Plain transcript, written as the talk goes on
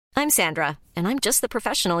I'm Sandra, and I'm just the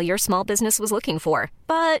professional your small business was looking for.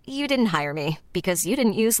 But you didn't hire me because you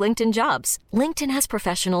didn't use LinkedIn Jobs. LinkedIn has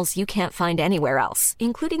professionals you can't find anywhere else,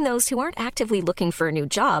 including those who aren't actively looking for a new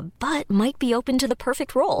job, but might be open to the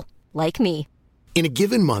perfect role, like me. In a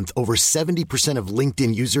given month, over 70% of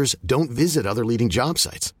LinkedIn users don't visit other leading job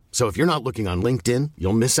sites. So if you're not looking on LinkedIn,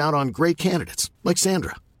 you'll miss out on great candidates like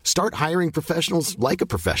Sandra. Start hiring professionals like a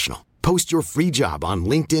professional. Post your free job on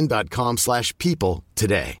linkedin.com/people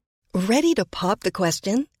today. Ready to pop the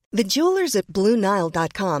question? The jewelers at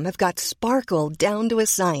BlueNile.com have got sparkle down to a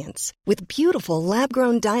science with beautiful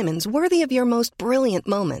lab-grown diamonds worthy of your most brilliant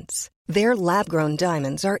moments. Their lab-grown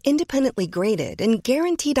diamonds are independently graded and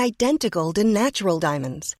guaranteed identical to natural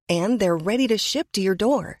diamonds, and they're ready to ship to your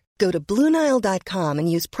door. Go to BlueNile.com and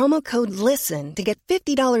use promo code LISTEN to get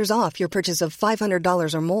 $50 off your purchase of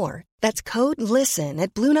 $500 or more. That's code LISTEN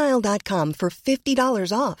at BlueNile.com for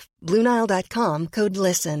 $50 off. BlueNile.com, code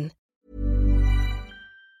LISTEN.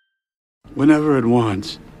 Whenever it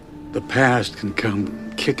wants, the past can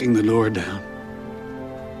come kicking the door down.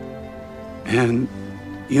 And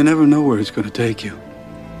you never know where it's going to take you.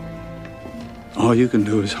 All you can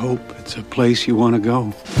do is hope it's a place you want to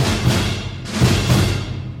go.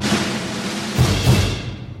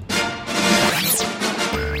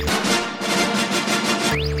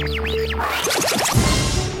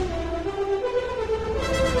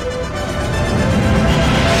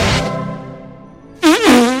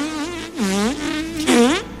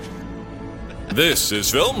 This is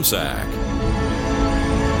Film Sack.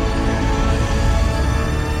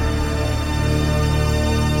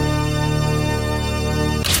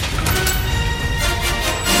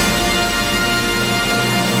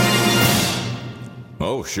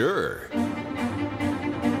 Oh, sure.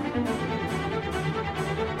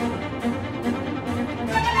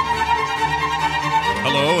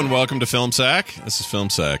 Hello and welcome to Film Sack. This is Film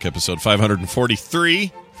Sack, episode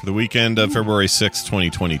 543 for the weekend of February 6,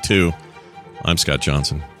 2022. I'm Scott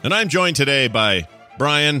Johnson, and I'm joined today by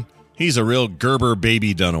Brian. He's a real Gerber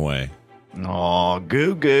baby Dunaway. Aw,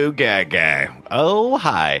 goo goo gaga. Oh,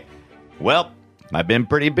 hi. Well, I've been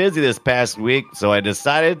pretty busy this past week, so I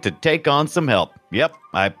decided to take on some help. Yep,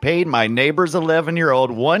 I paid my neighbor's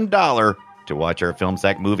 11-year-old $1 to watch our Film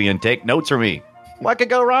Sack movie and take notes for me. What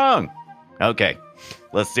could go wrong? Okay,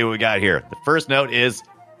 let's see what we got here. The first note is,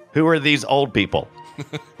 who are these old people?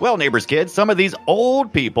 Well, neighbors' kids, some of these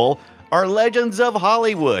old people are legends of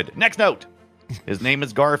Hollywood. Next note. His name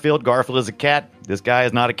is Garfield. Garfield is a cat. This guy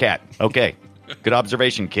is not a cat. Okay. Good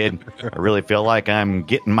observation, kid. I really feel like I'm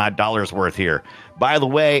getting my dollar's worth here. By the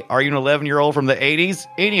way, are you an 11-year-old from the 80s?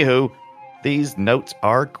 Anywho, these notes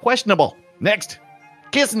are questionable. Next.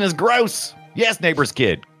 Kissing is gross. Yes, neighbor's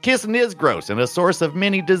kid. Kissing is gross and a source of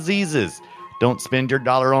many diseases. Don't spend your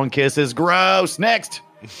dollar on kisses. Gross. Next.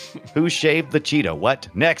 Who shaved the cheetah? What?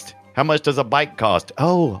 Next. How much does a bike cost?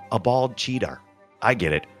 Oh, a bald cheetah. I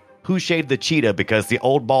get it. Who shaved the cheetah because the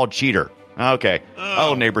old bald cheater? Okay.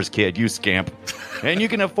 Oh, neighbor's kid, you scamp. And you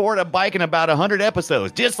can afford a bike in about 100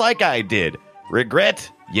 episodes, just like I did. Regret?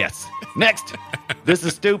 Yes. Next. This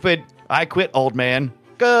is stupid. I quit, old man.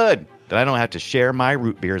 Good. Then I don't have to share my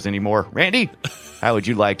root beers anymore. Randy, how would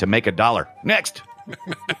you like to make $1? Next.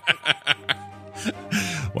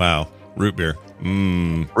 Wow. Root beer.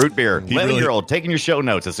 Root beer. 11-year-old taking your show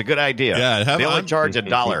notes. It's a good idea. Yeah, they only charge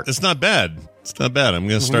 $1. It's not bad. It's not bad. I'm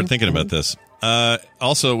going to start thinking about this.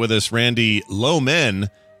 Also with us, Randy Lowman.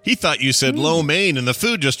 He thought you said lo mein, and the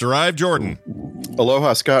food just arrived. Jordan.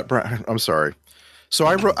 Aloha, Scott. I'm sorry. So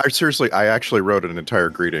I actually wrote an entire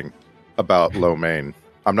greeting about lo mein.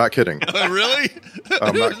 I'm not kidding. Really?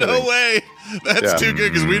 I'm not kidding. No way. That's too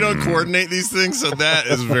good because we don't coordinate these things. So that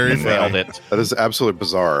is very funny. That is absolutely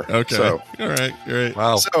bizarre. Okay. So, all right. Great.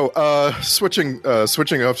 Wow. So switching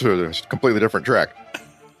up to a completely different track.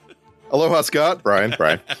 Aloha, Scott. Brian.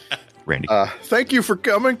 Randy. Thank you for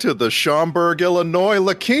coming to the Schaumburg, Illinois,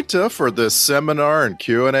 La Quinta for this seminar and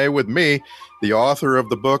Q&A with me, the author of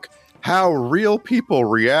the book, How Real People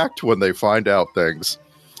React When They Find Out Things.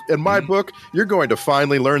 In my book, you're going to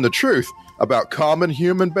finally learn the truth about common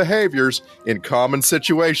human behaviors in common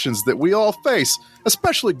situations that we all face,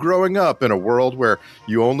 especially growing up in a world where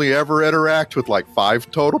you only ever interact with like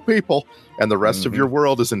 5 total people and the rest of your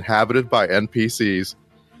world is inhabited by NPCs.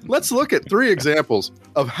 Let's look at 3 examples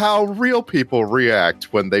of how real people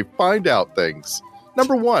react when they find out things.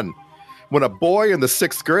 Number 1, when a boy in the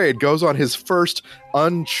 6th grade goes on his first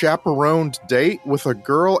unchaperoned date with a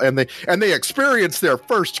girl and they experience their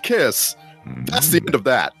first kiss. That's the end of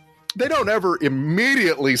that. They don't ever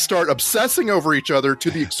immediately start obsessing over each other to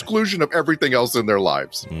the exclusion of everything else in their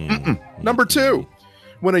lives. Number 2,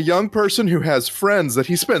 when a young person who has friends that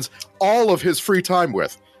he spends all of his free time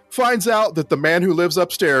with finds out that the man who lives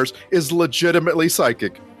upstairs is legitimately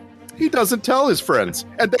psychic. He doesn't tell his friends,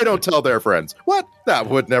 and they don't tell their friends. What? That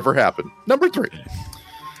would never happen. Number 3.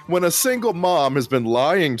 When a single mom has been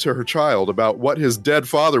lying to her child about what his dead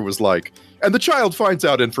father was like, and the child finds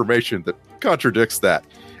out information that contradicts that.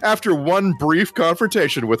 After one brief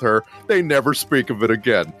confrontation with her, they never speak of it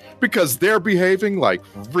again because they're behaving like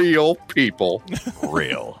real people.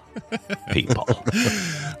 Real people.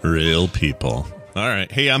 Real people. All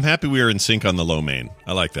right. Hey, I'm happy we are in sync on the low main.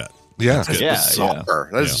 I like that. Yeah. That's bizarre.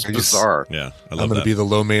 That is bizarre. Yeah, I I'm love going to that. be the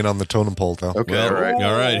low main on the totem pole, though. Okay, Well, all right.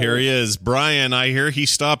 all right, here he is. Brian, I hear he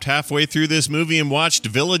stopped halfway through this movie and watched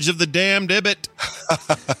Village of the Damned Ibbot.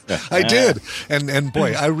 I did. And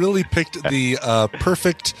boy, I really picked the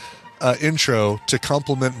perfect intro to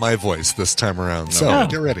complement my voice this time around. So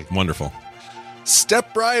get ready. Wonderful.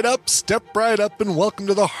 Step right up, and welcome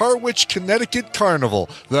to the Harwich, Connecticut Carnival,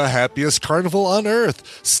 the happiest carnival on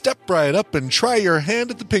earth. Step right up and try your hand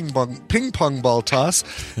at the ping pong ball toss,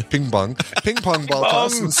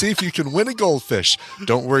 and see if you can win a goldfish.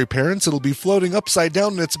 Don't worry, parents, it'll be floating upside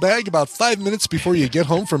down in its bag about 5 minutes before you get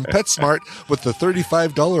home from PetSmart with the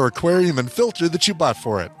 $35 aquarium and filter that you bought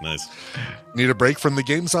for it. Nice. Need a break from the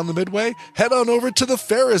games on the Midway? Head on over to the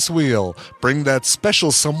Ferris wheel. Bring that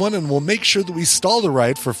special someone and we'll make sure that we stall the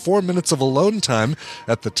ride for 4 minutes of alone time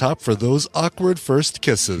at the top for those awkward first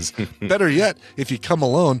kisses. Better yet, if you come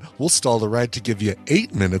alone, we'll stall the ride to give you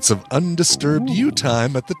 8 minutes of undisturbed you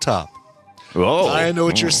time at the top. Whoa. I know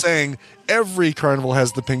what you're saying. Every carnival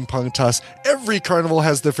has the ping pong toss. Every carnival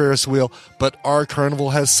has the Ferris wheel. But our carnival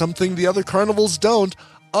has something the other carnivals don't.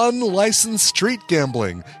 Unlicensed street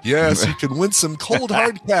gambling. Yes, you can win some cold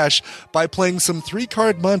hard cash by playing some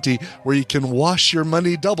 3-card Monte where you can wash your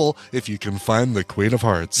money double if you can find the Queen of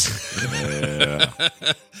Hearts.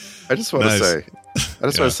 I just want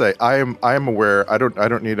to say, I am aware. I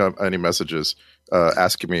don't need any messages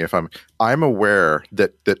asking me if I'm aware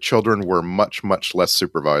that children were much less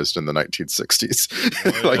supervised in the 1960s.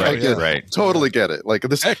 I totally get it. Like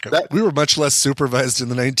this, we were much less supervised in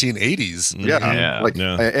the 1980s.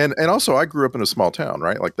 And also I grew up in a small town,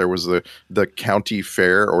 right? Like there was the county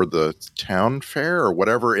fair or the town fair or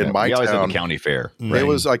whatever in my we always town. had the county fair. It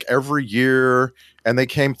was like every year. And they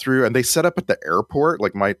came through and they set up at the airport.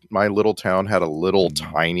 Like my little town had a little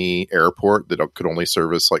tiny airport that could only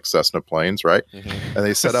service like Cessna planes, right? Mm-hmm. And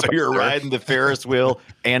they set up. So you're riding the Ferris wheel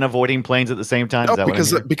and avoiding planes at the same time? No,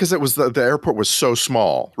 because it was the airport was so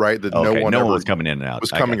small, right? That no one was coming in and out.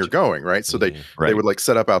 Was coming or going, right? So they would like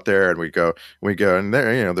set up out there, and we go, and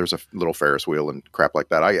there, there's a little Ferris wheel and crap like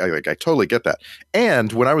that. I totally get that.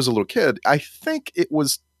 And when I was a little kid, I think it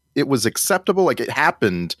was acceptable. Like it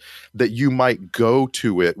happened that you might go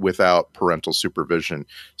to it without parental supervision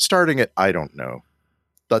starting at, I don't know,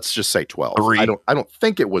 let's just say 12. I don't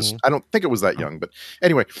think it was that young, but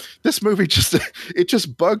anyway, this movie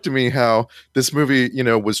just bugged me how this movie,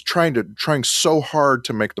 was trying so hard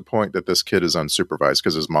to make the point that this kid is unsupervised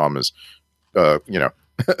because his mom is,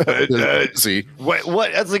 see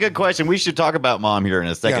what? That's a good question. We should talk about mom here in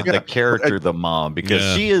a second. Yeah. The character, the mom,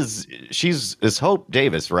 because she's Hope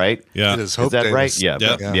Davis, right? Yeah, it is Hope that Davis. right?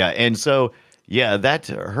 Yeah. And so that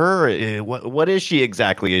her. What is she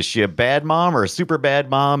exactly? Is she a bad mom or a super bad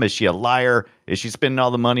mom? Is she a liar? Is she spending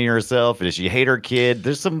all the money on herself? Does she hate her kid?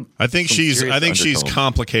 There's some. I think she's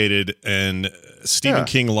complicated, and Stephen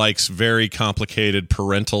King likes very complicated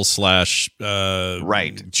parental /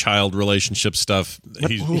 child relationship stuff.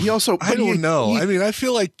 He also, I don't know. I mean, I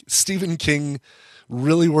feel like Stephen King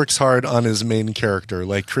really works hard on his main character,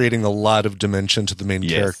 like creating a lot of dimension to the main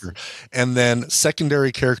character. And then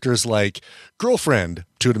secondary characters like girlfriend,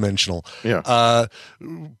 2-dimensional. Yeah.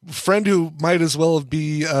 Friend who might as well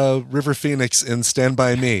be River Phoenix in Stand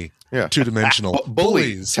By Me. Yeah. 2-dimensional.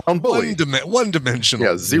 Bullies. Town bully. 1-dimensional.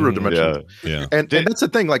 Yeah, 0-dimensional. Yeah. And that's the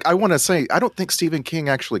thing. Like, I want to say, I don't think Stephen King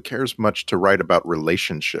actually cares much to write about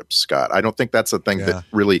relationships, Scott. I don't think that's the thing that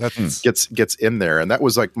really gets in there. And that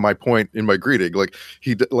was like my point in my greeting. Like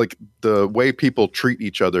the way people treat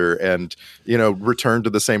each other and, return to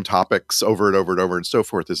the same topics over and over and over and so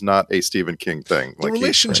forth is not a Stephen King thing. The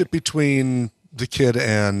relationship between the kid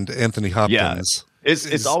and Anthony Hopkins.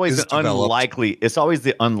 It's always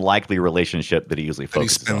the unlikely relationship that he usually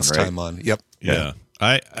focuses on. He spends time on. Yep. Yeah.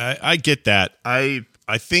 I get that. I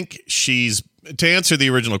think she's, to answer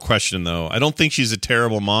the original question though, I don't think she's a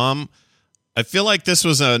terrible mom. I feel like this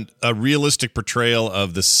was a realistic portrayal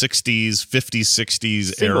of the 60s, 50s,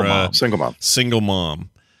 60s era. Single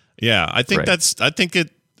mom. Yeah. I think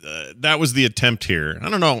that was the attempt here. I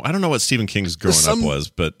don't know what Stephen King's growing up was,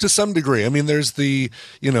 but to some degree, I mean, there's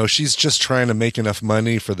she's just trying to make enough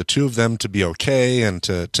money for the two of them to be okay and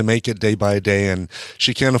to make it day by day, and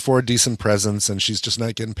she can't afford decent presents, and she's just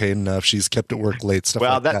not getting paid enough. She's kept at work late, stuff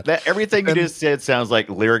like that. That everything you just said sounds like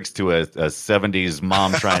lyrics to a 70s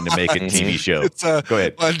mom trying to make a TV show. It's Go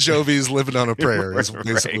ahead. Bon Jovi's "Living on a Prayer" is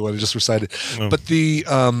basically what I just recited. But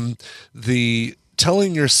the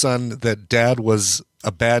telling your son that dad was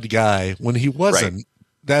a bad guy when he wasn't, Right.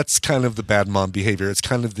 that's kind of the bad mom behavior. It's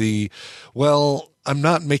kind of I'm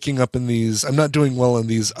not doing well in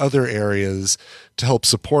these other areas to help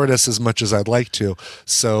support us as much as I'd like to.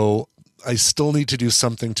 So I still need to do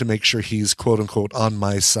something to make sure he's quote unquote on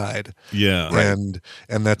my side. yeah, And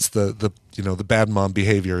that's the bad mom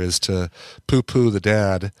behavior is to poo-poo the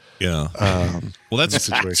dad. yeah. Well, in a that's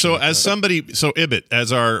situation so. like As that. Ibit,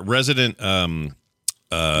 as our resident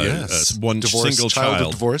Yes. one Divorce, single child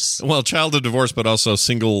of divorce. Well, child of divorce, but also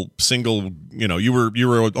single. You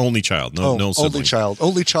were an only child, no only sibling.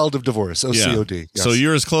 only child of divorce. OCOD. Yeah. Yes. So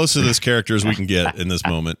you're as close to this character as we can get in this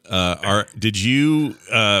moment. Did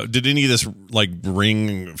any of this like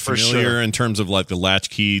ring For familiar sure. in terms of like the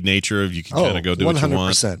latchkey nature of you can kind of go do what you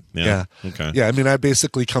want? 100%. Yeah. Okay. Yeah. I mean, I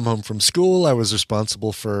basically come home from school. I was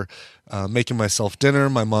responsible for making myself dinner.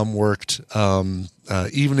 My mom worked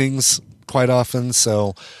evenings quite often,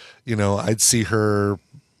 so I'd see her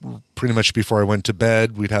pretty much before I went to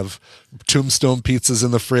bed. We'd have Tombstone pizzas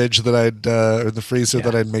in the fridge that or in the freezer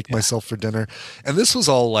that I'd make myself for dinner. And this was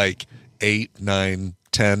all like 8, 9,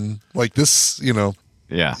 10, like this,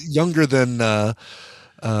 younger than the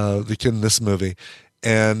kid in this movie.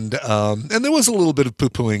 And there was a little bit of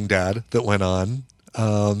poo-pooing dad that went on.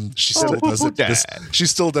 She still does it. She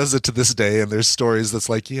still does it to this day, and there's stories that's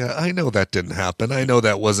like, yeah, I know that didn't happen. I know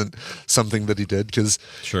that wasn't something that he did because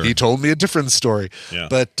he told me a different story. Yeah.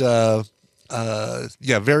 But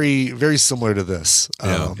very, very similar to this.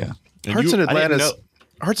 And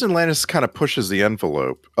Hearts in Atlantis kind of pushes the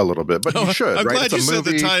envelope a little bit, but you should. I'm right? glad It's you a said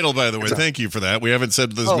the movie. title, by the way. Thank you for that. We haven't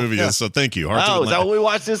said this movie is, so thank you. Hearts in Is that what we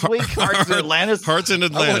watched this week? Hearts in Atlantis? Hearts in I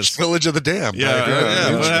Atlantis. watched Village of the Damned.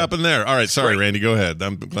 Yeah. What happened there? All right. Sorry, Randy. Go ahead.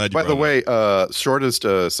 I'm glad you By the brought it way, shortest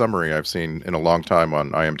summary I've seen in a long time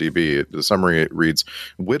on IMDb. The summary reads: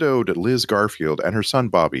 widowed Liz Garfield and her son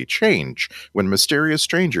Bobby change when mysterious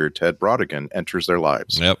stranger Ted Brodigan enters their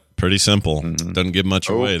lives. Yep. Pretty simple. Doesn't give much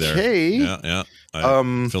away there. Okay. Yeah.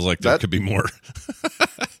 Feels like there could be more.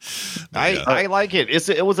 I like it.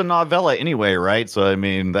 It was a novella anyway, right? So I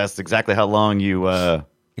mean, that's exactly how long you. Yeah,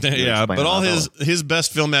 explain but a all novella. his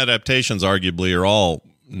best film adaptations, arguably, are all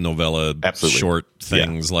novella short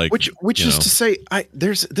things. Like Which is to say,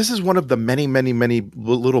 this is one of the many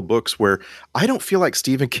little books where I don't feel like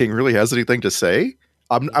Stephen King really has anything to say.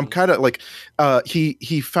 I'm kind of like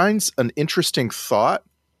he finds an interesting thought.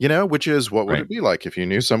 Which is what would it be like if you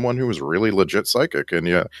knew someone who was really legit psychic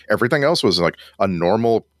and everything else was like a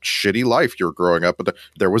normal shitty life you're growing up, but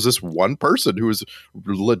there was this one person who was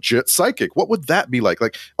legit psychic. What would that be like?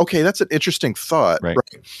 Like, okay, that's an interesting thought, right?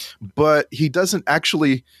 But he doesn't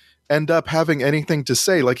actually end up having anything to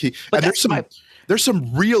say. Like there's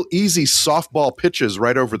some real easy softball pitches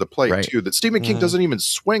right over the plate too that Stephen King doesn't even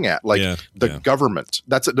swing at, like the government.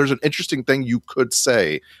 There's an interesting thing you could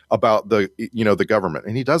say about the government,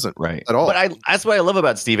 and he doesn't at all. But that's what I love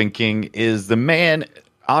about Stephen King is the man.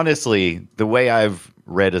 Honestly, the way I've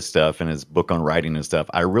read his stuff and his book on writing and stuff,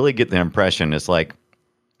 I really get the impression it's like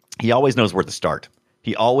he always knows where to start.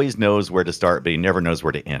 He always knows where to start, but he never knows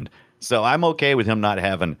where to end. So I'm okay with him not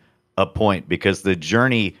having a point because the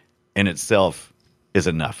journey in itself is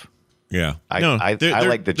enough. Yeah, I like the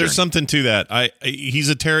journey. There's something to that.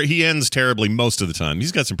 He ends terribly most of the time.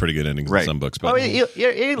 He's got some pretty good endings in some books, but he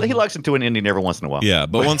lucks into an ending every once in a while. Yeah,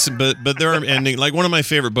 but there are endings. Like one of my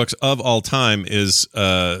favorite books of all time is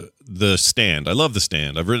The Stand. I love The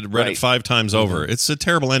Stand. I've read it 5 times over. It's a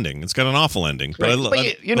terrible ending. It's got an awful ending, but I love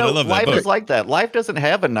life that book. is like that. Life doesn't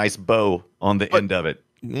have a nice bow on the end of it.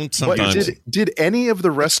 Sometimes. Did any of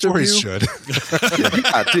the rest of you should.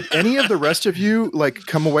 did any of the rest of you like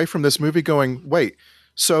come away from this movie going, wait,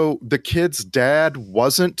 so the kid's dad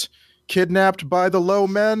wasn't kidnapped by the low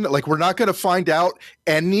men? Like, we're not going to find out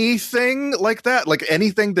anything like that, like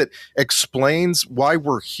anything that explains why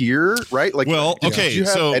we're here, right? Like, did you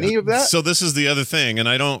have any of that? So this is the other thing, and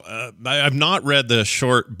I've not read the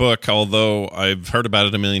short book, although I've heard about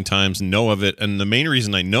it a million times, know of it, and the main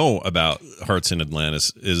reason I know about Hearts in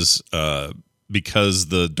Atlantis is because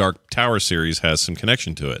the Dark Tower series has some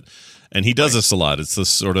connection to it, and he does this a lot. It's this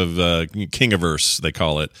sort of Kingiverse, they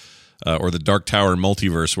call it. Or the Dark Tower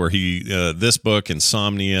multiverse, where he this book,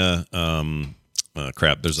 Insomnia,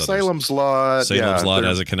 crap. There's others. Salem's Lot. Salem's Lot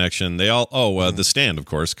has a connection. They all. The Stand, of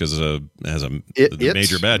course, because has the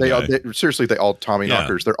major bad guy. Seriously, they all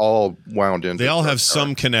Tommyknockers. They're all wound into. They all have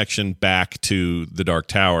some connection back to the Dark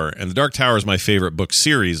Tower, and the Dark Tower is my favorite book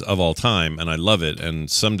series of all time, and I love it.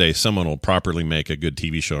 And someday someone will properly make a good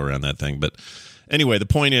TV show around that thing. But anyway, the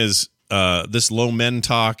point is. This low men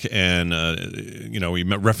talk, and he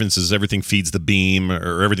references everything feeds the beam,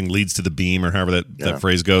 or everything leads to the beam, or however that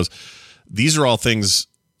phrase goes. These are all things,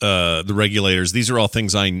 the regulators. These are all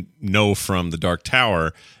things I know from the Dark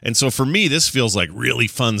Tower, and so for me, this feels like really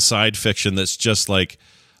fun side fiction. That's just like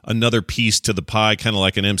another piece to the pie, kind of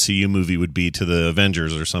like an MCU movie would be to the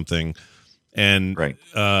Avengers or something. And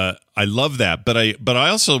I love that, but I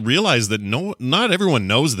also realize that not everyone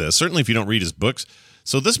knows this. Certainly, if you don't read his books.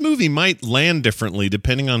 So this movie might land differently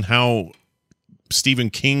depending on how Stephen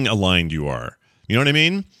King aligned you are. You know what I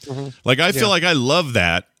mean? Mm-hmm. Like, I feel like I love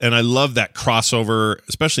that, and I love that crossover,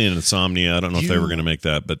 especially in Insomnia. I don't know if they were going to make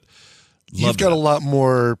that, but you've got a lot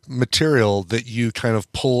more material that you kind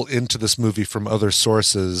of pull into this movie from other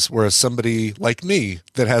sources, whereas somebody like me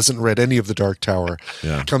that hasn't read any of the Dark Tower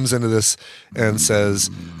comes into this and says,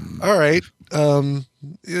 all right,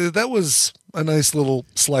 that was a nice little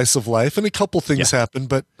slice of life, and a couple things happened,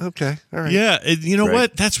 but okay, all right. Yeah, you know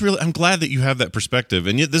what? That's really. I'm glad that you have that perspective,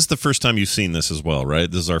 and yet this is the first time you've seen this as well,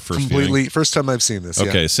 right? This is our first viewing. First time I've seen this.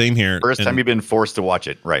 Okay, same here. First time you've been forced to watch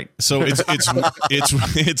it, right? So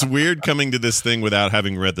it's weird coming to this thing without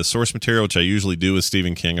having read the source material, which I usually do with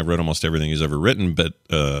Stephen King. I've read almost everything he's ever written, but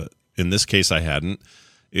in this case, I hadn't.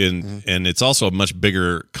 And it's also a much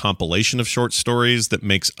bigger compilation of short stories that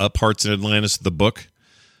makes up Hearts in Atlantis, the book.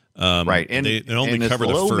 Right, and they only and cover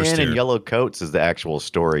the Low first Man here. in Yellow Coats is the actual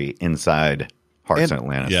story inside Hearts in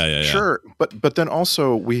Atlantis. Yeah. Sure, but then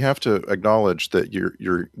also we have to acknowledge that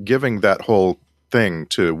you're giving that whole thing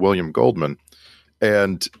to William Goldman,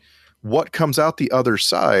 and what comes out the other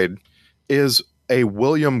side is a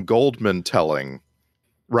William Goldman telling.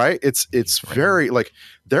 Right? It's very like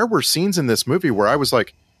there were scenes in this movie where I was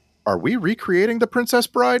like, are we recreating The Princess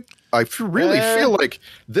Bride? I really feel like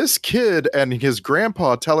this kid and his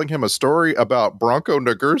grandpa telling him a story about Bronco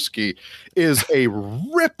Nagurski is a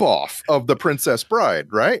ripoff of The Princess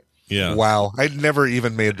Bride, right? Yeah. Wow. I'd never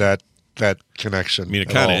even made that connection. I mean, it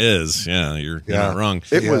kind of is. Yeah, you're not wrong.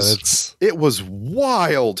 It was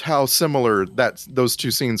wild how similar those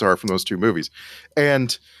two scenes are from those two movies.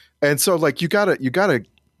 And so like you gotta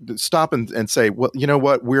stop and say, well, you know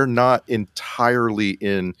what? We're not entirely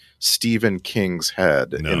in Stephen King's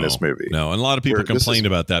head in this movie. No, and a lot of people complained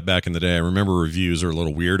about that back in the day. I remember reviews are a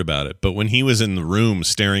little weird about it. But when he was in the room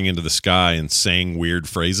staring into the sky and saying weird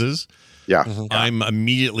phrases, I'm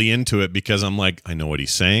immediately into it because I'm like, I know what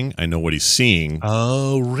he's saying. I know what he's seeing.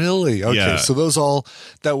 Oh, really? Okay. Yeah. So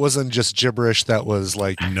that wasn't just gibberish. That was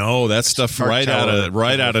like, no, that stuff right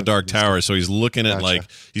out of Dark Tower. So he's looking at like,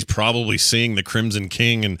 he's probably seeing the Crimson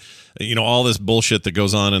King and, all this bullshit that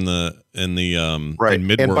goes on in the right. in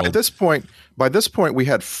Midworld. And by this point, we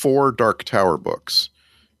had 4 Dark Tower books.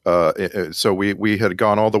 So we had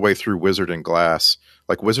gone all the way through Wizard and Glass.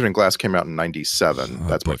 Like Wizard and Glass came out in 97.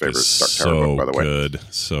 That's my favorite Dark Tower book, by the way.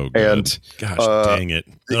 So good. And gosh, dang it.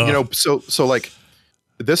 So like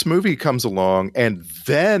this movie comes along, and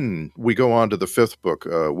then we go on to the 5th book,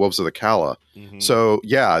 Wolves of the Calla. Mm-hmm. So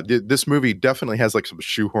yeah, this movie definitely has like some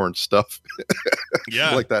shoehorn stuff.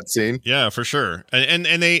 Yeah, like that scene. Yeah, for sure. And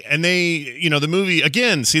they the movie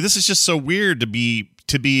again. See, this is just so weird to be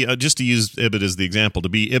just to use Ibit as the example, to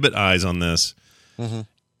be Ibit eyes on this. Mm-hmm.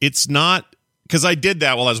 It's not. Because I did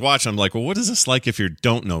that while I was watching. I'm like, well, what is this like if you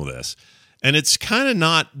don't know this? And it's kind of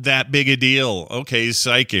not that big a deal. Okay, he's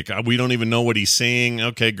psychic. We don't even know what he's saying.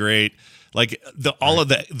 Okay, great. Like all of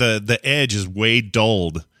the edge is way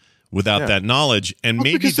dulled without that knowledge. And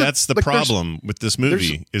maybe that's the problem with this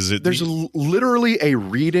movie. There's literally a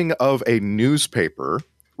reading of a newspaper,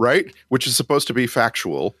 right, which is supposed to be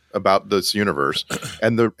factual about this universe,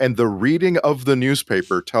 and the reading of the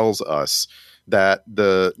newspaper tells us that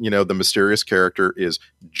the mysterious character is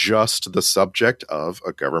just the subject of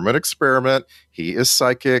a government experiment. He is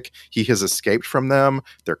psychic. He has escaped from them.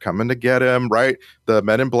 They're coming to get him, right? The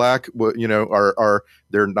men in black, are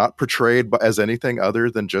they're not portrayed as anything other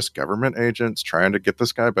than just government agents trying to get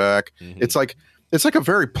this guy back. Mm-hmm. It's like a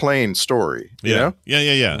very plain story. Yeah.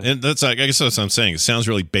 And that's I guess that's what I'm saying. It sounds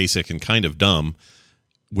really basic and kind of dumb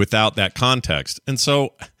without that context. And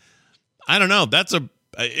so I don't know.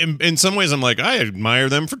 In some ways, I'm like, I admire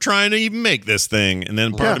them for trying to even make this thing. And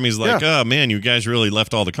then part of me is like, oh, man, you guys really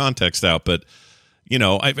left all the context out. But,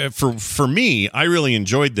 for me, I really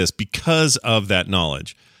enjoyed this because of that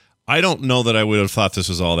knowledge. I don't know that I would have thought this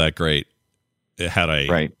was all that great had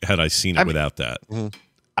I seen it without that.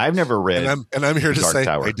 I've never read, and I'm here to Dark say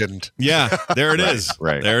Tower. I didn't. Yeah, there it is.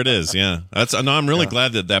 Right. There it is. Yeah, I'm really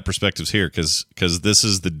glad that perspective's here because this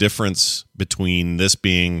is the difference between this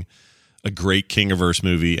being a great Kingiverse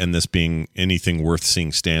movie and this being anything worth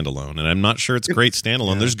seeing standalone. And I'm not sure it's great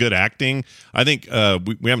standalone. There's good acting. I think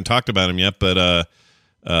we haven't talked about him yet, but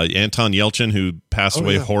Anton Yelchin, who passed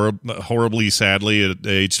away horribly, sadly, at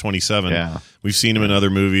age 27. Yeah. We've seen him in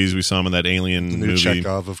other movies. We saw him in that Alien movie.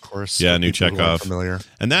 Chekhov, of course. Yeah, new People who aren't Chekhov. familiar.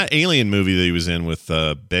 And that Alien movie that he was in with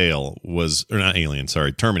Bale was, or not Alien,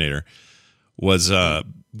 sorry, Terminator, was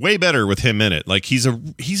way better with him in it. Like he's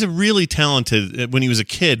a really talented, when he was a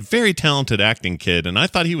kid, very talented acting kid, and I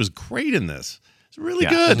thought he was great in this. It's really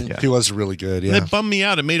good. Yeah. He was really good, yeah. And it bummed me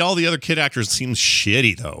out. It made all the other kid actors seem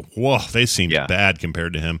shitty, though. Whoa, they seemed bad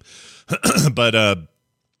compared to him. but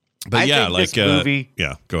yeah, like this movie.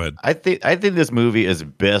 Yeah, go ahead. I think this movie is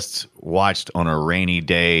best watched on a rainy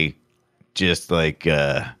day, just like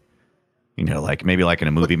like maybe like in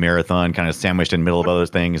a movie marathon, kind of sandwiched in the middle of other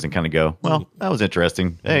things, and kind of go, well, that was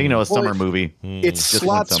interesting. Hey, a summer movie. It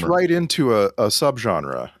slots right into a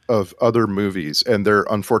subgenre of other movies, and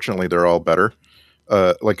unfortunately they're all better.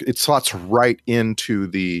 Like it slots right into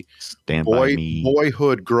the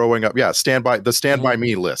boyhood growing up. Yeah, Stand By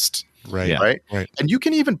Me list. Right. Yeah. Right. And you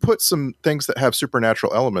can even put some things that have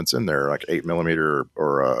supernatural elements in there, like 8mm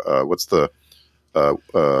or what's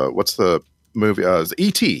the movie?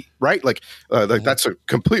 E.T. Right? Like that's a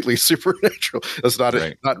completely supernatural. That's not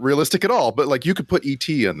not realistic at all. But like you could put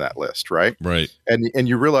E.T. in that list, right? Right. And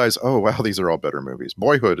you realize, oh wow, these are all better movies.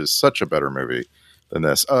 Boyhood is such a better movie than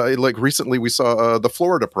this. Like recently we saw the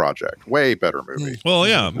Florida Project, way better movie. Well,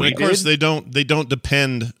 yeah, of course they don't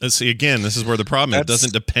depend. See, again, this is where the problem is. It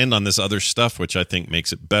doesn't depend on this other stuff, which I think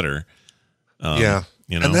makes it better. And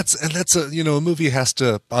that's a movie has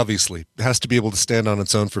to be able to stand on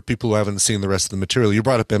its own for people who haven't seen the rest of the material. You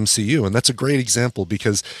brought up MCU, and that's a great example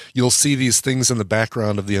because you'll see these things in the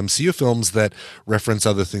background of the MCU films that reference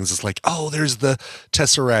other things. It's like, oh, there's the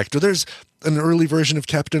Tesseract, or there's an early version of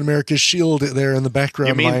Captain America's shield there in the background.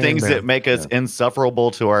 You mean things that make us insufferable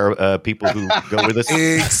to our people who go with us?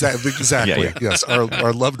 Exactly. Yeah. Yes,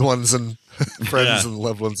 our loved ones and friends and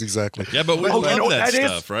loved ones. Exactly. Yeah, but we love that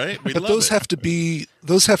stuff, right? But those have to be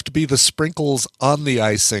the sprinkles on the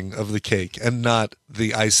icing of the cake, and not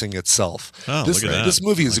the icing itself. Oh, this look at that. This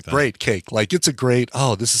movie is a great cake. Like it's a great.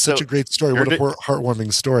 Oh, this is such a great story. What a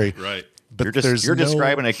heartwarming story. Right. But you're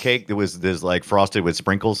describing a cake that was like frosted with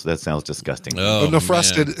sprinkles. That sounds disgusting. Oh, no,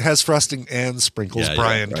 frosted has frosting and sprinkles. Yeah,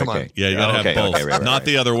 Brian, come on. Yeah, you gotta have both, not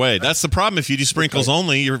the other way. That's the problem. If you do sprinkles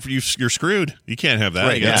only, you're screwed. You can't have that.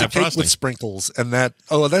 Right. You gotta It's a have cake frosting with sprinkles, and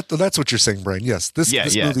that's what you're saying, Brian. Yes, this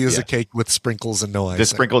movie is a cake with sprinkles and no icing. The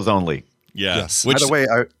sprinkles only. Yeah. Yes. By the way,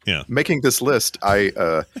 making this list, I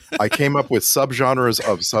came up with subgenres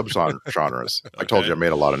of subgenres. I told you I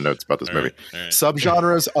made a lot of notes about this movie. All right.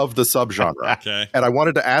 Subgenres of the subgenre. Okay. And I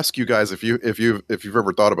wanted to ask you guys if you've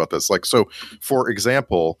ever thought about this. Like, so for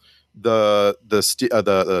example, the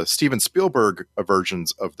Steven Spielberg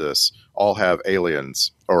versions of this all have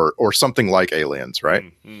aliens or something like aliens, right?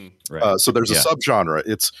 Mm-hmm. Right. So there's a subgenre.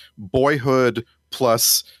 It's boyhood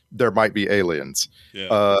plus there might be aliens.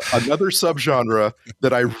 Yeah. Another subgenre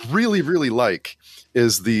that I really, really like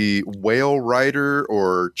is the whale rider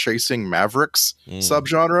or chasing mavericks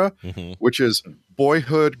subgenre, which is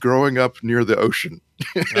boyhood growing up near the ocean.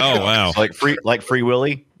 Oh wow! like Free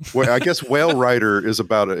Willy. Well, I guess whale rider is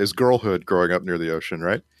is girlhood growing up near the ocean,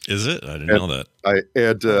 right? Is it? I didn't know that.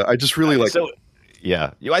 I just really like. So,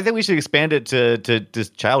 yeah, I think we should expand it to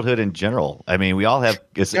just childhood in general. I mean, we all have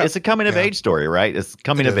it's a coming of age story, right? It's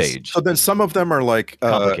coming of age. So then some of them are like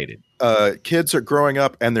complicated. Kids are growing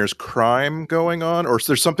up and there's crime going on, or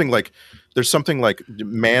there's something like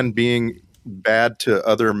man being bad to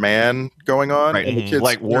other man going on, right? And the kids,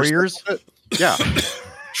 like warriors. Yeah,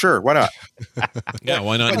 sure, why not? Yeah,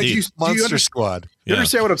 why not? Monster Squad. You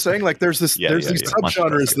understand what I'm saying? Like there's these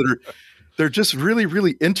subgenres that are. They're just really,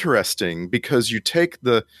 really interesting because you take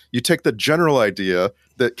the general idea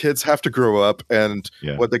that kids have to grow up and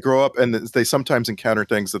what they grow up and they sometimes encounter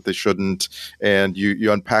things that they shouldn't, and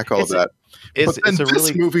you unpack all of that. But then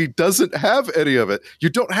this movie doesn't have any of it. You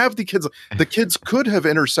don't have the kids. The kids could have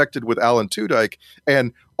intersected with Alan Tudyk,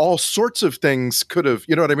 and all sorts of things could have,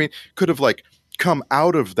 you know what I mean? Could have like come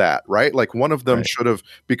out of that, right? Like one of them should have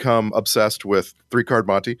become obsessed with 3-Card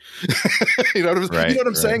Monte. You know what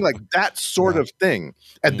I'm saying? Like that sort of thing.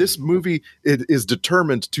 And this movie is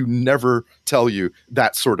determined to never tell you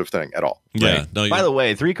that sort of thing at all. Yeah. Right? No, by the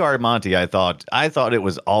way, 3-Card Monte, I thought it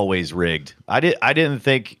was always rigged. I didn't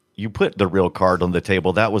think you put the real card on the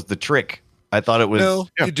table. That was the trick. I thought it was. No,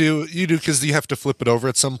 you do because you have to flip it over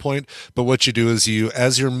at some point. But what you do is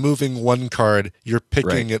as you're moving one card, you're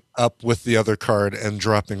picking it up with the other card and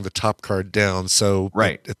dropping the top card down. So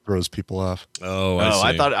it throws people off. Oh,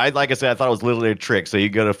 I see. Like I said, I thought it was literally a trick. So you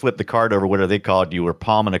go to flip the card over, what are they called? You were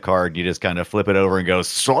palming a card. You just kind of flip it over and go,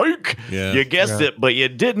 psych. Yeah. You guessed it, but you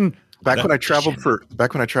didn't. Back when I traveled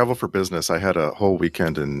for business, I had a whole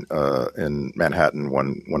weekend in Manhattan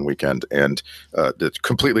one weekend, and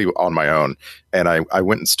completely on my own. And I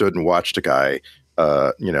went and stood and watched a guy,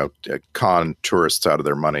 con tourists out of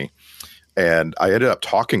their money. And I ended up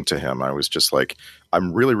talking to him. I was just like,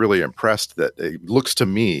 I'm really, really impressed that it looks to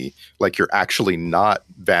me like you're actually not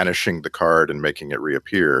vanishing the card and making it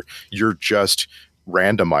reappear. You're just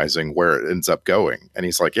randomizing where it ends up going. And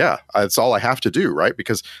he's like, yeah, that's all I have to do, right?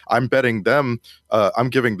 Because I'm betting them, I'm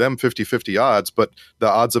giving them 50-50 odds, but the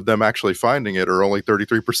odds of them actually finding it are only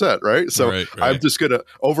 33%, right? So I'm just going to,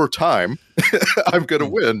 over time, I'm going to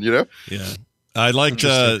win, you know? Yeah. I liked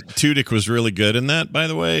Tudyk was really good in that, by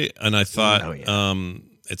the way. And I thought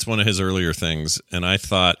it's one of his earlier things. And I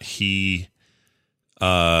thought he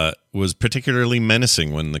was particularly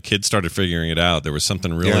menacing when the kids started figuring it out. There was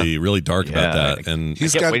something really, really dark about that. And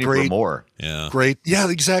he's got great, more. Yeah,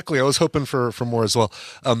 exactly. I was hoping for more as well.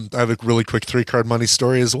 I have a really quick 3-card money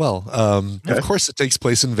story as well. Of course, it takes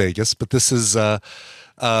place in Vegas, but this is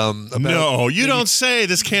no, you don't say.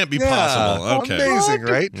 This can't be possible. Okay. Amazing,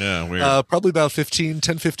 right? Yeah, weird. Probably about 15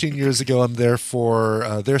 years ago, I'm there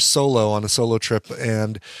for their solo on a solo trip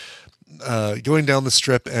and going down the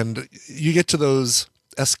strip, and you get to those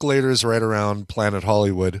escalators right around Planet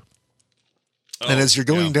Hollywood. And as you're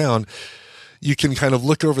going down, you can kind of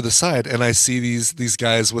look over the side, and I see these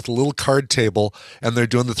guys with a little card table, and they're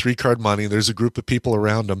doing the 3-card money. There's a group of people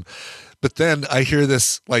around them. But then I hear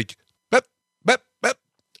this like, bep, bep, bep.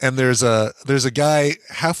 And there's a guy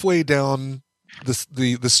halfway down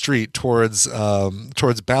the street towards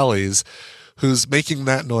Bally's who's making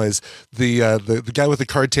that noise. The guy with the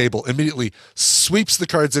card table immediately sweeps the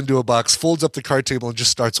cards into a box, folds up the card table, and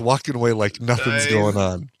just starts walking away like nothing's going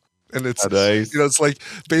on. And it's it's like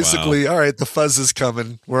basically, all right, the fuzz is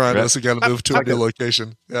coming. We're on this. We got to move to a new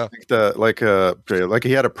location. Yeah, like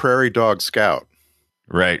he had a prairie dog scout.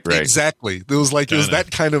 Right. Exactly. It was that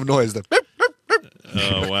kind of noise. That.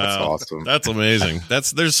 Oh wow, that's awesome. That's amazing.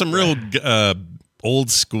 There's some real old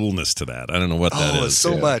schoolness to that. I don't know what that is.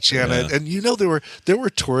 So much, yeah. And there were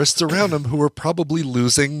tourists around him who were probably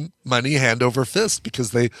losing money hand over fist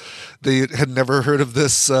because they had never heard of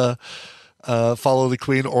this Follow the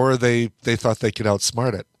Queen, or they thought they could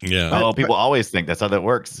outsmart it. Yeah. People always think that's how that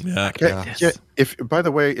works. Yeah. If by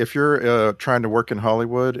the way, if you're trying to work in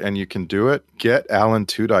Hollywood and you can do it, get Alan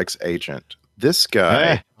Tudyk's agent. This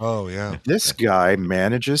guy, this guy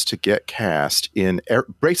manages to get cast in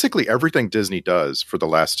basically everything Disney does for the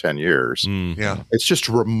last 10 years. Yeah, it's just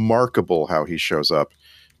remarkable how he shows up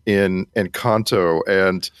in Encanto,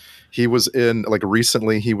 and he was in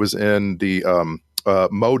recently he was in the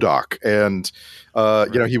MODOK, and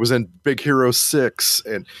he was in Big Hero 6,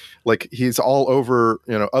 and he's all over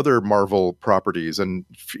other Marvel properties, and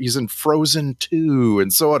he's in Frozen 2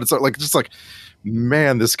 and so on. It's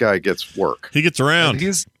man, this guy gets work. He gets around.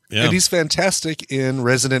 And he's fantastic in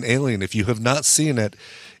Resident Alien. If you have not seen it,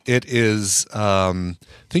 it is, I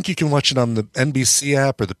think you can watch it on the NBC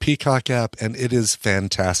app or the Peacock app, and it is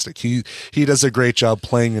fantastic. He does a great job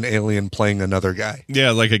playing an alien, playing another guy. Yeah,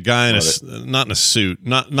 like a guy not in a suit,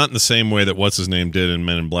 not in the same way that what's his name did in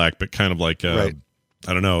Men in Black, but kind of like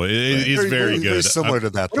I don't know. He's very good. Very similar to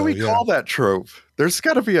that. What do we call that trope? There's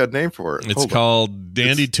got to be a name for it. It's called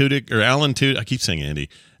Andy Tudyk or Alan Tudyk. I keep saying Andy.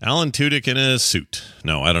 Alan Tudyk in a suit.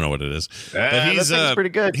 No, I don't know what it is. But he's pretty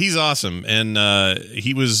good. He's awesome, and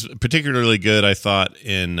he was particularly good, I thought,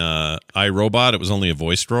 in iRobot. It was only a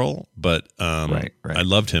voiced role, but I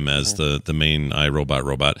loved him as the main iRobot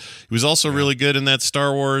robot. He was also really good in that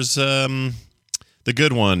Star Wars. The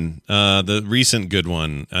good one, the recent good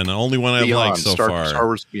one, and the only one I've liked so far. Star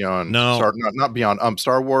Wars Beyond. No, not Beyond.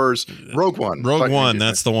 Star Wars Rogue One. Rogue One.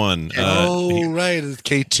 That's the one. Right,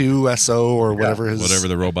 K2SO or whatever whatever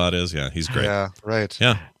the robot is. Yeah, he's great. Yeah, right.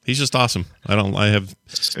 Yeah, he's just awesome.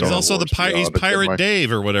 He's also he's Pirate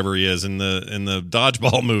Dave or whatever he is in the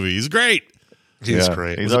Dodgeball movie. He's great. He's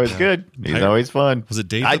great. He's always good. He's always fun. Was it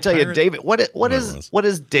Dave? I tell you, David. What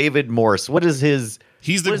is David Morse? What is his?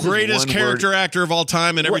 He's the greatest character actor of all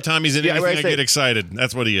time, and every time he's in anything, I get excited.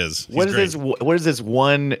 That's what he is. What is this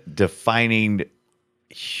one defining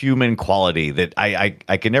human quality that I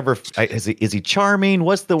can never? Is he charming?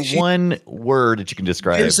 What's the one word that you can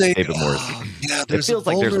describe David Morse? Yeah, there's feels a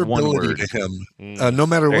like there's one vulnerability word. to him. No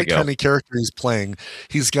matter There what you go. kind of character he's playing,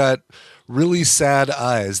 he's got really sad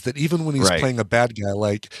eyes that even when he's Right. playing a bad guy,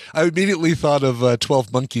 like I immediately thought of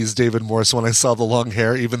 12 Monkeys, David Morse, when I saw the long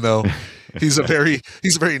hair, even though he's a very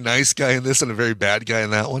nice guy in this and a very bad guy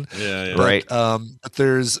in that one. Yeah. Right. But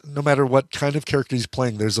there's, no matter what kind of character he's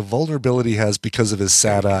playing, there's a vulnerability he has because of his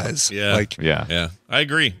sad eyes. Yeah. Like, Yeah. I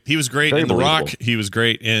agree. He was great Very in The Rock. believable. He's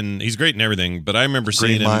great in everything. But I remember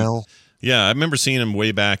Green seeing him. Mile. Yeah, I remember seeing him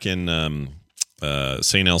way back in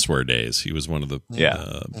St. Elsewhere days. He was one of the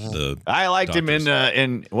the I liked him doctors.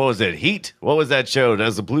 in what was it? Heat. What was that show? That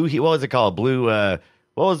was the Blue Heat. What was it called? Blue. What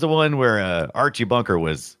was the one where Archie Bunker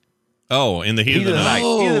was? Oh, in the Heat of the Night.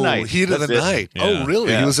 Heat of the Night. Heat of the That's it. Night. Yeah. Oh,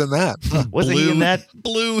 really? Yeah. He was in that. Huh. Wasn't he in that?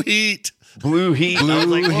 Blue Heat. Blue Heat. I was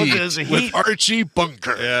like, what Heat is it? with Heat? Archie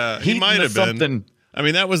Bunker. Yeah, Heat he might into have been. something. I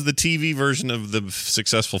mean, that was the TV version of the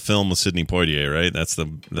successful film with Sidney Poitier, right? That's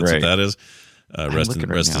Right. what that is. I'm Rest looking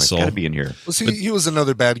right his now. It's soul. got to be in here. Was he was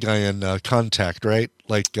another bad guy in Contact, right?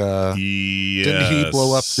 Like, didn't he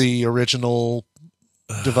blow up the original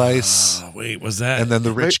device? Wait, was that? And then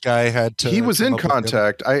the rich guy had to. He was come in up with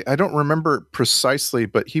Contact. I don't remember precisely,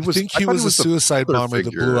 but he I was. think he thought was a the suicide father bomber that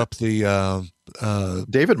figure. blew up the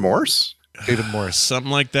David Morse. David Morse.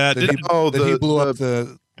 something like that. That he, Oh, that he the- blew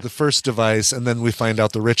the- up the first device, and then we find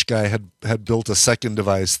out the rich guy had built a second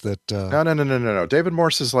device that. No. David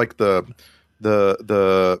Morse is like the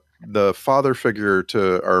father figure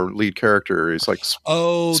to our lead character. He's like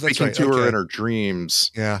Oh, that's speaking right. to her Okay. in her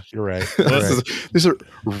dreams. Yeah, you're right. You're right. These are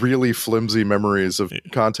really flimsy memories of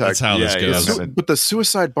Contact. That's how this Yeah, goes. yeah. But the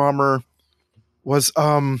suicide bomber was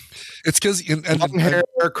It's because long hair,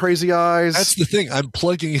 crazy eyes. that's the thing. I'm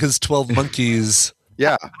plugging his 12 Monkeys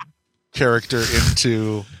yeah. character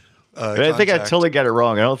into. But I think I Contact. totally got it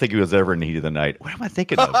wrong. I don't think he was ever in the Heat of the Night. What am I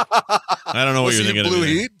thinking of? I don't know what Was you're he in thinking. Blue of.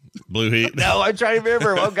 Heat? Blue Heat. No, I'm trying to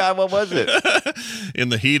remember. Oh God, what was it? In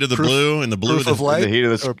the heat of the Proof- blue, in the blue Proof of of the, Light. In the heat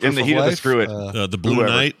of the- Or in Proof the heat of the Life? screw it. the blue Whoever.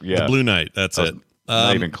 night. Yeah. The blue night. That's it.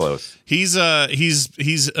 Not even close. He's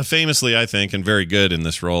famously, I think, and very good in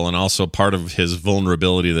this role, and also part of his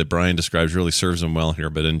vulnerability that Brian describes really serves him well here.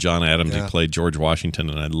 But in John Adams, Yeah. he played George Washington,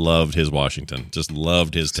 and I loved his Washington. Just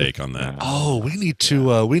loved his take on that. Oh, we need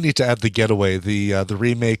to add The Getaway, the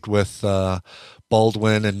remake with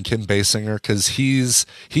Baldwin and Kim Basinger, because he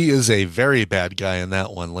is a very bad guy in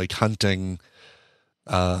that one, like hunting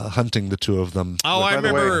the two of them. Oh, I By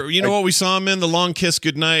the way, remember. You know what we saw him in? The Long Kiss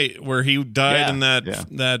Goodnight, where he died Yeah, in that yeah.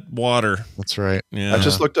 that water. That's right. Yeah, I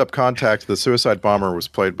just looked up Contact. The suicide bomber was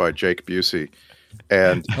played by Jake Busey.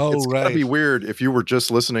 And Oh, it's right. gotta be weird if you were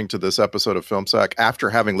just listening to this episode of Film Sack after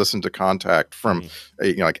having listened to Contact from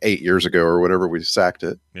like 8 years ago or whatever we sacked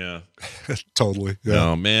it. yeah. Totally. Yeah.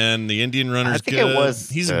 No man, the Indian Runner's I think good. it was,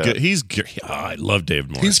 He's good. He's good. Oh, I love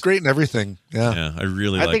David Morris. He's great in everything. Yeah. Yeah, I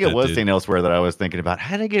really. I like think it that was dude. St. Elsewhere that I was thinking about.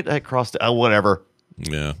 How did I get across to whatever?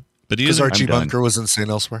 Yeah, but he Because is. Archie I'm done. Bunker was in St.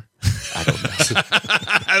 Elsewhere. I don't know.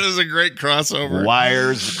 That is a great crossover.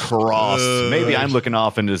 Wires crossed. Maybe I'm looking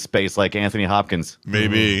off into space like Anthony Hopkins.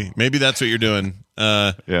 Maybe that's what you're doing.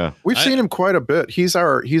 Yeah. We've seen him quite a bit. He's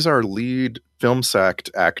our lead film sacked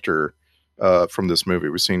actor from this movie.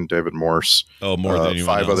 We've seen David Morse Oh, more than anyone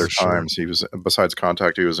 5 else. other times. He was, besides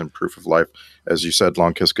Contact, he was in Proof of Life. As you said,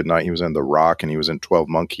 Long Kiss Goodnight. He was in The Rock, and he was in 12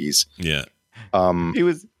 Monkeys. Yeah, He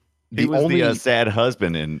was The the only- sad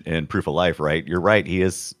husband in Proof of Life, right? You're right. He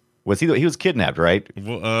is. He was kidnapped, right?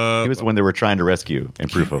 well, He was the one they were trying to rescue in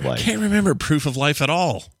Proof of I Life. can't remember Proof of Life at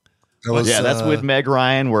all. That was, Yeah, that's with Meg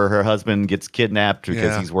Ryan, where her husband gets kidnapped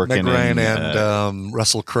because he's working. Meg Ryan in, and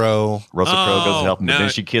Russell Crowe. Russell Crowe goes to help him, but now- then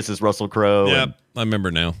she kisses Russell Crowe. Yeah, and- I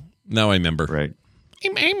remember now. Now I remember. right.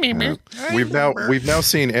 We've now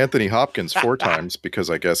seen Anthony Hopkins 4 times because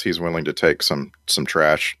I guess he's willing to take some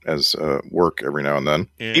trash as work every now and then.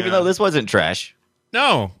 Even though this wasn't trash.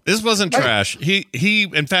 No, this wasn't trash. He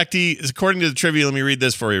in fact, according to the trivia, let me read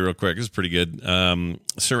this for you real quick. This is pretty good.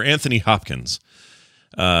 Sir Anthony Hopkins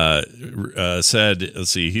said, let's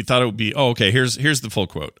see, he thought it would be, here's the full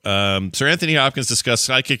quote. Sir Anthony Hopkins discussed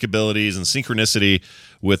psychic abilities and synchronicity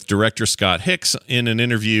with director Scott Hicks in an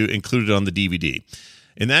interview included on the DVD.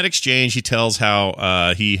 In that exchange, he tells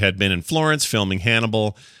how he had been in Florence filming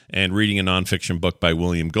Hannibal and reading a nonfiction book by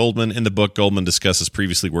William Goldman. In the book, Goldman discusses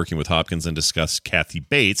previously working with Hopkins and discussed Kathy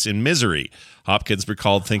Bates in Misery. Hopkins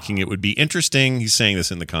recalled thinking it would be interesting, he's saying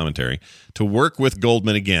this in the commentary, to work with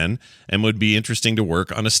Goldman again and would be interesting to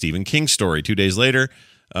work on a Stephen King story. 2 days later,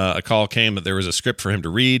 a call came that there was a script for him to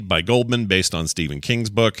read by Goldman based on Stephen King's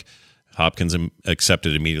book. Hopkins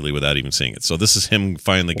accepted immediately without even seeing it. So this is him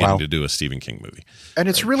finally getting to do a Stephen King movie. And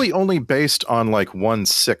it's really only based on like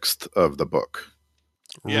 1/6 of the book.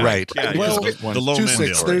 Yeah, Right. yeah, Well, the low men 2-6.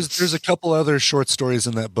 deal. There's a couple other short stories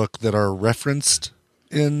in that book that are referenced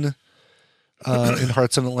in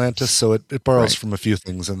Hearts in Atlantis, so it borrows from a few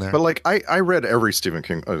things in there. But like I read every Stephen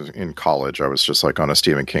King in college. I was just like on a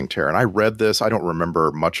Stephen King tear, and I read this. I don't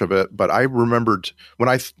remember much of it, but I remembered when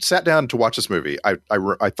I sat down to watch this movie. I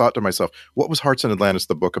thought to myself, what was Hearts in Atlantis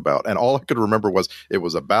the book about? And all I could remember was it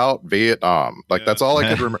was about Vietnam. Like that's all I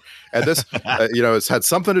could remember. And this, it's had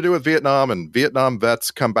something to do with Vietnam, and Vietnam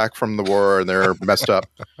vets come back from the war and they're messed up.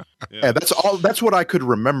 And that's what I could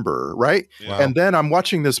remember, right? Wow. And then I'm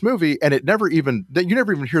watching this movie, and you never even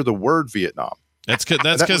hear the word Vietnam. That's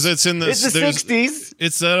because it's in It's the 60s.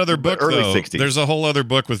 It's that other book, Early though. 60s. There's a whole other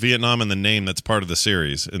book with Vietnam in the name that's part of the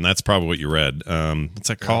series, and that's probably what you read. What's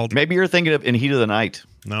that called? Maybe you're thinking of In Heat of the Night.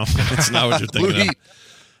 No, that's not what you're thinking of.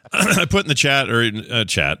 I put in the chat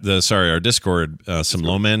our Discord, some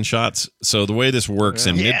low men shots. So the way this works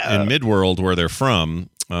in Midworld, where they're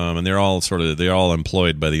from, and they're all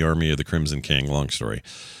employed by the army of the Crimson King. Long story.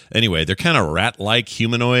 Anyway, they're kind of rat-like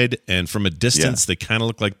humanoid, and from a distance, they kind of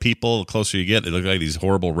look like people. The closer you get, they look like these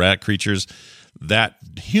horrible rat creatures. That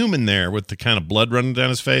human there with the kind of blood running down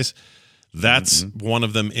his face, that's one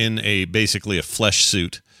of them in basically a flesh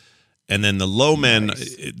suit. And then the low men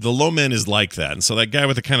is like that. And so that guy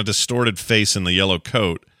with the kind of distorted face and the yellow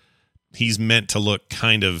coat, he's meant to look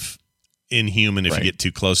kind of inhuman if you get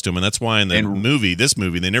too close to him. And that's why in this movie,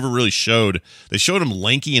 they never really they showed him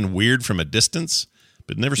lanky and weird from a distance,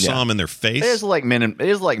 but never saw him in their face. It is like Men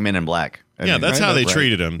in Black. That's how they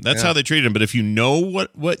treated him. That's how they treated him. But if you know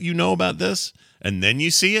what you know about this, and then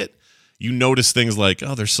you see it, you notice things like,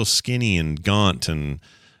 oh, they're so skinny and gaunt, and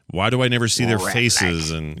why do I never see their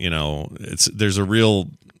faces? And there's a real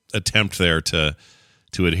attempt there to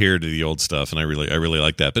adhere to the old stuff, and I really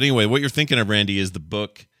like that. But anyway, what you're thinking of, Randy, is the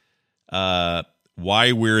book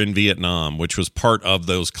Why We're in Vietnam, which was part of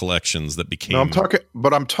those collections that became. No,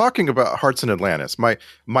 I'm talking about Hearts in Atlantis. My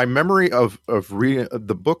memory of reading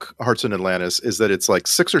the book Hearts in Atlantis is that it's like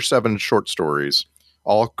 6 or 7 short stories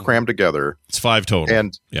all crammed together. It's 5 total.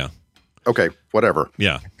 And okay, whatever.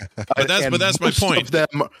 Yeah, but that's my point.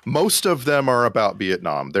 Most of them are about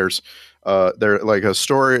Vietnam. There's like a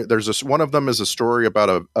story. One of them is a story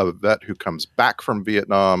about a vet who comes back from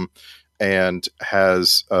Vietnam and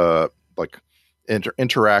has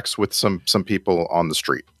interacts with some people on the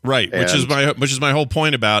street. Right, which is my whole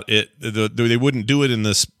point about it. They wouldn't do it in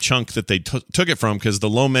this chunk that they took it from, because the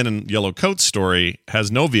Low Men in Yellow Coats story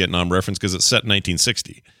has no Vietnam reference because it's set in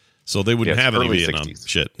 1960. So they wouldn't have any Vietnam 60s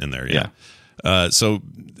shit in there. Yeah. So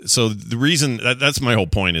the reason that's my whole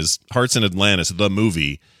point is Hearts in Atlantis, the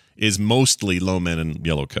movie, is mostly Low Men in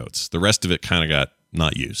Yellow Coats. The rest of it kind of got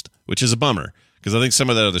not used, which is a bummer, because I think some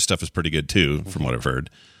of that other stuff is pretty good too, from what I've heard.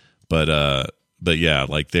 But yeah,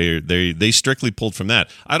 like they strictly pulled from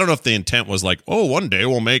that. I don't know if the intent was like, oh, one day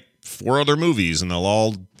we'll make 4 other movies and they'll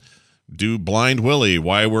all do Blind Willie,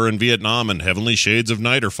 Why We're in Vietnam, and Heavenly Shades of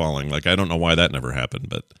Night Are Falling. Like, I don't know why that never happened,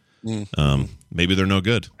 but maybe they're no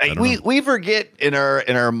good. We forget in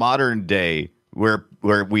our modern day where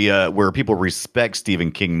people respect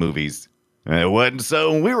Stephen King movies. It wasn't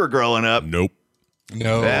so when we were growing up. Nope.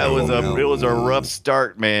 No, it was a rough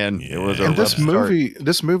start, man. Yeah. It was a rough start.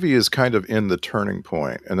 This movie is kind of in the turning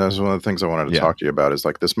point, and that's one of the things I wanted to talk to you about. Is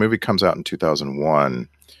like this movie comes out in 2001,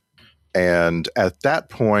 and at that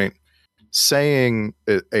point, saying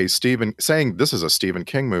this is a Stephen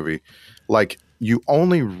King movie, like you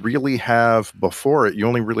only really have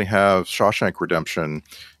Shawshank Redemption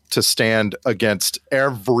to stand against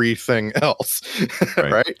everything else,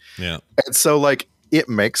 right? Yeah, and so like. It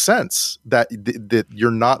makes sense that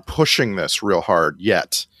you're not pushing this real hard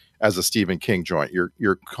yet as a Stephen King joint.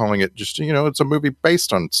 You're calling it just, it's a movie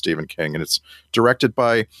based on Stephen King, and it's directed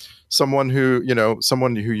by someone who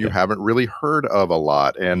you haven't really heard of a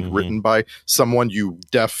lot, and written by someone you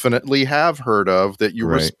definitely have heard of that you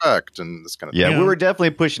respect, and this kind of thing. Yeah, we were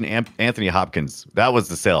definitely pushing Anthony Hopkins. That was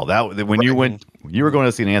the sell. When you were going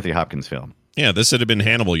to see an Anthony Hopkins film. Yeah, this would have been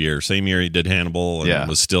Hannibal year. Same year he did Hannibal, and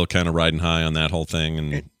was still kind of riding high on that whole thing.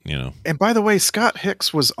 And And by the way, Scott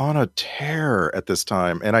Hicks was on a tear at this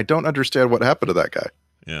time, and I don't understand what happened to that guy.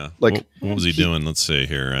 Yeah, like what was he doing? Let's see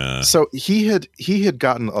here. So he had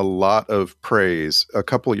gotten a lot of praise a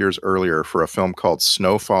couple of years earlier for a film called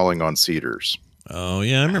Snow Falling on Cedars. Oh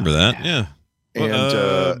yeah, I remember that. Yeah. And what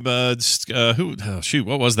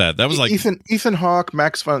was that? That was like Ethan Hawke,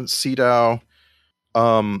 Max von Sydow.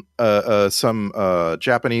 Some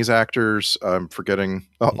Japanese actors. I'm forgetting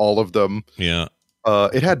all of them. Yeah.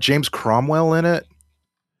 It had James Cromwell in it,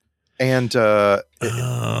 And I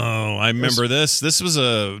remember this. This was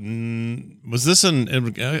didn't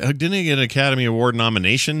he get an Academy Award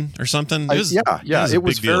nomination or something? It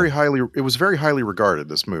was very highly regarded,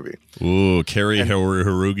 this movie. Ooh, Kerry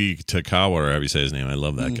Harugi Takawa, or however you say his name. I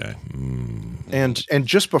love that guy. And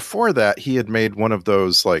just before that, he had made one of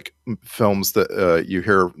those like films that you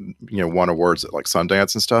hear, won awards at like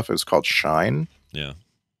Sundance and stuff. It was called Shine. Yeah.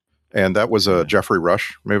 And that was a Jeffrey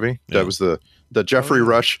Rush movie. Yeah. That was the Jeffrey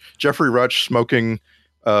Rush smoking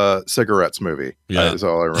cigarettes movie. Yeah. Is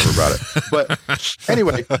all I remember about it. But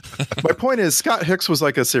anyway, my point is Scott Hicks was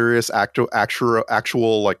like a serious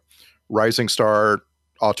actual like rising star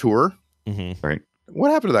auteur. Mm-hmm. Right.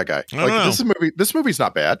 What happened to that guy? This movie's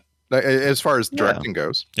not bad as far as directing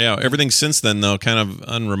goes. Yeah. Everything since then though, kind of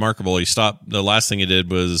unremarkable. He stopped. The last thing he did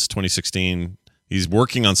was 2016. He's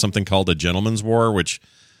working on something called A Gentleman's War, which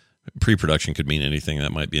pre-production could mean anything.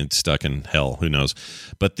 That might be stuck in hell. Who knows?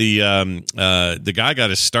 But the guy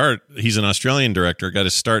got his start. He's an Australian director. Got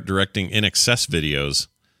his start directing In Excess videos.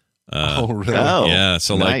 Really? Oh, yeah.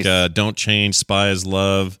 So nice. like, Don't Change, Spy of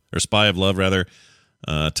Love, rather.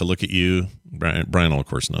 To Look at You. Brian will of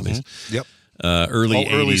course know these. Yep. Early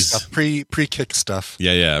 80s stuff, pre-kick stuff.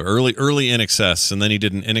 Yeah. Early In Excess, and then he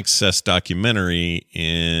did an In Excess documentary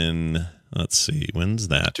in. Let's see, when's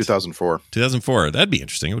that? 2004. 2004. That'd be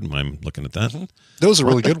interesting. I wouldn't mind looking at that. There was a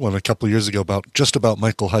really good one a couple of years ago about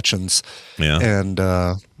Michael Hutchins. Yeah, and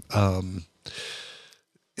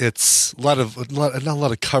it's not a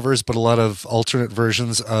lot of covers, but a lot of alternate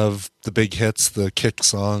versions of the big hits, the Kick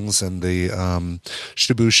songs, and the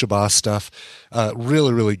Shabu Shabba stuff.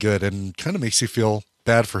 Really, really good, and kind of makes you feel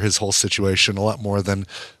bad for his whole situation a lot more than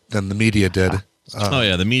the media did.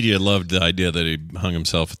 The media loved the idea that he hung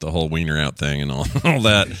himself with the whole wiener out thing and all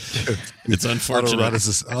that. It's unfortunate.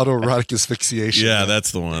 Autoerotic asphyxiation. Yeah,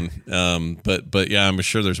 that's the one. But yeah, I'm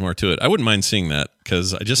sure there's more to it. I wouldn't mind seeing that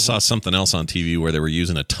because I just saw something else on TV where they were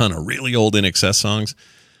using a ton of really old In Excess songs.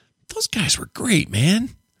 Those guys were great, man.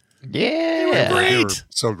 Yeah, they were great. They were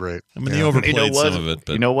so great. I mean, they overplayed some of it.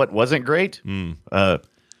 But you know what wasn't great?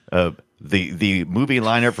 The movie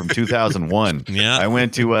lineup from 2001. Yeah, I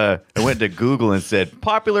went to Google and said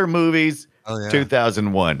popular movies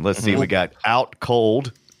 2001. Let's see, we got Out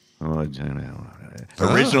Cold,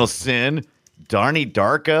 Original Sin, Donnie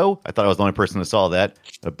Darko. I thought I was the only person that saw that.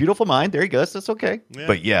 A Beautiful Mind. There you go. That's okay. Yeah.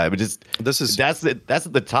 But yeah, that's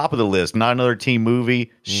at the top of the list. Not Another Teen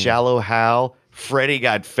Movie. Shallow Hal. Freddy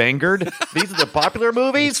Got Fingered. These are the popular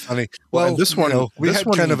movies. It's funny. Well, this one we had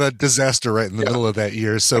kind of a disaster right in the middle of that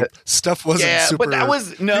year, so stuff wasn't super. But that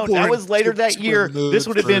was later that year. This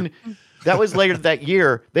would have been. That was later that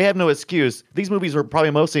year. They have no excuse. These movies were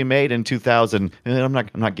probably mostly made in 2000. And I'm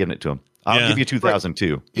not giving it to them. I'll give you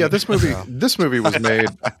 2002. Right. Yeah, this movie was made.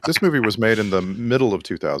 This movie was made in the middle of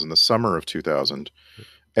 2000, the summer of 2000,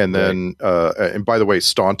 and then. And by the way,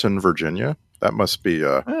 Staunton, Virginia. That must be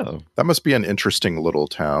an interesting little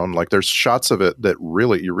town. Like there's shots of it that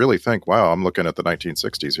you really think, wow, I'm looking at the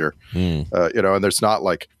 1960s here. And there's not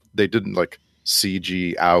like they didn't like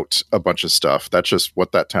CG out a bunch of stuff. That's just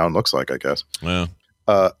what that town looks like, I guess. Yeah.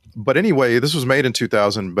 But anyway, this was made in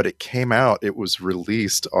 2000, but it was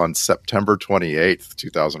released on September 28th,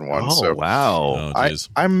 2001. Oh, so wow.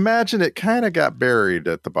 I imagine it kind of got buried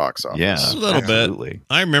at the box office. Yeah, a little bit.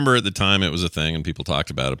 I remember at the time it was a thing and people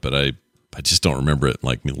talked about it, but I just don't remember it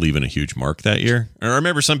like leaving a huge mark that year. And I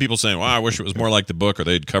remember some people saying, "Wow, I wish it was more like the book, or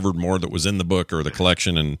they'd covered more that was in the book or the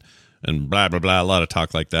collection," and blah blah blah. A lot of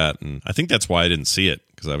talk like that, and I think that's why I didn't see it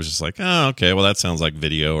because I was just like, "Oh, okay, well that sounds like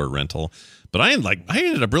video or rental." But I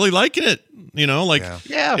ended up really liking it.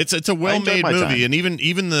 It's a well-made movie, and even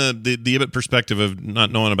the Ibit perspective of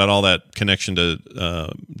not knowing about all that connection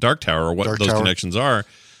to Dark Tower or what those connections are.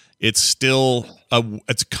 It's still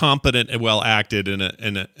it's competent and well acted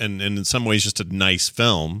and in some ways just a nice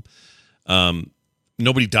film.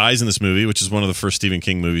 Nobody dies in this movie, which is one of the first Stephen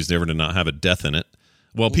King movies never to not have a death in it.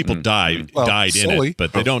 Well, people died in it,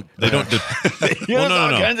 but they don't. No.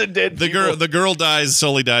 The girl dies.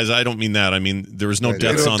 Sully dies. I don't mean that. I mean there was no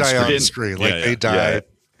deaths on screen. They died.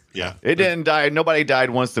 Yeah, it didn't die. Nobody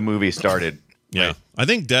died once the movie started. Yeah, right. I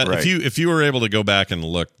think death. Right. If you were able to go back and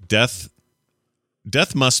look, death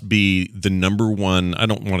must be the number one. I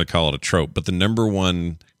don't want to call it a trope, but the number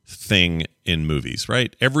one thing in movies,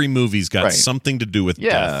 right? Every movie's got something to do with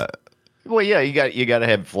death. Well, yeah, you got to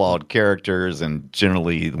have flawed characters, and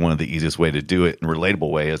generally one of the easiest way to do it in a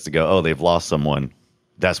relatable way is to go, oh, they've lost someone.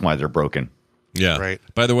 That's why they're broken. Yeah. Right.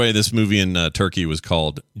 By the way, this movie in Turkey was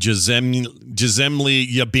called Gizemli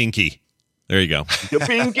Yabinki. There you go. Your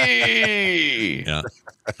binky. Yeah.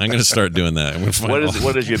 I'm going to start doing that.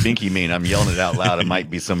 What does your binky mean? I'm yelling it out loud. It might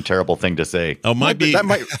be some terrible thing to say. Oh, it might be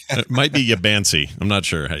yabancy. I'm not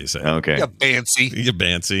sure how you say it. Okay. Yabancy.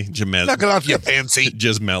 Yabancy. Knock it off, Yabancy.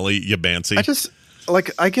 Jizmelly. Yabancy.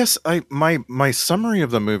 I guess my summary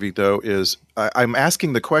of the movie though is I'm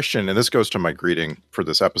asking the question, and this goes to my greeting for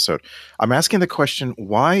this episode. I'm asking the question: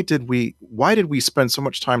 why did we spend so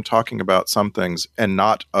much time talking about some things and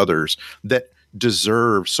not others that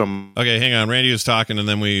deserve some? Okay, hang on. Randy was talking, and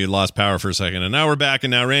then we lost power for a second, and now we're back.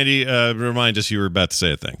 And now, Randy, remind us you were about to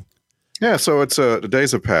say a thing. Yeah, so it's the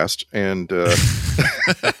days have passed, and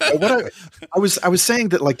what I was saying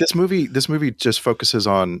that like this movie just focuses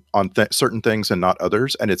on certain things and not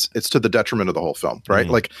others, and it's to the detriment of the whole film, right?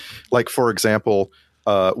 Mm-hmm. Like for example,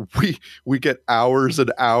 we get hours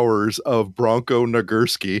and hours of Bronco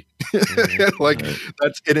Nagurski,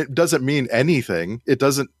 that's, and it doesn't mean anything. It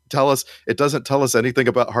doesn't tell us anything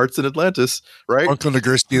about Hearts in Atlantis, right? Bronco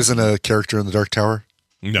Nagurski isn't a character in the Dark Tower.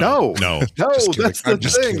 No. That's the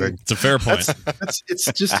thing. Kidding. It's a fair point. It's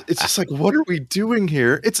just like, what are we doing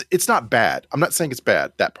here? It's not bad. I'm not saying it's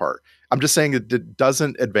bad, that part. I'm just saying it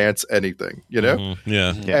doesn't advance anything, you know? Mm-hmm.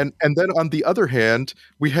 Yeah. And then on the other hand,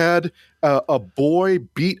 we had a boy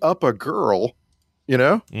beat up a girl, you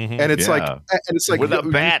know? Mm-hmm. And it's like with a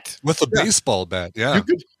bat. With a baseball bat, yeah.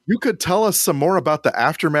 You could tell us some more about the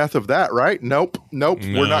aftermath of that, right? Nope. No.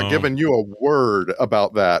 We're not giving you a word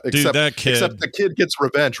about that. Except the kid gets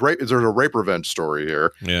revenge, right? There's a rape revenge story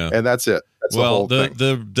here. Yeah. And that's it. That's the whole thing.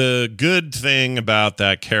 The good thing about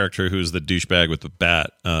that character who's the douchebag with the bat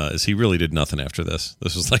is he really did nothing after this.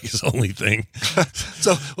 This was like his only thing.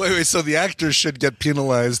 So wait. So the actors should get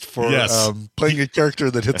penalized for playing a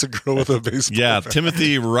character that hits a girl with a baseball bat.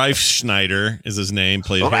 Timothy Reifschneider is his name.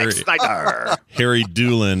 Played Harry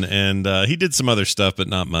Doolin, and he did some other stuff, but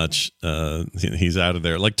not much. He's out of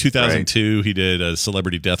there. Like 2002, He did a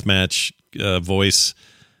Celebrity Deathmatch voice.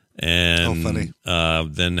 And funny.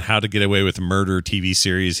 Then How to Get Away with Murder TV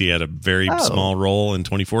series. He had a very small role in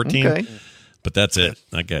 2014. Okay. But that's it.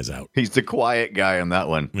 That guy's out. He's the quiet guy on that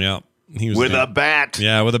one. Yeah. He was with a bat.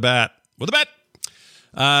 Yeah, with a bat. With a bat.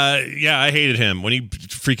 I hated him when he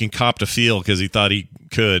freaking copped a feel because he thought he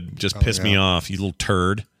could. Just pissed me off, you little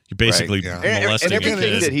turd. You're basically molesting and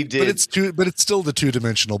everything that he did. But it's still the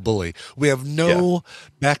two-dimensional bully. We have no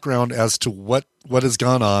background as to what has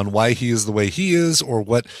gone on, why he is the way he is, or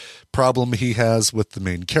what problem he has with the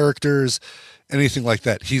main characters, anything like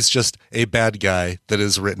that. He's just a bad guy that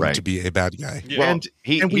is written to be a bad guy. Yeah. Well,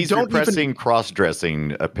 he's repressing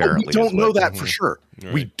cross-dressing, apparently. We don't know that for sure.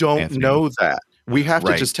 Right. We don't know that. We have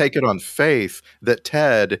to just take it on faith that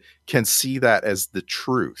Ted can see that as the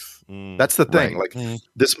truth. That's the thing. Like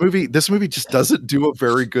this movie just doesn't do a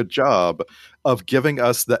very good job of giving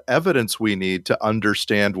us the evidence we need to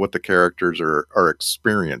understand what the characters are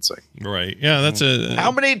experiencing. Right. Yeah, that's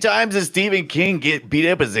How many times did Stephen King get beat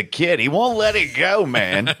up as a kid? He won't let it go,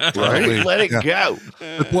 man. Right? Let it go.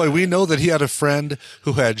 But boy, we know that he had a friend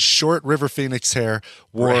who had short River Phoenix hair,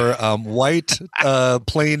 wore white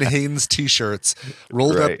plain Hanes t-shirts,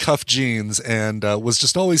 rolled up cuff jeans, and was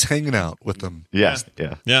just always hanging out with them. Yes.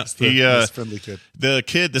 Yeah. He's friendly kid. The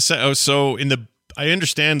kid, so in the, I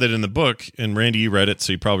understand that in the book, and Randy, you read it,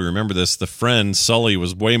 so you probably remember this, the friend, Sully,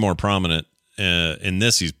 was way more prominent. In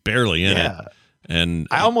this, he's barely in it. And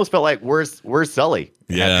I almost felt like, where's Sully?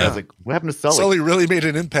 Yeah. I was like, what happened to Sully? Sully really made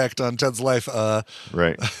an impact on Ted's life.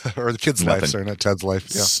 Right. Or the kid's life, sorry, not Ted's life.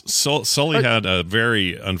 Yeah. Sully had a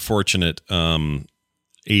very unfortunate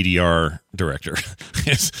ADR director.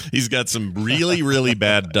 He's got some really, really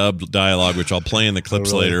bad dubbed dialogue, which I'll play in the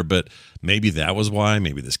clips later, but maybe that was why.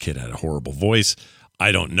 Maybe this kid had a horrible voice.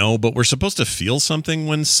 I don't know, but we're supposed to feel something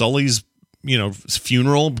when Sully's,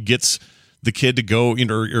 funeral gets the kid to go,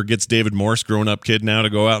 or gets David Morse, grown up kid now, to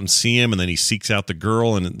go out and see him, and then he seeks out the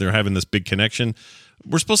girl, and they're having this big connection.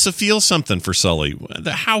 We're supposed to feel something for Sully.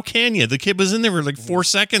 How can you? The kid was in there for like 4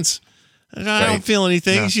 seconds. I don't feel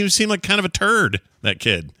anything. Yeah. He seemed like kind of a turd, that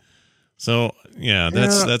kid. So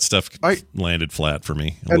that stuff landed flat for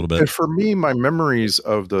me a little bit. And for me, my memories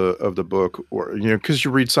of the book, or because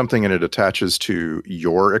you read something and it attaches to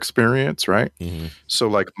your experience, right? Mm-hmm. So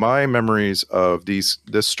like my memories of this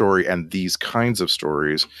story and these kinds of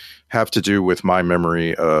stories have to do with my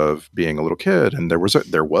memory of being a little kid, and there was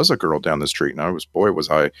a girl down the street, and was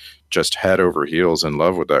I just head over heels in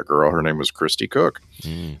love with that girl. Her name was Christy Cook,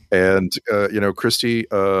 and Christy,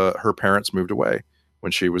 her parents moved away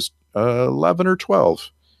when she was 11 or 12.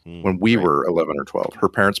 When we were 11 or 12, her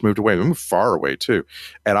parents moved away. We moved far away too,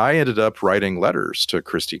 and I ended up writing letters to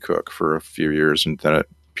Christy Cook for a few years, and then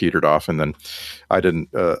petered off, and then I didn't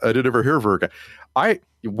ever hear of her again.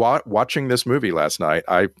 Watching this movie last night,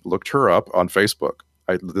 I looked her up on Facebook.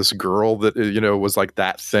 This girl that was like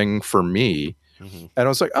that thing for me. Mm-hmm. And I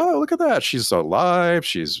was like, oh, look at that. She's alive.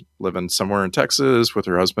 She's living somewhere in Texas with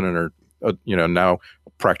her husband and her, now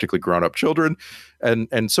practically grown up children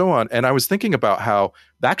and so on. And I was thinking about how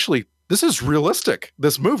actually this is realistic,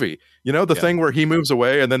 this movie, the thing where he moves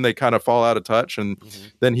away and then they kind of fall out of touch. And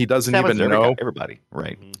then he doesn't even know everybody.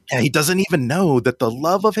 Right. And he doesn't even know that the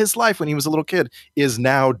love of his life when he was a little kid is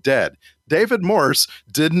now dead. David Morse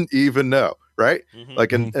didn't even know. Right. Mm-hmm.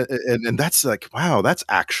 Like, and that's like, wow, that's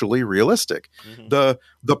actually realistic. Mm-hmm.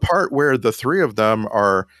 The part where the three of them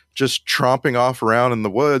are just tromping off around in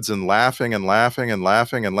the woods and laughing and laughing and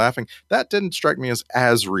laughing and laughing. That didn't strike me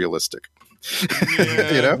as realistic.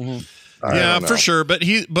 Yeah. Yeah, for sure. But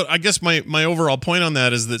I guess my overall point on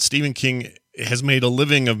that is that Stephen King has made a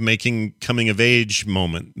living of making coming of age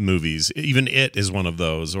moment movies. Even It is one of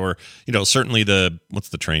those, or certainly what's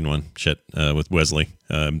the train one? With Wesley.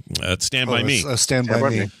 Stand by Me. Stand by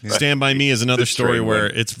Me. Yeah. Stand by Me is another story where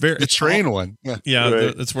it's very the train one. Yeah,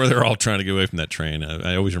 right. That's where they're all trying to get away from that train.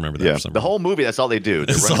 I always remember that. Yeah, for some the whole movie. That's all they do.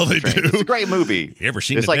 That's all they do. It's a great movie. You ever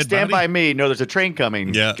seen? It's like Stand Body? by Me. No, there's a train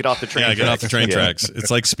coming. Yeah, get off the train. Yeah, get off the train tracks.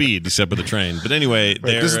 It's like Speed, except with a train. But anyway,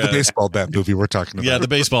 this is the baseball bat movie we're talking about. Yeah, the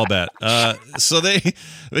baseball bat. So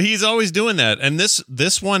he's always doing that, and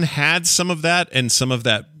this one had some of that, and some of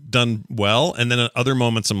that done well, and then at other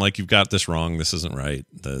moments I'm like, you've got this wrong. This isn't right.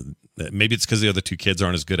 Maybe it's because the other two kids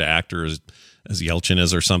aren't as good actors as Yelchin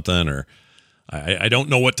is, or something, or I don't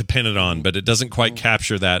know what to pin it on, but it doesn't quite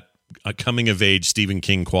capture that coming of age Stephen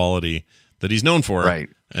King quality that he's known for. Right.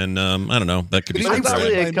 And I don't know. That could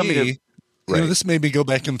be this made me go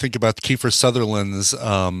back and think about Kiefer Sutherland's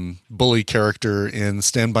bully character in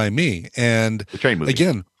Stand By Me. And the train movie.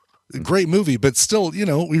 Again, great movie, but still,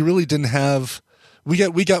 we really didn't have.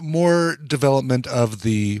 We got more development of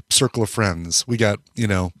the circle of friends. We got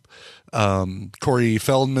Corey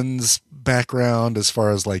Feldman's background as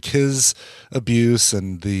far as like his abuse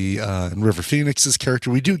and the and River Phoenix's character.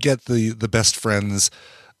 We do get the best friends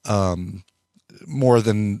more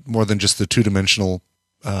than just the two-dimensional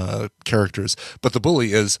characters. But the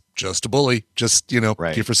bully is just a bully. Just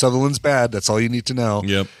right. Kiefer Sutherland's bad. That's all you need to know.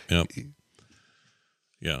 Yep.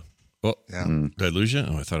 Yeah. Well, did I lose you?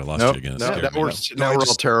 Oh, I thought I lost you again. Now we're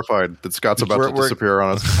all terrified that Scott's about to disappear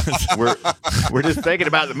on us. we're just thinking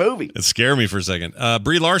about the movie. It scared me for a second.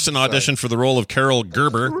 Brie Larson auditioned for the role of Carol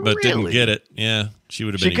Gerber, but didn't get it. Yeah, she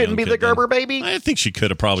would have been. She couldn't be the Gerber baby. I think she could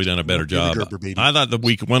have probably done a better job. I thought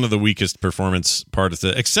one of the weakest performance parts,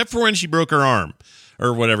 except for when she broke her arm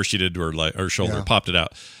or whatever she did to her shoulder, popped it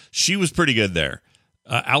out. She was pretty good there.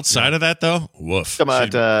 Outside of that, though, woof.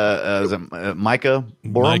 About is it Micah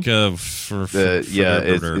Borum? Micah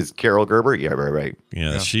is Carol Gerber? Yeah, right.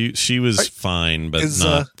 Yeah. She was fine, but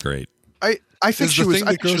not great. I think she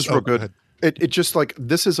was real good. It just like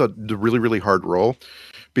this is a really, really hard role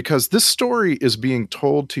because this story is being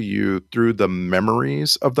told to you through the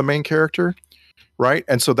memories of the main character, right?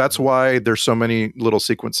 And so that's why there's so many little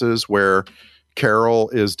sequences where Carol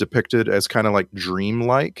is depicted as kind of like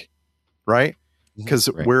dreamlike, right? Because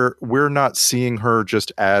we're not seeing her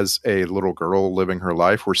just as a little girl living her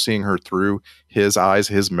life. We're seeing her through his eyes,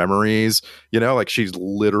 his memories. Like she's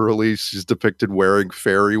depicted wearing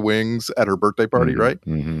fairy wings at her birthday party, right?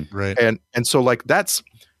 Mm-hmm. Right. And so like that's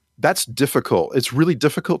difficult. It's really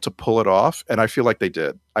difficult to pull it off, and I feel like they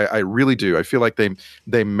did. I really do. I feel like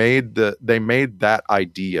they made that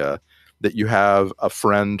idea that you have a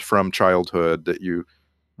friend from childhood that you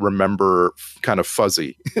remember kind of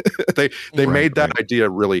fuzzy. they made that idea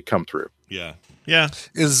really come through. Yeah.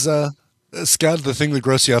 Is Scott, the thing that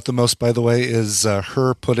grosses you out the most, by the way, is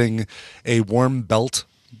her putting a warm belt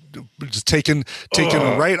just taken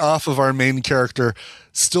right off of our main character,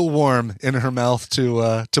 still warm, in her mouth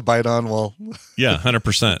to bite on. Well, yeah,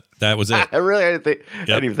 100%. That was it. I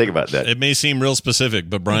didn't even think about that. It may seem real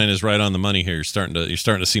specific, but Brian is right on the money here. You're starting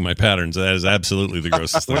to see my patterns. That is absolutely the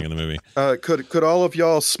grossest thing in the movie. Could all of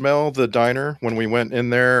y'all smell the diner when we went in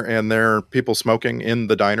there, and there are people smoking in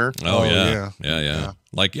the diner? Oh yeah.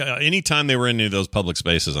 Like anytime they were in any of those public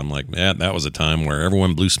spaces, I'm like, yeah, that was a time where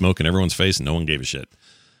everyone blew smoke in everyone's face and no one gave a shit.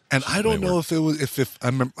 And I don't know if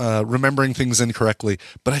I'm remembering things incorrectly,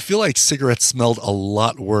 but I feel like cigarettes smelled a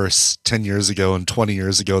lot worse 10 years ago and 20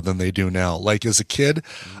 years ago than they do now. Like as a kid,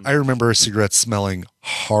 I remember cigarettes smelling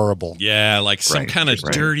horrible. Yeah, like some kind of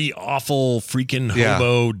dirty, awful, freaking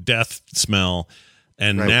hobo death smell.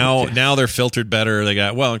 And now they're filtered better. They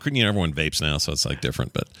got everyone vapes now, so it's like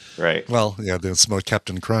different. But well, they smell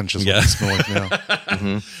Captain Crunch is what they smell like now.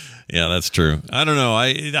 Mm-hmm. Yeah, that's true. I don't know.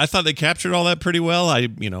 I thought they captured all that pretty well. I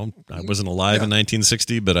wasn't alive in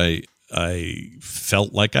 1960, but I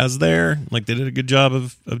felt like I was there. Like they did a good job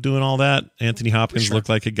of doing all that. Anthony Hopkins looked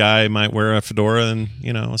like a guy might wear a fedora and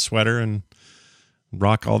a sweater and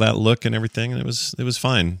rock all that look and everything, and it was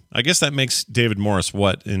fine. I guess that makes David Morris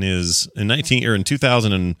what in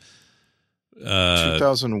 2001.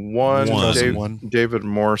 2001. David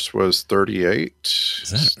Morse was 38.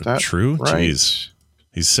 Is that true? Right? Jeez.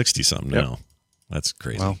 He's 60 something now. That's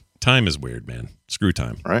crazy. Wow. Time is weird, man. Screw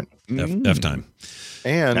time. Right. F time.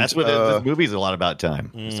 And that's what this movie's a lot about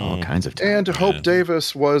time. It's all kinds of time. And Hope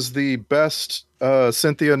Davis was the best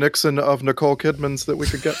Cynthia Nixon of Nicole Kidman's that we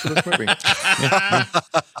could get for this movie.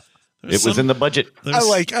 It was in the budget.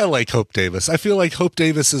 I like Hope Davis. I feel like Hope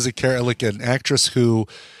Davis is like an actress who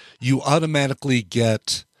you automatically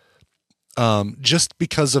get just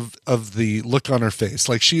because of the look on her face.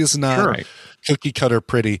 Like she is not cookie cutter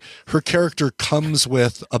pretty. Her character comes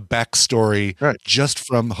with a backstory just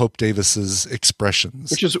from Hope Davis's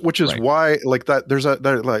expressions. Which is why like that there's a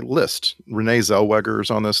list. Renee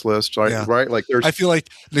Zellweger's on this list, right? Like there's I feel like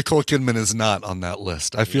Nicole Kidman is not on that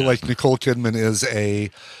list. I feel like Nicole Kidman is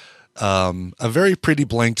a very pretty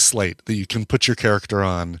blank slate that you can put your character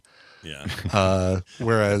on. Yeah.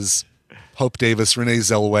 Whereas Hope Davis, Renee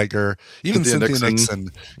Zellweger, even Cynthia Nixon,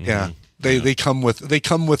 they come with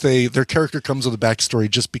their character comes with a backstory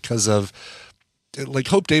just because of like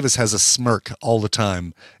Hope Davis has a smirk all the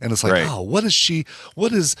time, and it's like, oh, what is Anton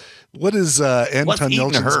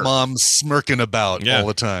Yelchin's mom smirking about all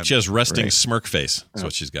the time? She has resting smirk face. That's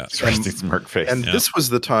what she's got. Resting smirk face. And this was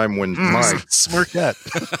the time when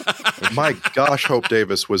my gosh, Hope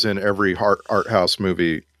Davis was in every art house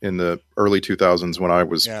movie in the early 2000s when I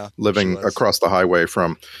was living across the highway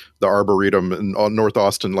from the Arboretum in North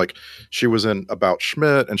Austin. Like she was in About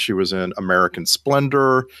Schmidt, and she was in American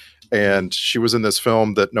Splendor. And she was in this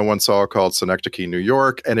film that no one saw called Synecdoche, New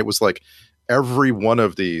York. And it was like every one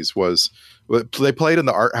of these they played in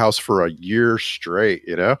the art house for a year straight,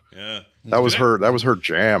 Yeah. That was her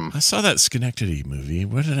jam. I saw that Schenectady movie.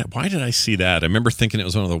 Why did I see that? I remember thinking it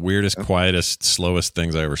was one of the weirdest, quietest, slowest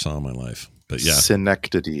things I ever saw in my life. But yeah.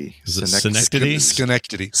 Synecdoche. Is it Schenectady?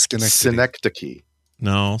 Synecdoche.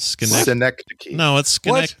 No, Synecdoche. No, it's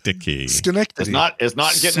Schenectady. Schenectady. It's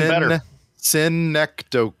not getting better.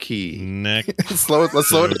 Synecdoche. Let's slow it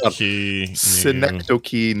down.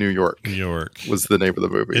 Synecdoche, New York. Was the name of the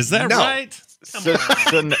movie. Is that right?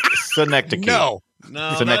 Synecdoche. No,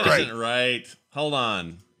 that isn't right. Hold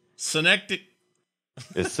on. Synecdoche.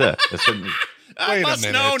 It's I must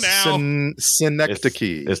know now.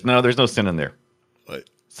 Synecdoche. There's no sin in there. What?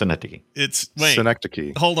 Synecdoche.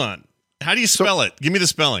 Synecdoche. Hold on. How do you spell it? Give me the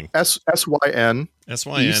spelling. SYN.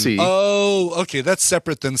 SYN. Oh, okay. That's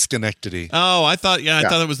separate than Schenectady. Oh, I thought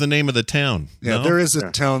that was the name of the town. Yeah, there is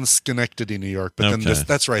a town, Schenectady, New York. But then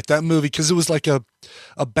that's right. That movie, because it was like a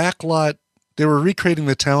backlot. They were recreating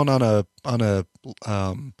the town on a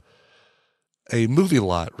movie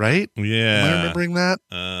lot, right? Yeah. Am I remembering that?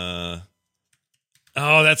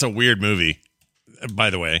 Oh, that's a weird movie.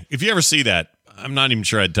 By the way, if you ever see that, I'm not even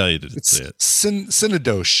sure I'd tell you to say it.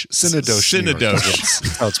 Synodoche.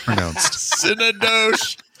 That's how it's pronounced.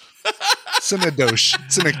 Synodoche. Synecdoche.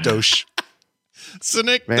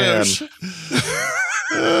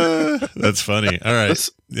 That's funny. All right.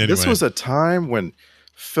 This was a time when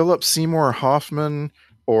Philip Seymour Hoffman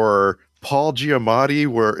or Paul Giamatti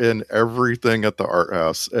were in everything at the art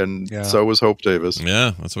house, and so was Hope Davis.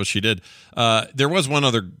 Yeah, that's what she did. There was one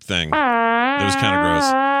other thing that was kind of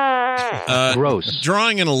gross. Gross.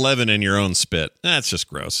 Drawing an 11 in your own spit. That's just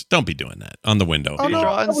gross. Don't be doing that on the window. Oh, no,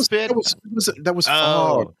 that was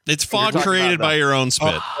fog. It's fog created by your own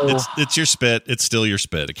spit. It's your spit. It's still your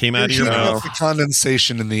spit. It came out of your mouth. The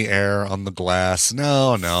condensation in the air on the glass.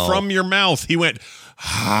 No. From your mouth. He went,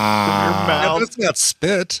 from your mouth. Yeah, but it's not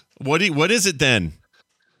spit. What is it then?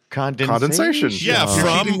 Condensation. Yeah,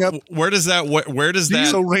 where does that?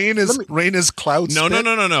 So rain is cloud. No.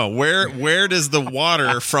 Where does the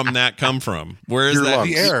water from that come from? Where is that?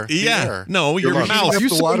 Lungs. The air. Yeah. The air. No, your mouth.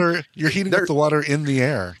 You're heating up the water in the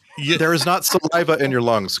air. There is not saliva in your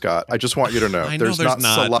lungs, Scott. I just want you to know. There's not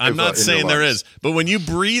saliva. I'm not saying there is, but when you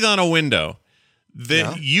breathe on a window,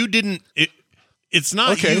 you didn't. It's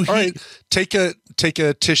not okay. You. All right. Take a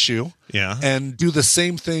tissue. Yeah. And do the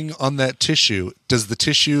same thing on that tissue. Is the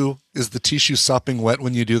tissue sopping wet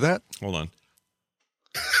when you do that? Hold on.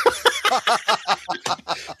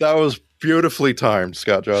 That was beautifully timed,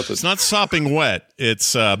 Scott Johnson. It's not sopping wet.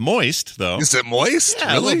 It's moist, though. Is it moist?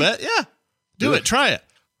 Yeah, really? A little bit. Yeah. Do it. Try it.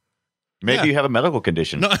 Maybe you have a medical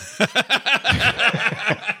condition. No.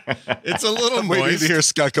 It's a little I'm waiting moist. to hear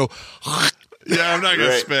Scott go. Yeah, I'm not going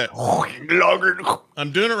to spit.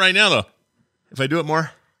 I'm doing it right now, though. If I do it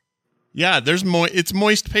more. Yeah, it's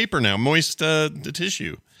moist paper now, moist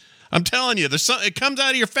tissue. I'm telling you, it comes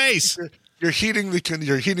out of your face. You're heating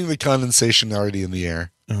the condensation already in the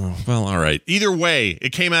air. Oh, well, all right. Either way,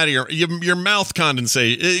 it came out of your mouth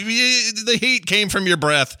condensate. The heat came from your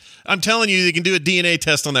breath. I'm telling you, you can do a DNA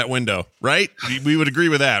test on that window, right? We would agree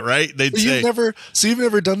with that, right? You've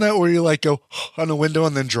never done that where you like go on a window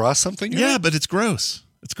and then draw something? Yeah, but it's gross.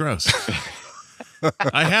 It's gross.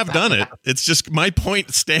 I have done it. It's just my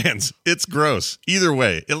point stands. It's gross. Either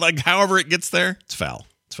way, however it gets there, it's foul.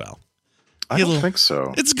 It's foul. I don't think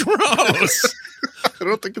so. It's gross. I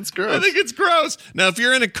don't think it's gross. I think it's gross. Now, if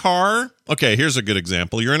you're in a car, okay, here's a good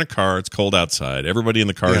example. You're in a car. It's cold outside. Everybody in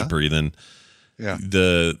the car is breathing. Yeah.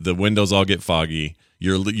 The windows all get foggy.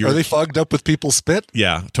 Are they fogged up with people's spit?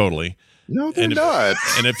 Yeah, totally. No, they're not.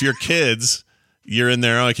 And if you're kids, you're in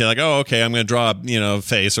there. Okay, I'm going to draw a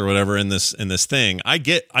face or whatever in this thing. I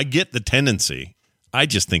get the tendency. I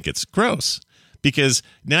just think it's gross because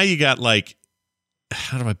now you got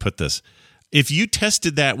how do I put this? If you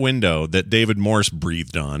tested that window that David Morse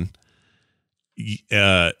breathed on,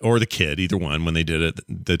 or the kid, either one, when they did it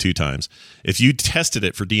the 2 times, if you tested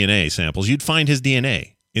it for DNA samples, you'd find his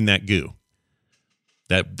DNA in that goo,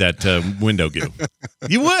 that window goo.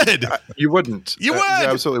 You would. You wouldn't. You would. You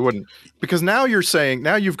absolutely wouldn't. Because now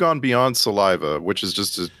you've gone beyond saliva, which is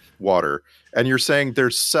just water, and you're saying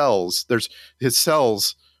there's cells. His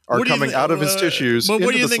cells are coming out of his tissues. Well,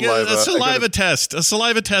 what do you into think? the saliva. A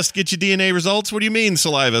saliva test gets you DNA results. What do you mean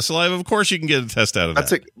saliva? Saliva, of course you can get a test out of that.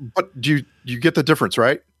 That's it. But do you get the difference,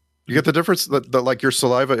 right? You get the difference that your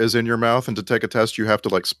saliva is in your mouth, and to take a test you have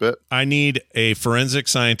to spit. I need a forensic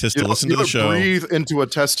scientist to listen to the show. Breathe into a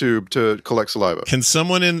test tube to collect saliva. Can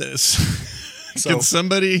someone in this? Can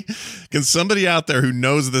somebody out there who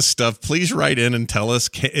knows this stuff please write in and tell us,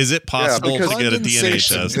 is it possible to get a DNA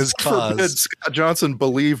test? Forbid Scott Johnson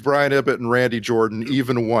believe Brian Ibbett and Randy Jordan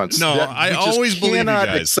even once. No, I always believe you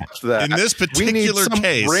guys. Accept that. In this particular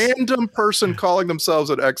case, random person calling themselves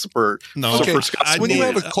an expert. No, okay. When you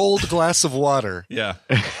have a cold glass of water, yeah,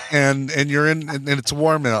 and you're and it's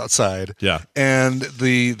warm outside, yeah, and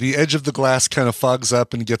the edge of the glass kind of fogs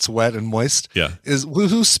up and gets wet and moist, yeah,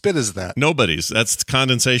 whose spit is that? Nobody's. That's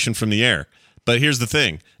condensation from the air. But here's the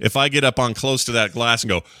thing. If I get up on close to that glass and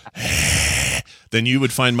go, then you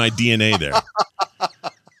would find my DNA there.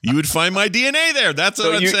 You would find my DNA there. That's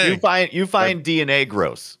what I'm saying. You find DNA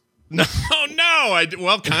gross. No.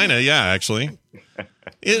 Well, kind of, yeah, actually.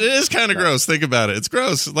 It is kind of gross. Think about it. It's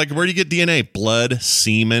gross. Where do you get DNA? Blood,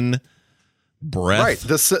 semen, breath. Right.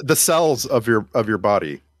 The cells of your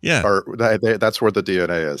body. Yeah, that's where the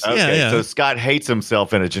DNA is. Okay, yeah. So Scott hates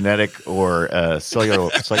himself in a genetic or cellular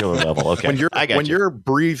level. Okay, when you're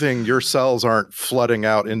breathing, your cells aren't flooding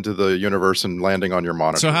out into the universe and landing on your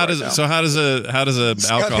monitor. So how does a Scott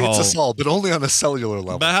alcohol? hates us all, but only on a cellular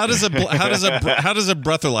level. But how does a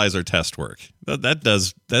breathalyzer test work?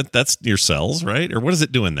 That's your cells, right? Or what is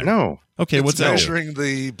it doing there? No. Okay, it's what's that? Measuring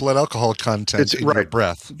the blood alcohol content in your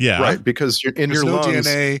breath. Yeah, right. Because in There's your no lungs,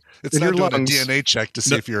 DNA. It's not doing a DNA check to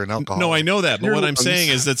see if you're an alcoholic. No, I know that. But what I'm saying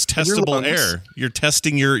is that's testable air. You're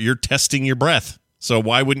testing your breath. So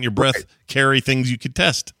why wouldn't your breath carry things you could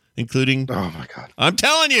test, including? Oh my God! I'm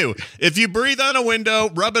telling you, if you breathe on a window,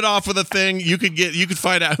 rub it off with a thing, you could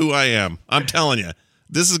find out who I am. I'm telling you.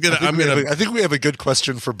 This is gonna. I think we have a good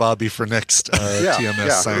question for Bobby for next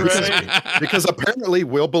TMS Science. Right. Because apparently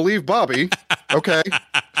we'll believe Bobby. Okay,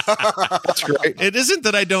 that's great. It isn't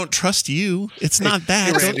that I don't trust you. It's not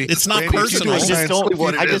that. Randy, it's not Randy, personal. I just don't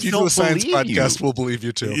do a science believe podcast. you. We'll believe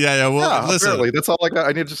you too. Yeah. Well, listen. Apparently, that's all I got.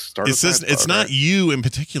 I need to start. It's not you in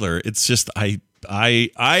particular. It's just I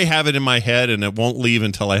have it in my head, and it won't leave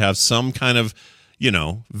until I have some kind of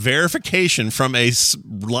verification from a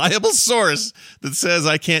reliable source that says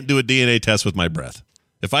I can't do a DNA test with my breath.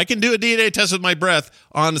 If I can do a DNA test with my breath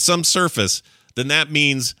on some surface, then that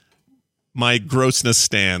means my grossness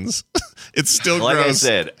stands. It's still like gross. I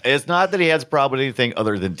said, it's not that he has probably anything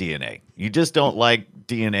other than DNA. You just don't like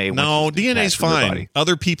DNA. No, DNA's fine.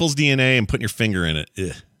 Other people's DNA and putting your finger in it.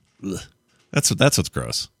 Ugh. That's what's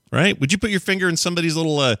gross, right? Would you put your finger in somebody's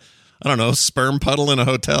little I don't know, sperm puddle in a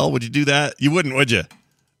hotel? Would you do that? You wouldn't, would you?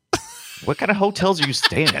 What kind of hotels are you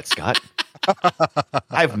staying at, Scott?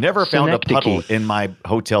 I've never found a puddle in my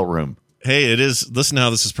hotel room. Hey, it is. Listen to how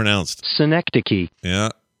this is pronounced. Synecdoche. Yeah.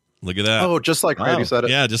 Look at that. Oh, just like Randy said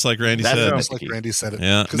it. Yeah, just like Randy That's said. Just like Randy said it.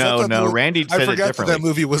 Yeah. 'Cause I thought Randy said I it forgot differently. that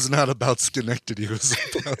movie was not about Schenectady. It was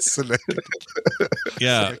about Schenectady.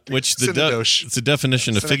 Yeah, which Synodoche. it's a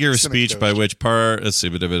definition of figure of speech by which let's see,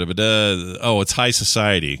 it's high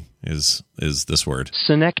society is this word.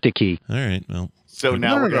 Synecdoche. All right, well. So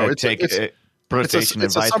now we're going to take pronunciation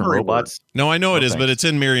it's a advice from summary robots. No, I know it is, thanks. but it's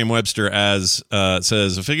in Merriam-Webster as it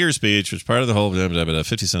says a figure of speech, which is part of the whole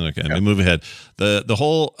 50 cent. Okay, we move ahead. The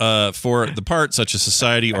whole for the part such as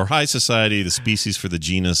society or high society, the species for the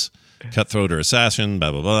genus, cutthroat or assassin,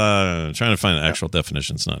 blah blah blah. I'm trying to find an actual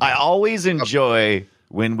definition. It's not. I always enjoy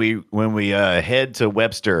when we head to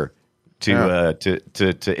Webster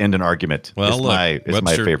to end an argument. Well, it's look,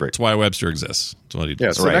 my favorite. It's why Webster exists. It's what he Yeah,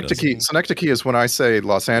 does. Synecdoche is when I say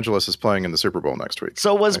Los Angeles is playing in the Super Bowl next week.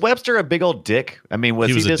 So was Webster a big old dick? I mean, was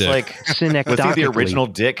He he, was a just dick. like was he the original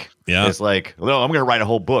dick? Yeah. It's like, well, I'm going to write a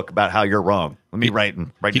whole book about how you're wrong. Let me write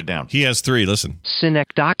it down. He has 3. Listen.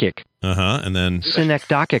 Synecdochic. And then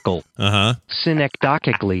Synecdochical.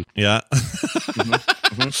 Synecdochically. Yeah.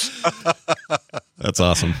 That's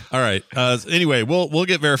awesome. All right. Anyway, we'll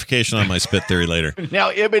get verification on my spit theory later.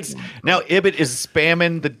 Now Ibbot is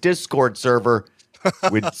spamming the Discord server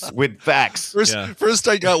with facts. First,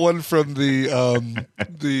 I got one from the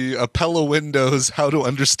Appella Windows How to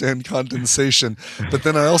Understand Condensation, but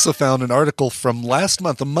then I also found an article from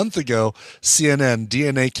a month ago. CNN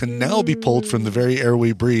DNA can now be pulled from the very air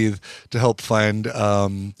we breathe to help find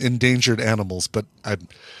endangered animals, but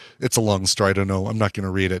it's a long story. I don't know. I'm not going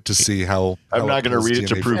to read it to see how. I'm not going to read it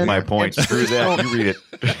to prove my point. Screw that. You read it.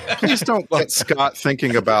 Please don't get Scott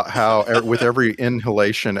thinking about how, with every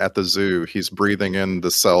inhalation at the zoo, he's breathing in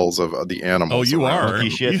the cells of the animals. Oh, you are.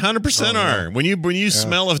 You 100% are. When you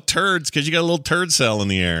smell of turds because you got a little turd cell in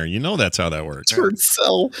the air, you know that's how that works. Turd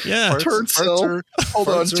cell. Yeah. Turd cell. Hold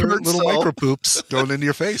on. Turd little cell. micro poops going into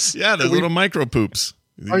your face. Yeah, they're little micro poops.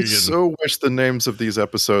 I so wish the names of these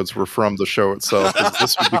episodes were from the show itself, because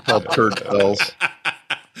this would be called Turd Cells.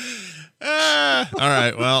 All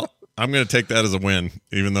right. Well, I'm going to take that as a win,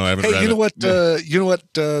 even though I haven't read you know it. what?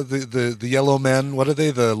 The yellow men. What are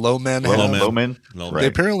they? The low men. Low men. They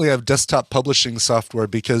apparently have desktop publishing software,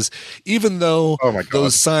 because even though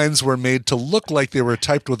those signs were made to look like they were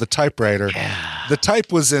typed with a typewriter, the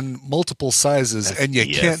type was in multiple sizes, and you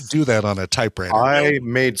can't do that on a typewriter. I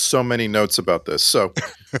made so many notes about this. So,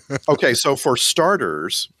 okay, so for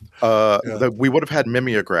starters, we would have had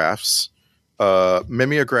mimeographs.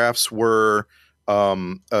 Mimeographs were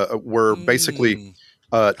basically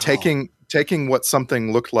taking what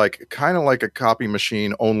something looked like, kind of like a copy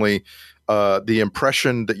machine, only the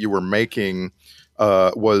impression that you were making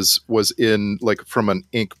was in like from an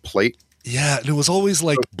ink plate. Yeah, and it was always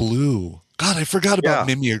like blue. God, I forgot about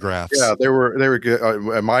mimeographs. Yeah, they were good.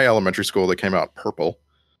 At my elementary school, they came out purple.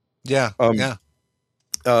 Yeah,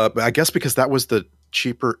 I guess because that was the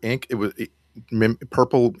cheaper ink.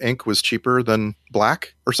 Purple ink was cheaper than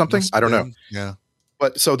black or something. I don't know. Yeah.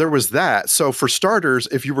 But so there was that. So for starters,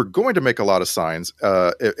 if you were going to make a lot of signs,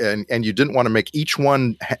 and you didn't want to make each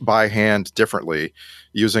one by hand differently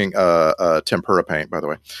using tempera paint, by the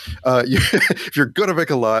way, if you're going to make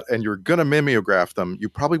a lot and you're going to mimeograph them, you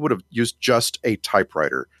probably would have used just a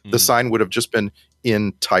typewriter. The sign would have just been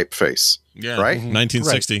in typeface. Yeah, right.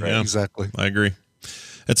 1960. Right, yeah, exactly. I agree.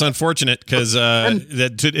 It's unfortunate because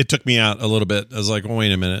it took me out a little bit. I was like, well,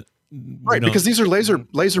 wait a minute. Right, because these are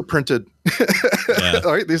laser printed.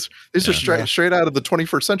 Right? These are straight out of the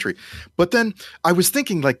 21st century. But then I was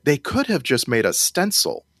thinking, like, they could have just made a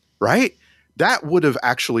stencil, right? That would have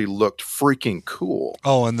actually looked freaking cool.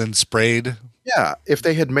 Oh, and then sprayed. Yeah, if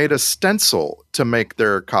they had made a stencil to make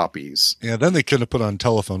their copies. Yeah, then they couldn't have put on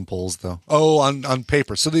telephone poles, though. Oh, on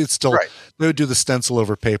paper. So they'd still they would do the stencil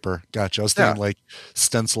over paper. Gotcha. I was thinking like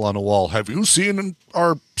stencil on a wall. Have you seen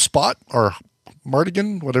our spot or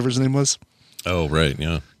Mardigan, whatever his name was? Oh, right.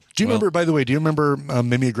 Yeah. Do you remember, by the way,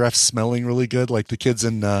 mimeographs smelling really good? Like the kids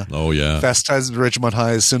in Fast Times at Ridgemont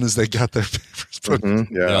High, as soon as they got their papers put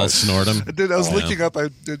they all snort them. I was looking up, I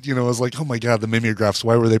was like, oh my God, the mimeographs,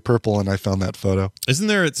 why were they purple? And I found that photo. Isn't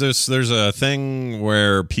there, there's a thing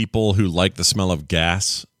where people who like the smell of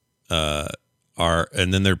gas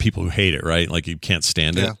and then there are people who hate it, right? Like you can't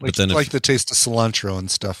stand it. But then the taste of cilantro and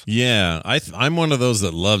stuff. Yeah, I'm one of those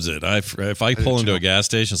that loves it. If I pull into a gas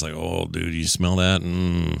station, it's like, oh, dude, you smell that?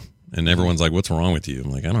 And everyone's like, what's wrong with you? I'm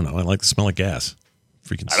like, I don't know. I like the smell of gas.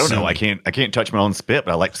 Freaking. I don't know. I can't touch my own spit,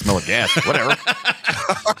 but I like the smell of gas. Whatever.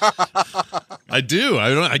 I do.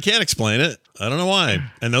 I can't explain it. I don't know why.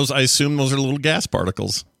 And I assume those are little gas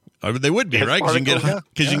particles. They would be, right? Because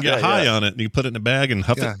you can get high on it, and you put it in a bag and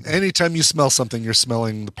huff it. Anytime you smell something, you're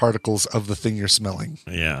smelling the particles of the thing you're smelling.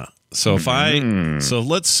 Yeah. So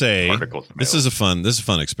let's say this is a fun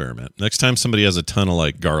experiment. Next time somebody has a ton of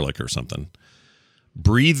like garlic or something,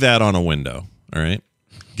 breathe that on a window. All right.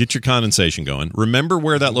 Get your condensation going. Remember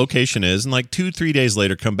where that location is, and like 2-3 days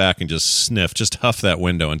later, come back and just sniff, just huff that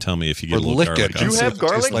window, and tell me if you get a little garlic. Do you have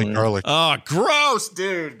garlic? Like garlic. Oh, gross,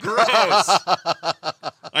 dude, gross!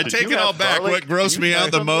 I take it all back. Garlic? What grossed me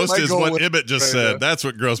out the most is what Ibbott just said. That's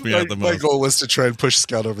what grossed me out the most. My goal was to try and push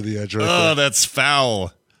Scott over the edge. That's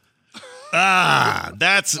foul.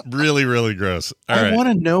 That's really, really gross. I want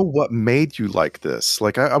to know what made you like this.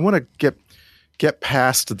 Like, I want to get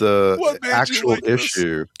past the actual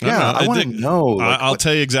issue. Yeah, I want to know. Like, I'll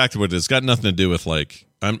tell you exactly what it is. It's got nothing to do with like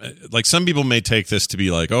some people may take this to be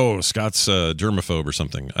like, oh, Scott's germaphobe or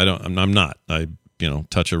something. I'm not. I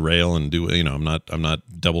touch a rail and do I'm not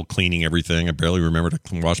double cleaning everything. I barely remember to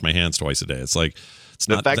wash my hands twice a day. It's like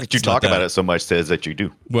the fact that you talk about it so much says that you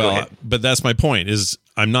do. Well, but that's my point. Is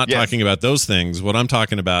I'm not talking about those things. What I'm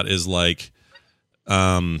talking about is like,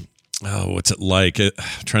 what's it like? I'm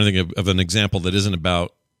trying to think of an example that isn't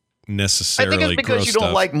about necessarily. I think it's because you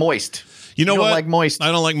don't like moist. You know what? Like moist.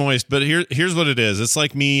 I don't like moist, but here's what it is. It's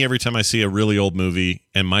like me every time I see a really old movie,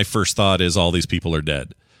 and my first thought is all these people are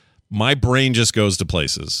dead. My brain just goes to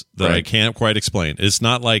places that I can't quite explain. It's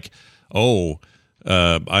not like, I'm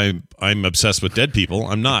obsessed with dead people.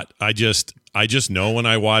 I'm not. I just know when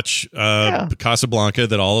I watch Casablanca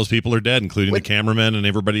that all those people are dead, including the cameraman and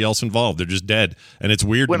everybody else involved. They're just dead, and it's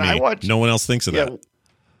weird to me. No one else thinks of that.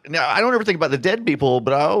 Now, I don't ever think about the dead people,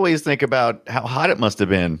 but I always think about how hot it must have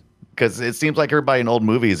been, because it seems like everybody in old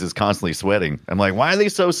movies is constantly sweating. I'm like, why are they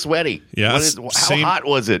so sweaty? Yeah, how hot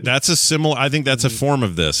was it? That's I think that's a form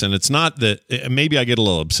of this, and it's not that. Maybe I get a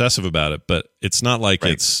little obsessive about it, but it's not like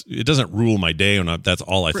it doesn't rule my day, and that's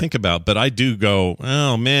all I think about. But I do go,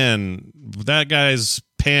 oh man, that guy's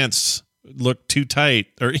pants look too tight,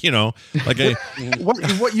 or like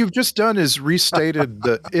what you've just done is restated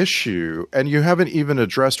the issue, and you haven't even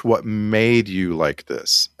addressed what made you like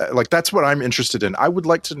this. Like, that's what I'm interested in. I would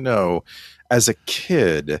like to know, as a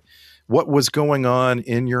kid, what was going on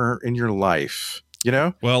in your life.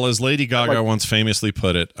 Well, as Lady Gaga once famously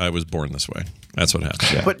put it, I was born this way. That's what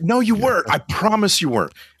happened. Yeah. But no, you weren't. I promise you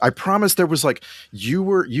weren't. I promise there was like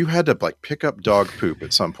you had to like pick up dog poop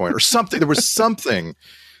at some point or something. There was something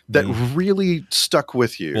that really stuck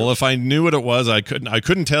with you. Well, if I knew what it was, I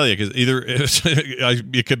couldn't tell you, because either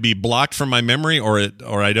it could be blocked from my memory, or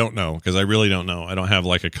I don't know, because I really don't know. I don't have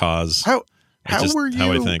like a cause. How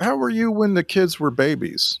were you when the kids were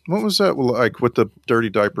babies? What was that like with the dirty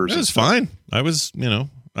diapers? It was fine. I was, in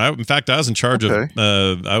fact, I was in charge of.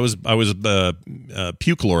 I was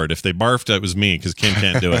puke lord. If they barfed, it was me, because Kim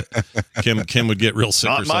can't do it. Kim would get real sick.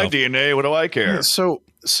 Not herself. my DNA. What do I care?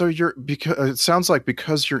 So you're, because it sounds like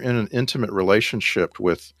because you're in an intimate relationship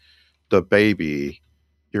with the baby,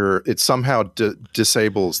 it somehow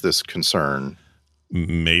disables this concern.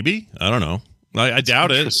 Maybe, I don't know. I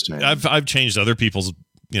doubt it. I've changed other people's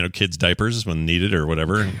kids' diapers when needed or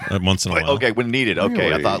whatever, once in a while. Okay, when needed.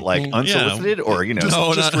 Okay, really? I thought like unsolicited or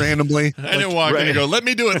just randomly. I didn't walk in and go, let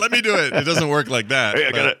me do it. It doesn't work like that.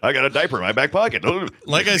 Hey, I got a diaper in my back pocket.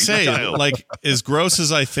 Like I say, like as gross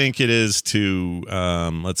as I think it is to,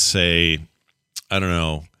 let's say, I don't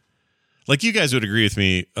know, like you guys would agree with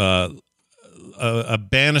me. A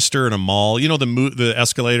banister in a mall, the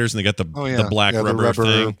escalators, and they got the black rubber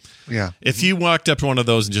thing. Yeah. If you walked up to one of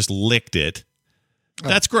those and just licked it,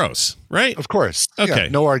 that's gross, right? Of course. Okay. Yeah,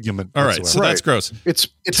 no argument. All right. So that's gross.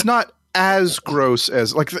 It's not as gross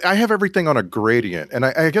as, like, I have everything on a gradient. And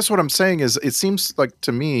I guess what I'm saying is, it seems like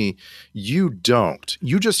to me, you don't.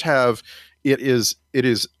 You just have, it is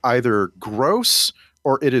either gross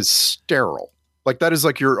or it is sterile. Like, that is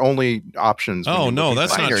like your only options. Oh, no,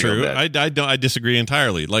 that's not true. I disagree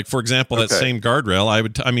entirely. Like, for example, that same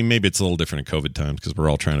guardrail, maybe it's a little different in COVID times because we're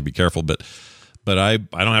all trying to be careful, but I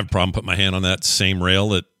don't have a problem putting my hand on that same rail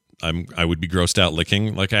that I would be grossed out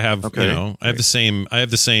licking. like I have. I have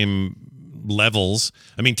the same levels.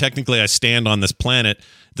 I mean, technically I stand on this planet,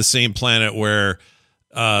 the same planet where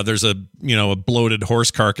there's a bloated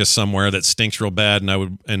horse carcass somewhere that stinks real bad,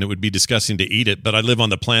 and it would be disgusting to eat it, but I live on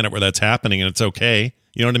the planet where that's happening and it's okay.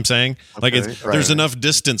 You know what I'm saying? Like, there's enough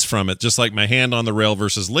distance from it, just like my hand on the rail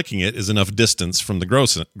versus licking it is enough distance from the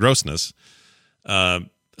grossness.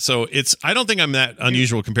 So I don't think I'm that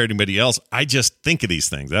unusual compared to anybody else. I just think of these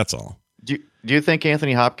things. That's all. Do you think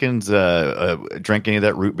Anthony Hopkins drank any of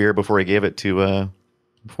that root beer before he gave it to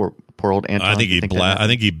Poor old Anton. I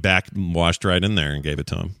think he backwashed right in there and gave it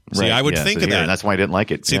to him. See, Right, I would think of that. And that's why I didn't like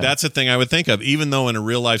it. See, that's the thing I would think of. Even though in a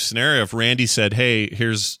real life scenario, if Randy said, "Hey,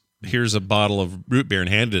 here's a bottle of root beer," and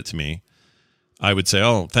handed it to me, I would say,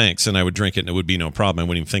 "Oh, thanks," and I would drink it, and it would be no problem. I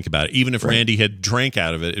wouldn't even think about it. Even if Randy had drank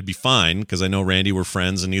out of it, it'd be fine because I know Randy, we're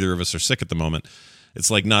friends, and neither of us are sick at the moment. It's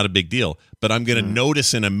like not a big deal. But I'm going to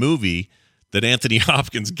notice in a movie that Anthony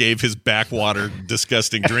Hopkins gave his backwater,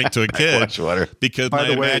 disgusting drink to a kid because my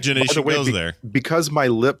imagination goes there. Because my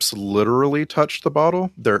lips literally touched the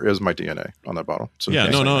bottle, there is my DNA on that bottle. So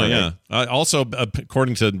Also,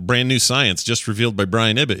 according to brand new science just revealed by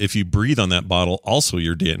Brian Ibbett, if you breathe on that bottle, also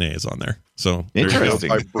your DNA is on there. So interesting.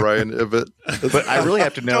 By Brian Ibbett. But I really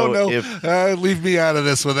have to know if leave me out of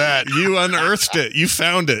this with that. You unearthed it. You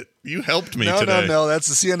found it. You helped me today. No. That's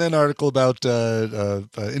a CNN article about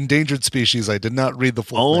endangered species. I did not read the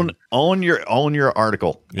full thing. Own your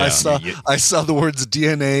article. Yeah. I saw the words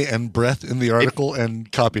DNA and breath in the article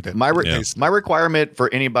and copied it. My requirement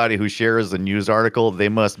for anybody who shares a news article, they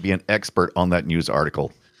must be an expert on that news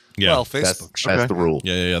article. Yeah, well, Facebook. That's the rule.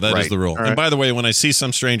 Yeah, that is the rule. Right. And by the way, when I see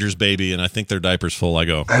some stranger's baby and I think their diaper's full, I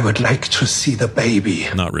go, I would like to see the baby.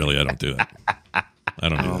 Not really. I don't do that. I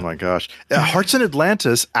don't know. Oh my gosh. Hearts in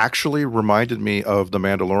Atlantis actually reminded me of The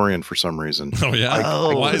Mandalorian for some reason. Oh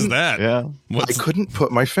yeah. Why is that? Yeah. I couldn't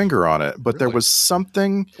put my finger on it, but there was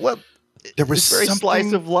something. Well, it's very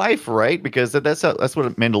slice of life, right? Because that's what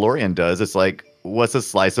a Mandalorian does. It's like, what's a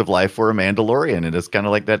slice of life for a Mandalorian? And it's kind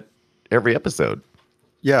of like that every episode.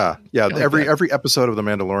 Yeah. Every episode of The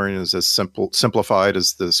Mandalorian is as simplified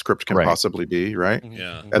as the script can possibly be, right?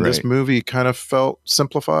 Yeah. And this movie kind of felt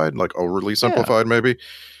simplified, like overly simplified, maybe.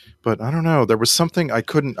 But I don't know. There was something I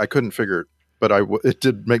couldn't figure. But it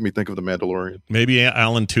did make me think of The Mandalorian. Maybe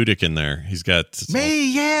Alan Tudyk in there. He's got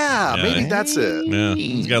maybe that's it. Yeah,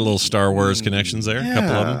 he's got a little Star Wars connections there. A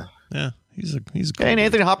couple of them. Yeah, he's cool. And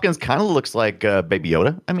Anthony Hopkins kind of looks like Baby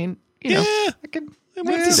Yoda. I mean, you know, I can.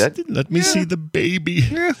 Let me see the baby.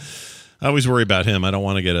 Yeah. I always worry about him. I don't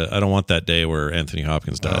want that day where Anthony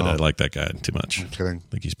Hopkins died. I like that guy too much. I'm kidding. I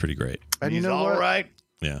think he's pretty great. And he's all right.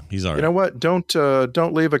 Yeah, he's all right. You know what?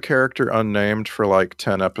 Don't leave a character unnamed for like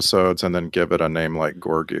 10 episodes and then give it a name like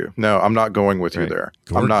Gorgu. No, I'm not going with you there.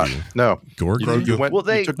 Gorgu. I'm not. No. Gorgu.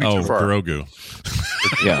 You took me too far. Grogu.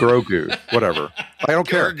 Yeah. Grogu. Whatever. I don't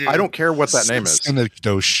care. I don't care what that name is.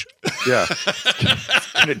 Skinekdosh. Yeah.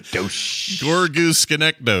 Gorgu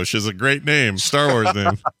Skinekdosh is a great name. Star Wars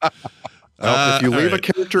name. If you leave a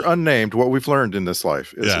character unnamed, what we've learned in this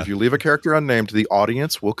life is if you leave a character unnamed, the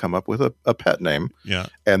audience will come up with a pet name. Yeah.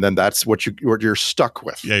 And then that's what you're stuck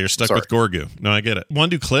with. Yeah, you're stuck with Gorgu. No, I get it. Want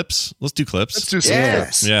to do clips? Let's do clips. Let's do some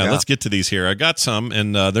clips. Yeah, let's get to these here. I got some,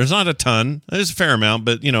 and there's not a ton. There's a fair amount,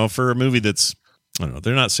 but, for a movie that's, I don't know,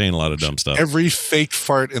 they're not saying a lot of dumb stuff. Every fake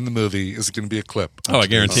fart in the movie is going to be a clip. I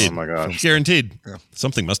guaranteed. Oh, my gosh. Guaranteed. Yeah.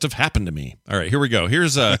 Something must have happened to me. All right, here we go.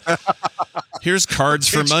 Here's Cards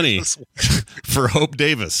for Money for Hope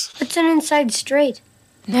Davis. It's an inside straight.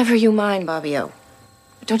 Never you mind, Bobby-O.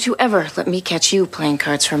 But don't you ever let me catch you playing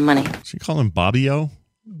cards for money. Should you call him Bobby-O?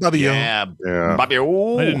 Bobby-O. Yeah.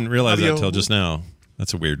 Bobby-O. I didn't realize that until just now.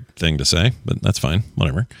 That's a weird thing to say, but that's fine.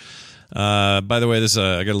 Whatever. By the way,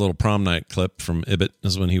 I got a little prom night clip from Ibbett.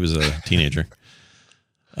 This is when he was a teenager.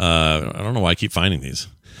 I don't know why I keep finding these.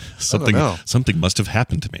 Something must have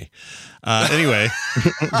happened to me. Anyway,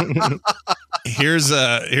 here's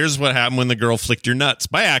what happened when the girl flicked your nuts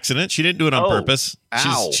by accident. She didn't do it on purpose.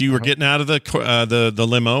 She were getting out of the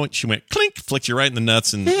limo, and she went clink, flicked you right in the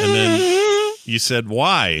nuts, and then you said,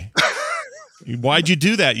 "Why? Why'd you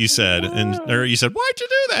do that?" You said, or you said, "Why'd you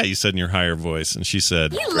do that?" You said in your higher voice, and she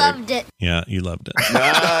said, "You loved it." Yeah, you loved it.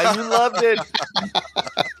 You loved it.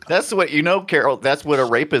 That's what Carol. That's what a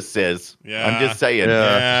rapist says. Yeah, I'm just saying.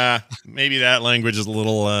 Yeah, maybe that language is a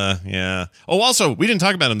little. Yeah. Oh, also, we didn't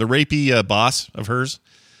talk about him. The rapey boss of hers.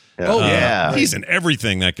 Yeah. He's in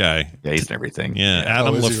everything. That guy. Yeah, he's in everything. Yeah,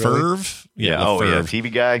 Adam Really? Lefevre. Yeah.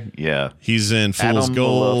 TV guy. Yeah. He's in Fool's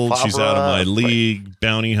Gold. She's Out of My League.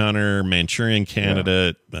 Bounty Hunter. Manchurian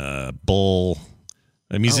Candidate. Bull.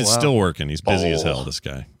 I mean, he's still working. He's busy as hell. This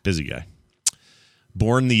guy, busy guy.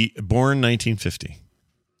 Born 1950.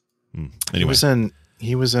 Anyway,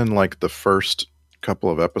 he was in like the first couple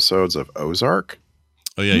of episodes of Ozark.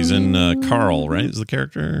 Oh yeah, he's in Carl, right? Is the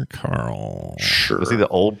character Carl? Sure. Was he the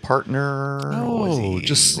old partner?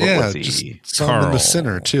 Just saw him in The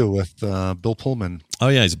Sinner too with Bill Pullman. Oh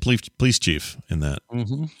yeah, he's a police chief in that.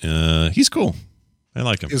 Mm-hmm. He's cool. I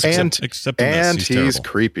like him. Except in this, he's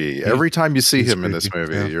creepy. Every time you see him in this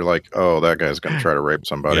movie, you're like, oh, that guy's going to try to rape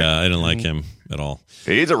somebody. Yeah, I didn't like him at all.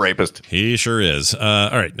 He's a rapist. He sure is. All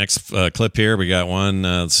right, next clip here. We got one.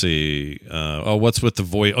 Let's see. What's with the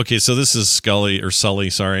voice? Okay, so this is Sully,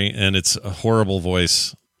 sorry, and it's a horrible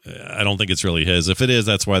voice. I don't think it's really his. If it is,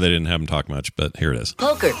 that's why they didn't have him talk much, but here it is.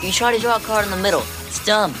 Poker. You try to draw a card in the middle. It's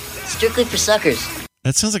dumb. Strictly for suckers.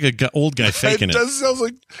 That sounds like an old guy faking it. It does sound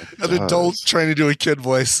like an adult trying to do a kid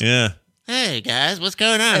voice. Yeah. Hey, guys, what's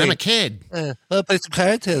going on? Hey. I'm a kid. Well, play some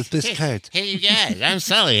cards. Play some cards. Hey, you guys, I'm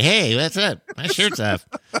Sully. Hey, what's up? My shirt's off.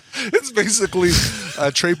 It's basically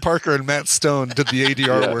Trey Parker and Matt Stone did the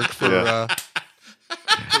ADR work for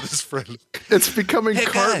this friend. It's becoming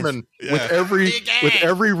Cartman with every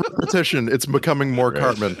repetition. It's becoming more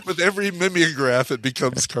Cartman. With every mimeograph, it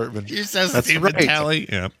becomes Cartman. You're so That's stupid, right. Tally.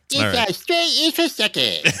 Yeah. Get that straight in for a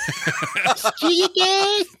second. See you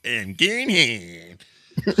guys. And green hand.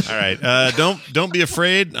 All right. Don't be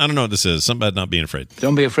afraid. I don't know what this is. Something about not being afraid.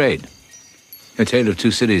 Don't be afraid. A Tale of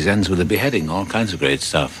Two Cities ends with a beheading. All kinds of great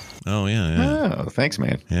stuff. Oh, yeah. Oh, thanks,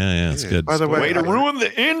 man. Yeah, it's good. By the Way to ruin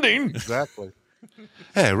the ending. Exactly.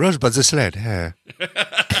 Hey, Rosebud's a sled. Hey.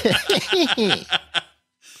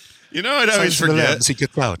 You know, I'd always forget. He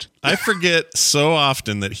gets out. I forget so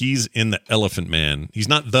often that he's in the Elephant Man. He's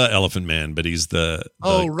not the Elephant Man, but he's the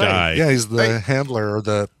guy. Yeah, he's the handler or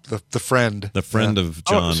the friend. The friend of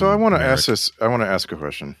John. So I want to Merrick. ask this. I want to ask a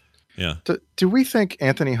question. Yeah. Do we think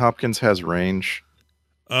Anthony Hopkins has range?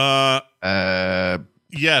 Yes,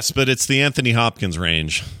 but it's the Anthony Hopkins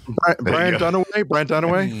range. Brian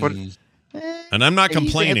Dunaway? What? And I'm not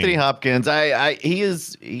complaining. Anthony Hopkins, he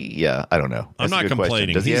is. Yeah, I don't know. I'm That's a not good question.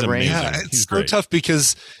 complaining. Does he He's have range? amazing. Yeah, it's He's so great. tough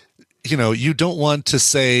because, you don't want to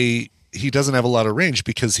say he doesn't have a lot of range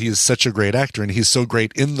because he is such a great actor and he's so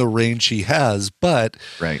great in the range he has. But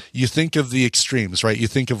you think of the extremes, right? You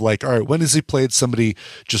think of like, all right, when has he played somebody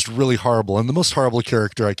just really horrible? And the most horrible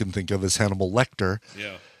character I can think of is Hannibal Lecter.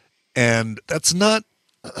 Yeah. And that's not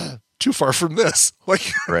too far from this.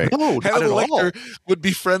 Like, No, Hannibal not at all. Lecter would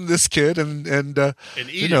befriend this kid, and I'm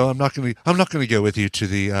not going to go with you to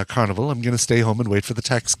the carnival. I'm going to stay home and wait for the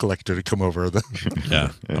tax collector to come over.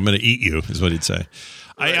 Yeah, I'm going to eat you, is what he'd say.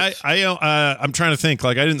 Right. I'm trying to think.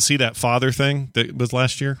 Like, I didn't see that father thing that was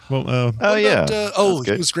last year. Well,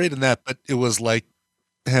 he was great in that, but it was like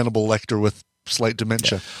Hannibal Lecter with slight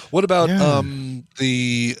dementia. What about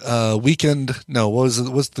the weekend? No, what was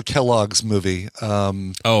it? Was the Kellogg's movie?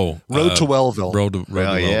 Road to Wellville. Road to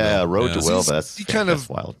Wellville. Road to Wellville. That's that's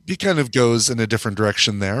wild. He kind of goes in a different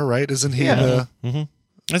direction there, right? Isn't he?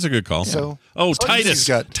 That's a good call. So, Titus.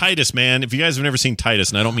 Titus, man. If you guys have never seen Titus,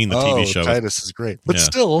 and I don't mean the TV show. Titus is great. But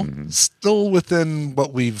still within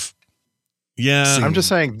what we've seen. I'm just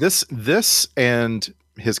saying this and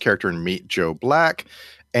his character in Meet Joe Black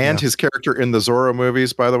and his character in the Zorro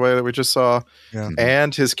movies, by the way, that we just saw,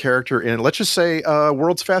 and his character in, let's just say,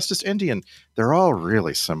 World's Fastest Indian. They're all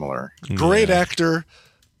really similar. Great actor,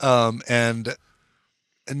 and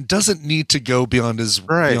doesn't need to go beyond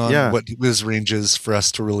what his range is for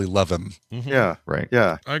us to really love him. Mm-hmm. Yeah, right.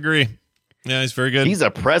 Yeah, I agree. Yeah, he's very good. He's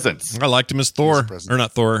a presence. I liked him as Thor, or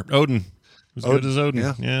not Thor, Odin. He was good as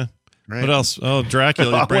Odin. Yeah. Right. What else? Oh,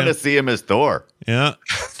 Dracula. I want to see him as Thor. Yeah.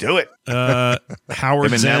 Do it. Howard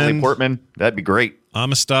him and Zinn. Natalie Portman. That'd be great.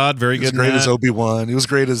 Amistad, very good. He was great as Obi-Wan. He was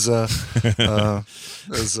great as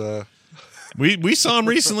we saw him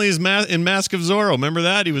recently as in Mask of Zorro. Remember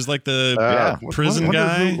that? He was like the prison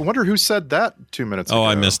guy. I wonder who said that 2 minutes ago. Oh,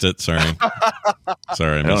 I missed it. Sorry. I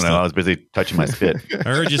don't know. I was busy touching my spit. I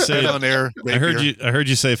heard you say on air. I heard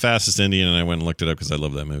you say Fastest Indian, and I went and looked it up because I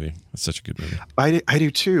love that movie. It's such a good movie. I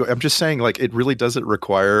do too. I'm just saying, like, it really doesn't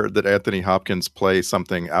require that Anthony Hopkins play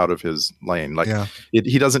something out of his lane. Like,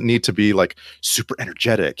 he doesn't need to be like super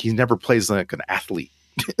energetic. He never plays like an athlete.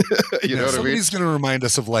 You know what I mean? Somebody's going to remind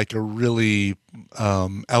us of like a really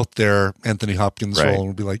out there Anthony Hopkins role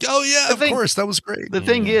and be like, oh yeah, of course, that was great. The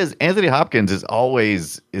thing is, Anthony Hopkins is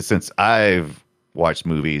always, since I've watched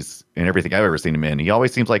movies and everything I've ever seen him in, he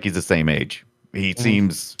always seems like he's the same age. He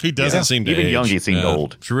seems. He doesn't seem to even age. young. He seemed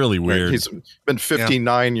old. It's really weird. He's been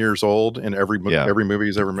 59 years old in every movie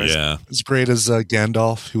he's ever made. Yeah, he was great as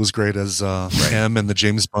Gandalf. He was great as M in the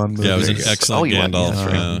James Bond movies. Yeah, he was an excellent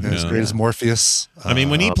Gandalf. He was great as Morpheus. I mean,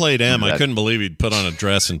 when he played M, I couldn't believe he'd put on a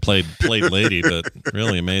dress and played lady, but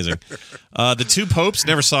really amazing. The Two Popes,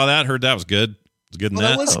 never saw that. Heard that was good. It was good in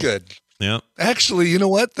that. That was good. Yeah. Actually, you know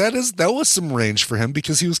what? That was some range for him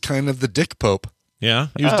because he was kind of the Dick Pope. Yeah,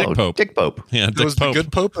 he was Dick Pope. Dick Pope. Yeah, there was the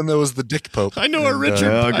good Pope and there was the Dick Pope. I know a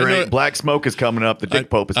Richard. Great. Black Smoke is coming up. The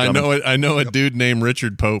Dick Pope is coming. I know a dude named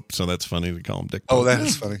Richard Pope, so that's funny to call him Dick Pope. Oh, that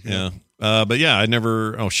is funny. Yeah. But yeah, I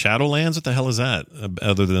never. Oh, Shadowlands. What the hell is that?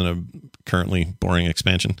 Other than a currently boring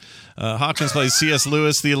expansion. Hopkins plays C.S.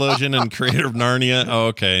 Lewis, theologian and creator of Narnia. Oh,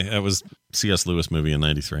 okay, that was C.S. Lewis movie in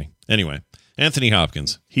 '93. Anyway, Anthony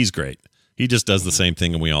Hopkins. He's great. He just does the same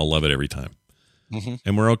thing, and we all love it every time. Mm-hmm.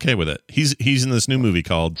 And we're okay with it. He's in this new movie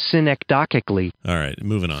called Synecdochically. All right,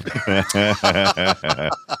 moving on.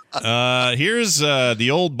 Here's the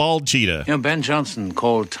old bald cheetah. You know, Ben Jonson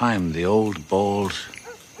called time the old bald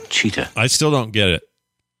cheetah. I still don't get it.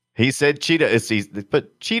 He said cheetah.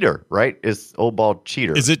 But cheater, right? Is old bald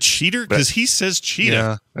cheater. Is it cheater? Because he says cheetah.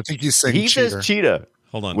 Yeah, I think he's saying he cheater. says cheetah.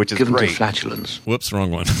 Hold on. Which is Given great. to flatulence. Whoops,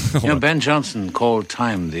 wrong one. You know, Ben Jonson called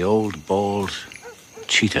time the old bald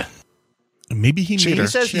cheetah. Maybe he Cheater. He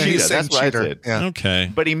says Yeah, cheetah. he's saying That's what cheater. I said. Yeah.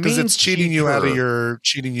 Okay. But he means Because it's cheating you out of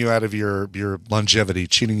cheater. your longevity,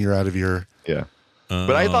 cheating you out of your Yeah.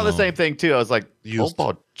 But I thought the same thing too. I was like, old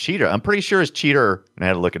bald cheater. I'm pretty sure it's cheater, and I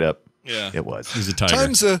had to look it up. Yeah, it was. He's a tiger.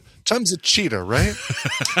 Time's a cheetah, right?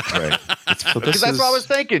 Right. Because that's what I was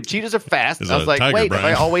thinking. Cheetahs are fast. It's I was a like, tiger, wait, Brian.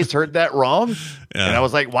 have I always heard that wrong? Yeah. And I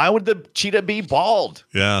was like, why would the cheetah be bald?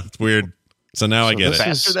 Yeah, it's weird. So now I get it.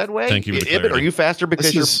 Faster that way? Thank you for the Ibit, clarity. are you faster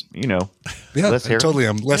because you're, Yeah, less hairy? totally.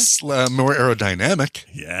 I'm less, more aerodynamic.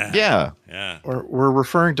 Yeah. Yeah. Yeah. We're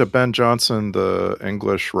referring to Ben Jonson, the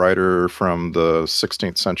English writer from the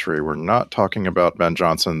 16th century. We're not talking about Ben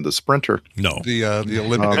Jonson, the sprinter. No. The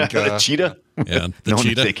Olympic the cheetah? Yeah, the Known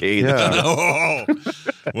cheetah. as Dick Hayes. Yeah. Oh,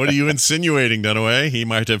 what are you insinuating, Dunaway? He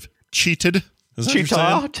might have cheated. Is that what you're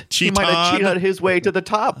saying? Cheetah? He might have cheated his way to the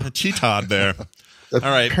top. Cheetah there. All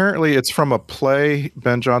right. Apparently, it's from a play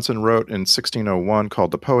Ben Jonson wrote in 1601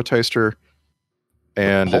 called The Poetaster.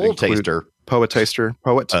 And Poetaster. Poetaster.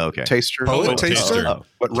 Poet. Oh, okay. Taster. Poetaster? Oh,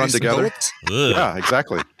 what run Jason together? Poets? Ugh. Yeah,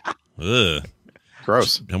 exactly. Ugh.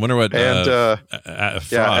 Gross. I wonder what. And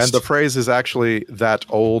Frost. yeah, and the phrase is actually that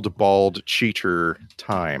old bald cheater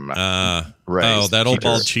time. Right. Oh, that old Cheaters.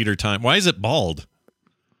 bald cheater time. Why is it bald?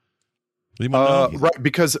 Anyone know? Right,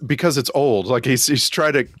 because it's old. Like he's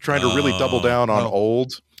trying to really double down on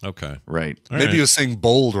old. Okay. Right. All Maybe right. he was saying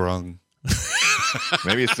bold wrong.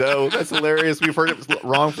 Maybe so. That's hilarious. We've heard it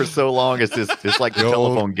wrong for so long. It's just like the The old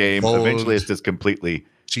telephone game. bald Eventually, it's just completely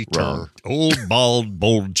Cheater. wrong. Old bald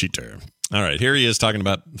bold cheater. All right, here he is talking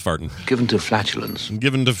about farting. Given to flatulence.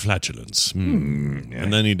 Given to flatulence.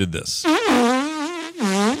 And then he did this.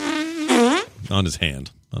 On his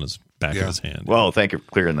hand. On his back of his hand. Well, thank you for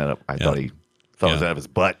clearing that up. I thought it was out of his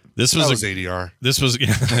butt. This That was, was ADR. This was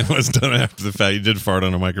it was done after the fact. He did fart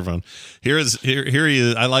on a microphone. Here he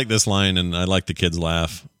is. I like this line, and I like the kids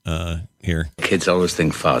laugh. Here, Kids always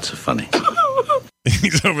think farts are funny.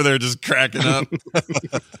 he's over there just cracking up.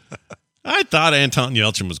 I thought Anton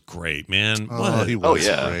Yelchin was great, man. He was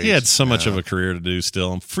yeah. great. He had so much of a career to do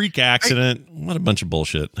still. Freak accident. What a bunch of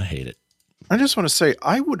bullshit. I hate it. I just want to say,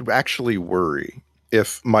 I would actually worry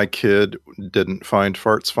if my kid didn't find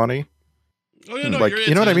farts funny. Oh, yeah, no, Like,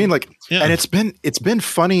 you know what I mean? Like, Yeah. and it's been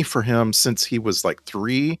funny for him since he was like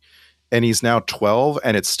 3, and he's now 12,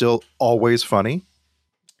 and it's still always funny.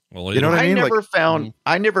 Well, You know what I mean?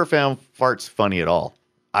 I never found farts funny at all.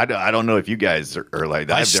 I don't know if you guys are like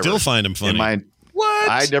that. I still find them funny. What?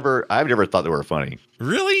 I've never thought they were funny.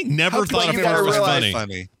 Really? Never thought a you fart gotta was realize-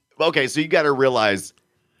 funny. Okay, so you got to realize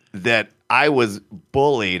that I was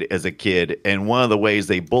bullied as a kid, and one of the ways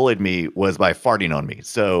they bullied me was by farting on me.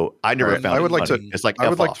 So I never found. I would it like funny. to. It's like I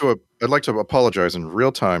would F like off. to. I'd like to apologize in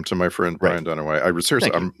real time to my friend Brian Dunaway.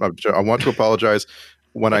 I want to apologize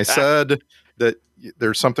when I said that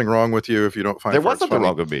there's something wrong with you if you don't find. There was farts something funny.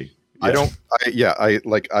 wrong with me.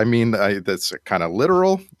 That's kind of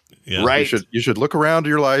literal. Yeah. Right. You should look around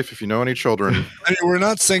your life if you know any children. I mean, we're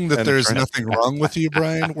not saying that And there's try to- nothing wrong with you,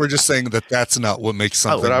 Brian. We're just saying that that's not what makes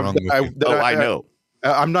something wrong with you. I know.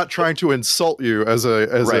 I'm not trying to insult you as a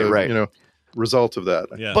Right. result of that.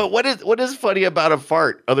 Yeah. But what is funny about a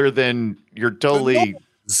fart other than you're totally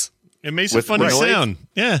It makes a with funny noise? sound.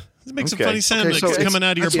 Yeah. It makes Okay. a funny sound Okay, so that's it's- coming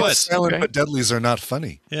out of your it's butt. Silent Okay. but deadlies are not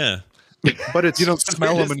funny. Yeah. But it's You don't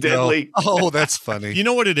smell It is them and deadly. go, "Oh, that's funny." You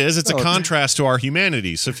know what it is? It's a Oh, contrast to our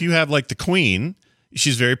humanity. So if you have like the queen,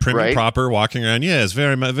 she's very prim and Right. proper, walking around. Yes,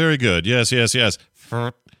 very good. Yes.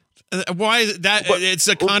 Why is that? It's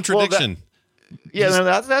a contradiction. Yeah, no,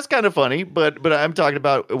 that's kind of funny, but I'm talking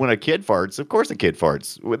about when a kid farts. Of course, a kid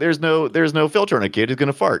farts. There's no filter on a kid who's going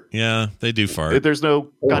to fart. Yeah, they do fart. There's no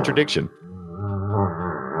contradiction.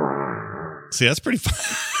 See, that's pretty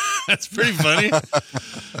fun. That's pretty funny.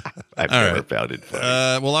 I've All never right. found it funny.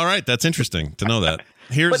 Well, all right. That's interesting to know that.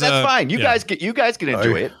 Here's But that's fine. You yeah. guys can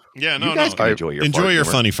enjoy it. Yeah, no, you guys no. can enjoy your Enjoy fart your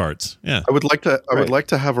humor. funny farts. Yeah. I would like to. I Right. would like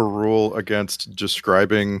to have a rule against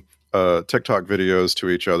describing TikTok videos to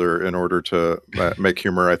each other in order to make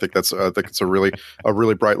humor. I think it's a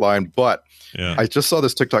really bright line. But I just saw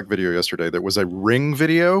this TikTok video yesterday that was a Ring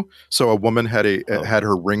video. So a woman had had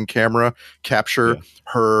her Ring camera capture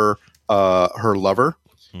her lover.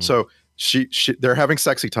 So they're having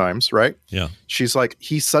sexy times, right? Yeah. She's like,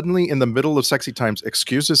 he suddenly in the middle of sexy times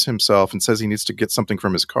excuses himself and says he needs to get something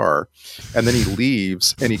from his car. And then he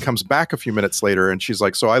leaves and he comes back a few minutes later. And she's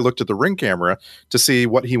like, so I looked at the Ring camera to see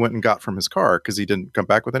what he went and got from his car because he didn't come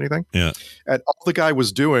back with anything. Yeah. And all the guy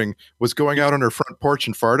was doing was going out on her front porch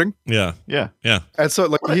and farting. Yeah. Yeah. Yeah. And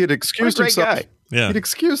so he had excused himself. Guy. Yeah. He'd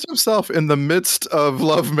excused himself in the midst of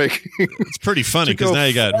lovemaking. It's pretty funny because now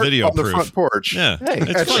you got video on proof. the front porch. Yeah. Hey, it's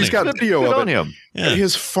and funny. she's got video of him. Yeah. And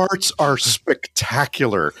his farts are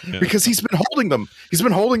spectacular because he's been holding them. He's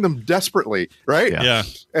been holding them desperately, right? Yeah.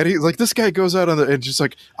 And he's like, this guy goes out on and just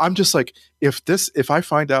like, I'm just like, if I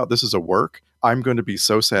find out this is a work, I'm going to be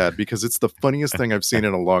so sad because it's the funniest thing I've seen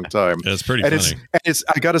in a long time. It's pretty and funny. It's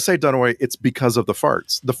I got to say, Dunaway, it's because of the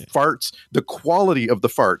farts. The farts, the quality of the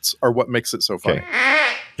farts are what makes it so funny.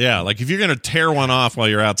 Yeah, like if you're going to tear one off while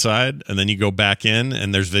you're outside and then you go back in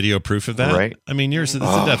and there's video proof of that, right? I mean, that's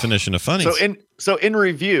the definition of funny. So in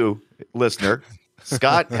review, listener,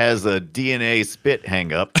 Scott has a DNA spit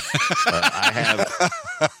hang up.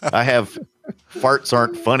 I have farts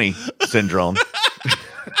aren't funny syndrome.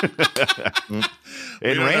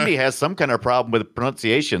 And Randy has some kind of problem with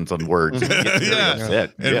pronunciations on words. Yeah.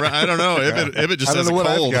 I don't know. If it just has a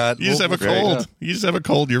cold. You just have a cold. You just have a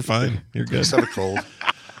cold. You're fine. You're good. You just have a cold.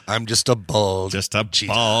 I'm just a bald. Just a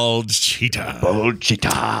bald cheetah. Bald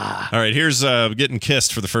cheetah. All right, here's getting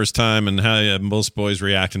kissed for the first time and how most boys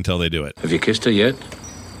react until they do it. Have you kissed her yet?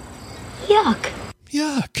 Yuck.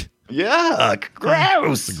 Yuck. Yuck.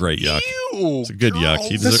 Gross. It's a great yuck. Ew, It's a good yuck.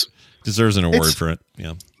 He deserves an award for it.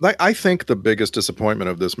 Yeah. I think the biggest disappointment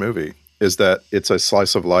of this movie is that it's a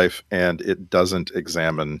slice of life and it doesn't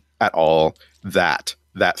examine at all that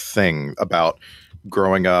thing about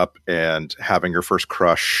growing up and having your first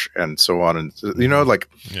crush and so on. And,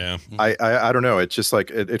 I don't know. It's just like,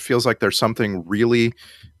 it feels like there's something really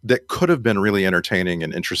that could have been really entertaining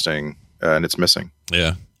and interesting and it's missing.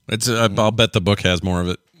 Yeah. I'll bet the book has more of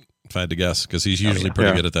it if I had to guess because he's usually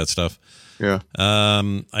pretty good at that stuff. Yeah.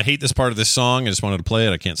 I hate this part of this song. I just wanted to play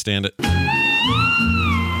it. I can't stand it. I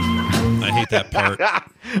hate that part.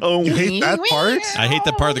 You hate that part? I hate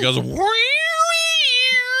that part that goes.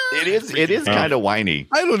 It is kind of whiny.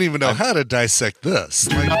 I don't even know how to dissect this.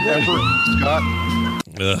 Scott,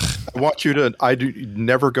 Ugh. I want you to. I do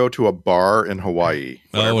never go to a bar in Hawaii.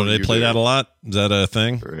 Oh, they play that a lot? Is that a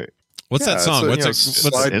thing? Right. What's that song? What's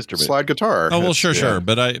slide guitar? Oh well, sure.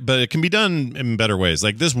 But it can be done in better ways.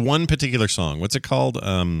 Like this one particular song. What's it called?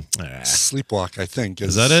 Sleepwalk, I think.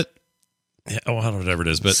 Is that it? Yeah, whatever it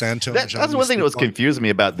is. But that's one thing that was confusing me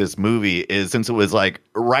about this movie is since it was like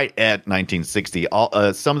right at 1960,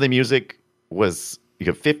 some of the music was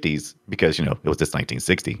 50s because it was just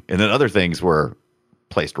 1960, and then other things were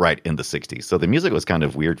placed right in the 60s. So the music was kind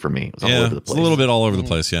of weird for me. It was all over the place. It's a little bit all over the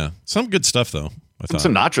place. Yeah, some good stuff though.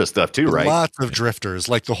 Some Sinatra stuff too, right? Lots of drifters,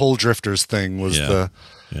 like the whole drifters thing was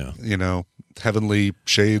heavenly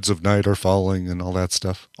shades of night are falling and all that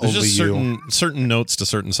stuff. There's Only just certain notes to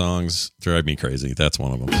certain songs drive me crazy. That's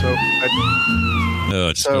one of them. So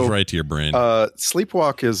it just goes right to your brain.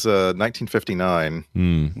 Sleepwalk is 1959.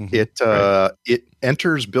 Mm. It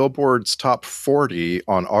enters Billboard's top 40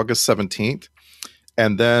 on August 17th.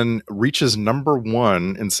 And then reaches number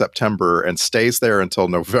 1 in September and stays there until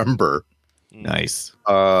November. Nice.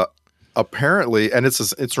 Apparently, and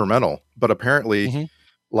it's instrumental, but apparently,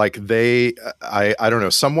 like I don't know,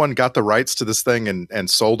 someone got the rights to this thing and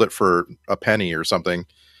sold it for a penny or something,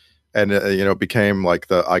 and it became like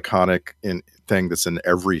the iconic thing that's in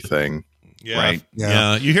everything. Yeah. Right.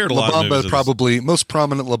 Yeah. You hear it a lot. La Bamba, probably most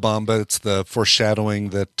prominent La Bamba. It's the foreshadowing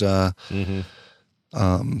that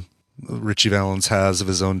Richie Valens has of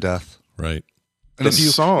his own death. Right. And if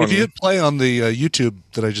you hit play on the YouTube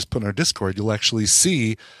that I just put in our Discord, you'll actually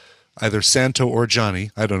see either Santo or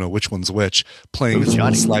Johnny, I don't know which one's which, playing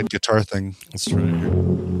the slide guitar thing. That's right.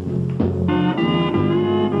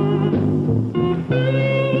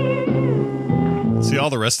 See,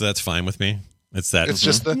 all the rest of that's fine with me. It's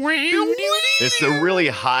just the it's the really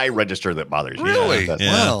high register that bothers you. Really?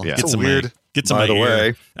 Wow. Yeah. It's weird. Gets in my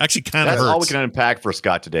ear. Actually, kind of hurts. That's all we can unpack for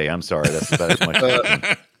Scott today. I'm sorry. That's about as much.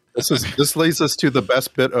 This leads us to the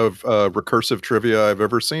best bit of recursive trivia I've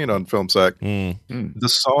ever seen on FilmSack. The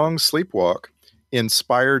song "Sleepwalk"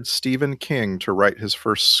 inspired Stephen King to write his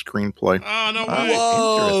first screenplay. Oh no way!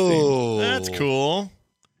 Whoa, that's cool.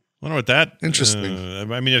 wonder what that interesting.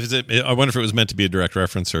 I mean, I wonder if it was meant to be a direct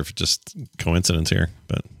reference or if it's just coincidence here.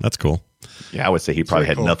 But that's cool. Yeah, I would say he probably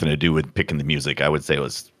had nothing to do with picking the music. I would say it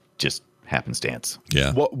was just happenstance.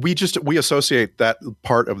 Yeah. Well, we associate that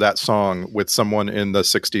part of that song with someone in the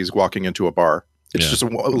 60s walking into a bar. It's just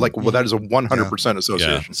like, well, that is a 100%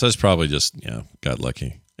 association. Yeah. So it's probably just, got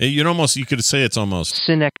lucky. You could say it's almost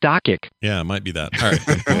synecdochic. Yeah, it might be that. All right.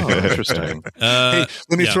 Oh, interesting. Hey,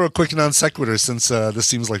 let me throw a quick non sequitur since this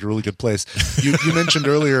seems like a really good place. You mentioned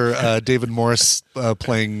earlier David Morse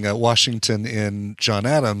playing Washington in John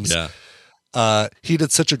Adams. Yeah. He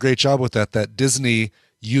did such a great job with that Disney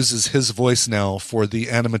uses his voice now for the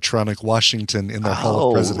animatronic Washington in their Hall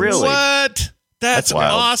of Presidents. Really? What? That's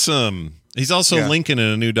awesome. He's also Lincoln in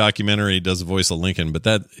a new documentary. He does the voice of Lincoln, but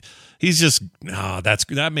that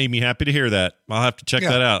made me happy to hear that. I'll have to check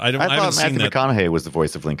that out. I thought Matthew McConaughey was the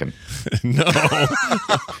voice of Lincoln. No.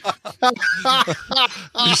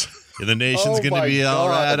 The nation's going to be all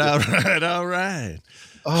right.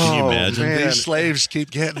 Can you imagine? These slaves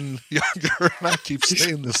keep getting younger and I keep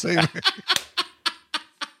staying the same.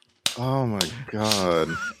 Oh my God.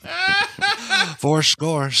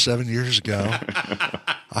 7 years ago.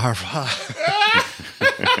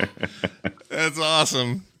 That's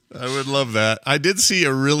awesome. I would love that. I did see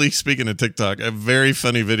speaking of TikTok, a very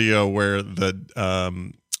funny video where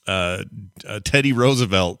the Teddy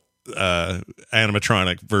Roosevelt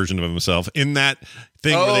animatronic version of himself in that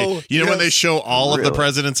thing where they, when they show all of the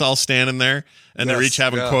presidents all standing there and they're each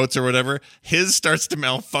having quotes or whatever, his starts to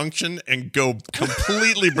malfunction and go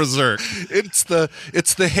completely berserk. It's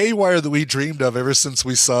the haywire that we dreamed of ever since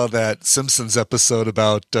we saw that Simpsons episode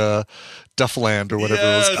about Duffland or whatever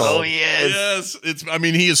it was called. Oh yes.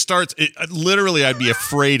 He starts literally. I'd be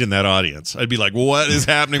afraid in that audience. I'd be like, "What is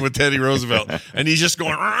happening with Teddy Roosevelt?" And he's just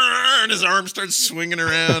going, and his arm starts swinging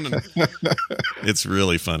around, and it's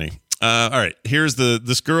really funny. All right, here's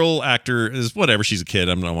this girl actor is whatever. She's a kid.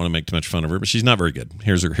 I don't want to make too much fun of her, but she's not very good.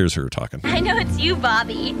 Here's her talking. I know it's you,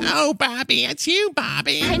 Bobby. Oh, Bobby, it's you,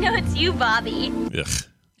 Bobby. I know it's you, Bobby. Ugh.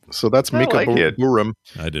 So that's Mika Burum.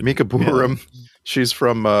 I did. Mika Burum. Yeah. She's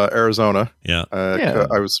from Arizona. Yeah.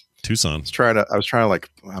 I was Tucson. I'm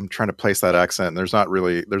trying to place that accent. And there's not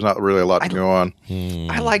really a lot to go on.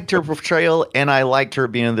 I liked her portrayal, and I liked her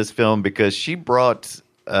being in this film because she brought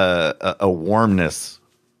a warmness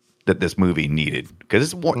that this movie needed.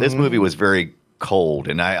 Because this movie was very cold,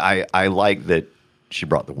 and I like that she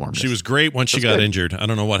brought the warmness. She was great once she got injured. I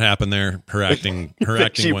don't know what happened there. Her acting.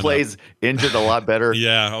 She plays injured a lot better.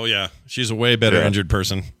 Yeah. Oh yeah. She's a way better injured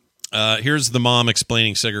person. Here's the mom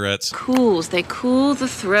explaining cigarettes. Cools. They cool the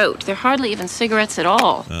throat. They're hardly even cigarettes at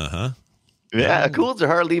all. Uh-huh. Yeah, cools are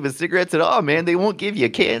hardly even cigarettes at all, man. They won't give you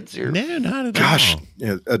cancer. No, not at all. Gosh,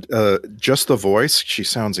 just the voice. She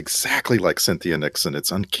sounds exactly like Cynthia Nixon.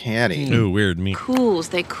 It's uncanny. Ooh, weird. Me. Cools.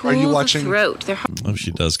 They cool the throat. Oh,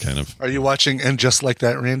 she does kind of. Are you watching And Just Like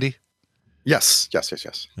That, Randy? Yes.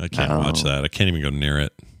 I can't watch that. I can't even go near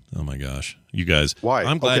it. Oh my gosh, you guys! Why?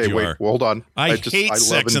 I'm glad you are. Hold on. I hate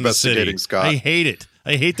Sex in the City. Scott. I hate it.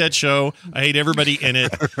 I hate that show. I hate everybody in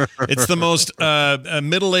it. It's the most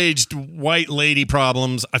middle-aged white lady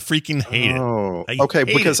problems. I freaking hate it. Okay,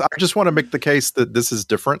 because I just want to make the case that this is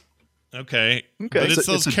different. Okay. But it's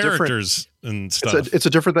those characters and stuff. It's a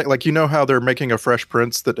different thing. Like, you know how they're making a Fresh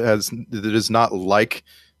Prince that is not like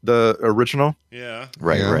the original? Yeah.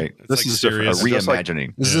 Right. This is different. A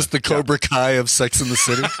reimagining. Is this the Cobra Kai of Sex in the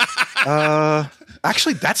City?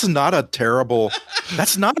 Actually, that's not a terrible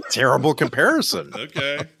comparison.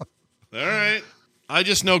 Okay. All right. I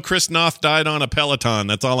just know Chris Noth died on a Peloton.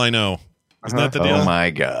 That's all I know. Isn't that the deal? Oh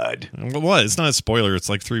my God. What? It's not a spoiler. It's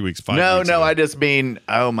like 3 weeks, 5 weeks. No, I just mean,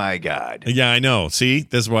 oh my God. Yeah, I know. See,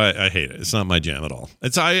 that's why I hate it. It's not my jam at all.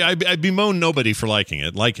 I bemoan nobody for liking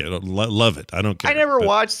it. Like it, love it. I don't care. I never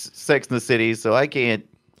watched Sex in the City, so I can't.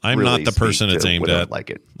 I'm not the person it's aimed at. Like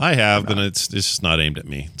it. I have, but it's just not aimed at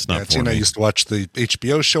me. It's not for Tina me. used to watch the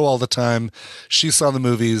HBO show all the time. She saw the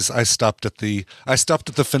movies. I stopped at the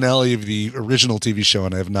finale of the original TV show,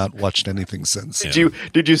 and I have not watched anything since.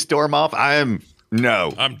 Did you storm off? I'm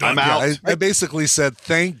done. I'm out. Yeah, I basically said,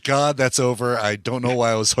 "Thank God that's over." I don't know why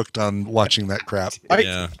I was hooked on watching that crap.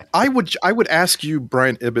 I would ask you,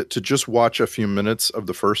 Brian Ibbett, to just watch a few minutes of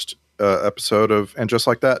the first episode of And Just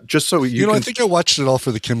Like That, just so you know, I think I watched it all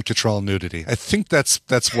for the Kim Cattrall nudity. I think that's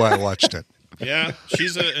why I watched it. Yeah,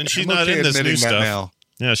 she's not in this new stuff now.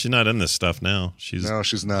 Yeah, she's not in this stuff now. She's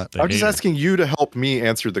not. I'm just asking you to help me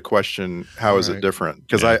answer the question. How is it different?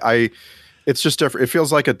 Because it's just different. It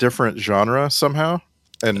feels like a different genre somehow.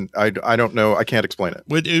 and I don't know. I can't explain it.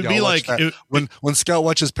 Would it be I'll like watch that. when Scout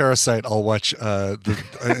watches Parasite, I'll watch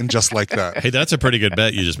and just like that. Hey, that's a pretty good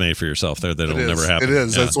bet you just made for yourself there. That'll never happen. It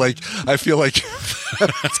is. Yeah. It's like I feel like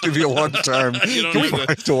it's gonna be a one time. You don't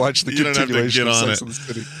have to watch the you don't have to continuation get of on Sex it. and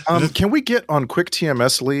the City. Can we get on Quick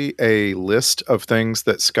TMS Lee a list of things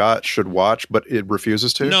that Scott should watch, but it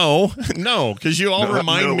refuses to? No, because you all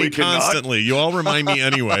remind me we cannot. constantly. You all remind me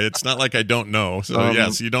anyway. It's not like I don't know. So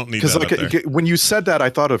yes, you don't need that up there. When you said that, I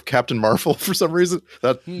thought of Captain Marvel for some reason.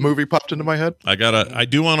 That movie popped into my head. I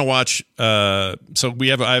do want to watch. So I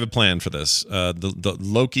have a plan for this. The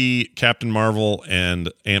Loki, Captain Marvel,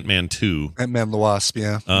 and Ant-Man 2. Ant-Man the Wasp,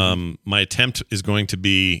 yeah. My attempt is going to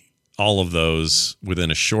be all of those within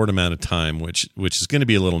a short amount of time, which is going to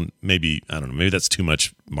be a little, maybe, I don't know, maybe that's too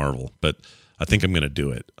much Marvel, but I think I'm going to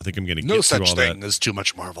do it. I think I'm going to get through all that. No such thing as too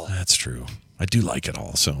much Marvel. That's true. I do like it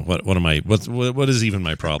all. So what is even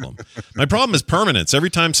my problem? My problem is permanence. Every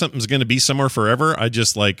time something's going to be somewhere forever, I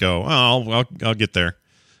just like go, oh, I'll get there.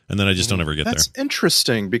 And then I just don't ever get That's there.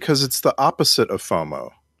 interesting because it's the opposite of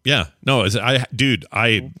FOMO. Yeah. No,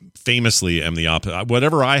 I famously am the opposite.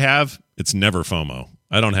 Whatever I have, it's never FOMO.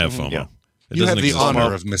 I don't have FOMO. Yeah. You have the exist.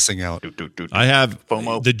 honor of missing out. I have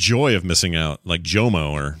FOMO. the joy of missing out, like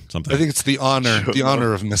JOMO or something. I think it's the honor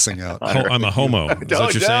of missing out. I'm a homo. Is that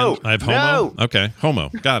what you're saying? I have homo? No. Okay, homo.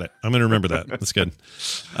 Got it. I'm going to remember that. That's good.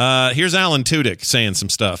 Here's Alan Tudyk saying some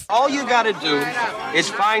stuff. All you gotta do is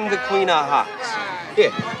find the Queen of Hearts.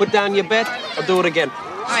 Here, put down your bet. I'll do it again.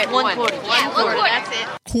 All right, one quarter. That's it.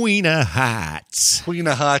 Queen of Hearts. Queen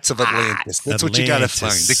of Hearts of Atlantis. That's what you gotta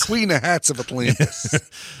find. The Queen of Hearts of Atlantis.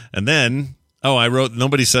 And then, I wrote,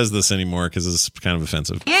 nobody says this anymore because it's kind of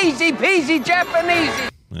offensive. Easy peasy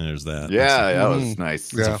Japanese. There's that. Yeah, that was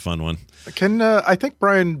nice. It's a fun one. I think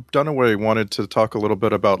Brian Dunaway wanted to talk a little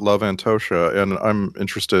bit about Love Antosha, and I'm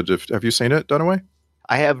interested. Have you seen it, Dunaway?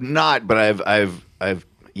 I have not, but I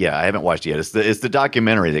haven't watched it yet. It's the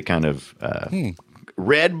documentary that kind of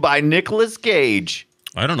read by Nicolas Cage.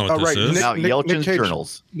 I don't know what this is. Yelchin's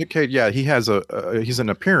Journals. Nick Cage, yeah, he has he's an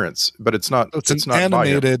appearance, but it's not. It's not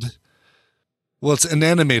animated. Well, it's an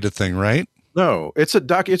animated thing, right? No, it's a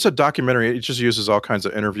documentary. It just uses all kinds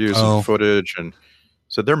of interviews and footage, and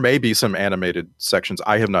so there may be some animated sections.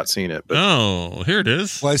 I have not seen it. But here it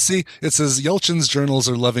is. Well, I see. It says Yelchin's journals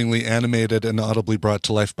are lovingly animated and audibly brought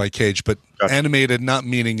to life by Cage, but animated not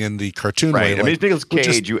meaning in the cartoon way. Right. I mean, it's Nicolas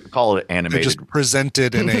Cage. You call it animated. Just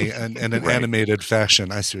presented in an animated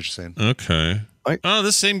fashion. I see what you're saying. Okay.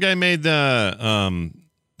 This same guy made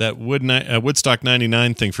that Woodstock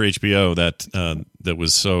 99 thing for HBO that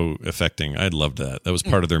was so affecting. I loved that. That was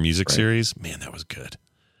part of their music series. Man, that was good.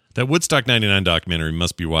 That Woodstock 99 documentary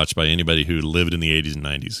must be watched by anybody who lived in the 80s and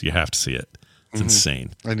 90s. You have to see it. It's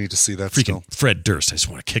insane. I need to see that. Freaking Fred Durst. I just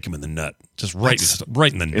want to kick him in the nut. Just right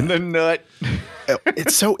in the nut. In the nut.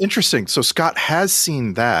 It's so interesting. So Scott has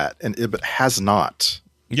seen that, but has not.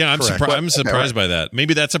 Yeah, I'm surprised by that.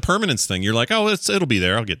 Maybe that's a permanence thing. You're like, it'll be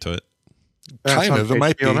there. I'll get to it. Kind of. It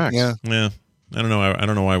might be. Yeah. I don't know. I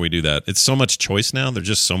don't know why we do that. It's so much choice now. There's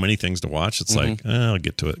just so many things to watch. It's like, I'll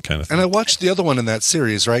get to it, kind of thing. And I watched the other one in that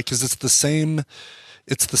series, right? Because it's the same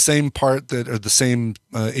part the same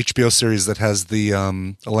HBO series that has the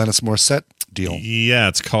Alanis Morissette deal. Yeah,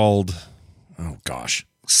 it's called,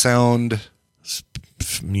 Sound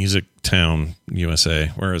Music Town USA.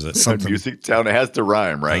 Where is it? Music Town. It has to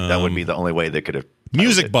rhyme, right? That would be the only way they could have.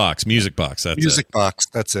 Music Box. That's Music it. Box.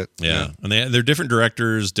 That's it. Yeah. And they're different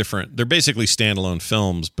directors, they're basically standalone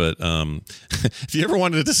films. But if you ever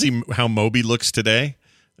wanted to see how Moby looks today,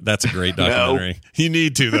 that's a great documentary. You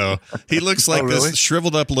need to, though. He looks like this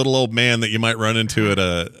shriveled up little old man that you might run into at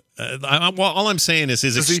all I'm saying is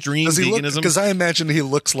his extreme veganism. Because I imagine he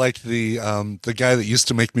looks like the guy that used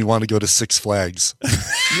to make me want to go to Six Flags.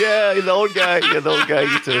 Yeah, the old guy. Yeah, the old guy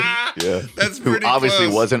used to. Yeah, that's pretty. Who obviously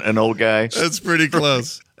close. wasn't an old guy. That's pretty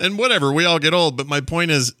close. And whatever, we all get old. But my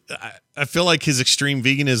point is, I feel like his extreme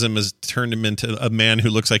veganism has turned him into a man who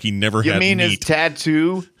looks like he never had meat. You mean his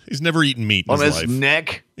tattoo? He's never eaten meat in on his his life.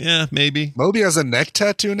 neck. Yeah, maybe. Moby has a neck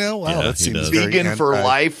tattoo now. Wow, Yeah, that seems vegan for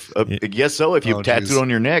life. Yes, so if you've tattooed on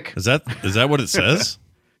your neck, is that what it says?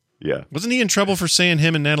 Yeah. Wasn't he in trouble for saying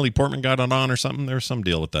him and Natalie Portman got it on or something? There was some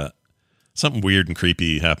deal with that. Something weird and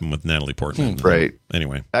creepy happened with Natalie Portman. Right.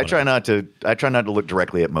 Anyway, I try not to look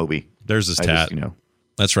directly at Moby. There's his tat.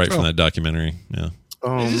 That's right from that documentary. Yeah.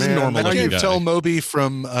 Oh, He's man. a normal How do you guy. tell Moby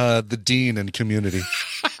from the Dean and Community?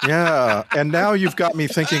 Yeah, and now you've got me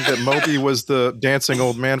thinking that Moby was the dancing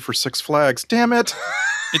old man for Six Flags. Damn it!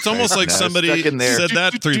 It's almost like somebody said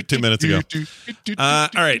that 2 minutes ago. All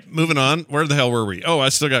right, moving on. Where the hell were we? Oh, I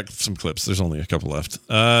still got some clips. There's only a couple left.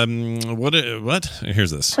 What?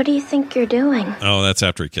 Here's this. What do you think you're doing? Oh, that's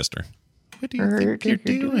after he kissed her. What do you think you're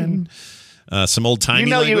doing? Some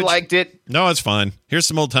old-timey language. You liked it. No, it's fine. Here's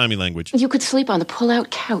some old-timey language. You could sleep on the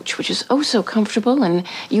pull-out couch, which is oh so comfortable, and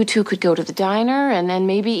you two could go to the diner and then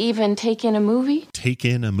maybe even take in a movie. Take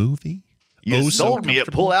in a movie? You sold me a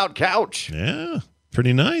pull-out couch. Yeah,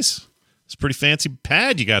 pretty nice. It's a pretty fancy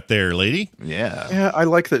pad you got there, lady. Yeah. Yeah, I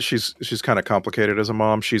like that she's kind of complicated as a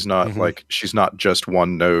mom. She's not she's not just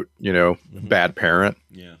one note, bad parent.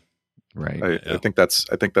 Yeah. Right. I think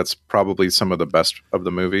that's probably some of the best of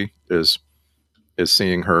the movie is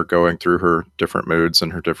seeing her going through her different moods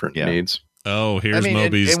and her different needs. Oh, here's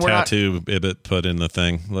Moby's tattoo Ibbot put in the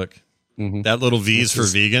thing. Look. That little V is for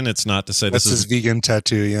vegan. It's not to say that's his vegan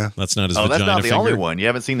tattoo, yeah. That's not his vagina finger. Oh, that's not the only one. You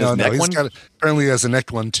haven't seen his neck one? Apparently he has a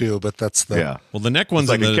neck one too, but that's the... Yeah. Well, the neck one's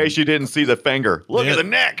like in case you didn't see the finger. Look at the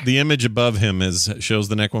neck. The image above him shows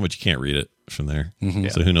the neck one, but you can't read it from there.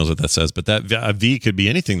 So who knows what that says. But that V could be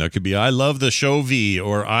anything, though. It could be, I love the show V,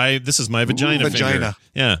 or this is my vagina finger.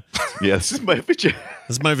 Yeah. Yeah, this is my vagina.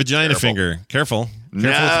 This is my vagina finger. Careful.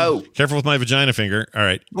 Careful with my vagina finger. All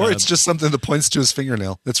right. Or it's just something that points to his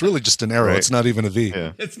fingernail. It's really just an arrow. Right. It's not even a V.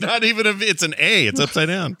 Yeah. It's not even a V. It's an A. It's upside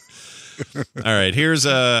down. All right. Here's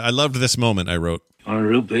I loved this moment I wrote. Want a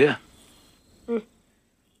root beer?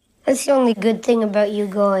 That's the only good thing about you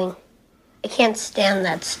going. I can't stand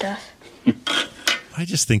that stuff. I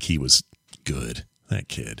just think he was good, that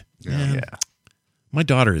kid. Yeah. My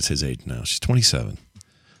daughter is his age now. She's 27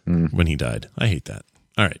 when he died. I hate that.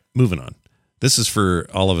 All right. Moving on. This is for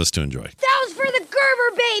all of us to enjoy. That was for the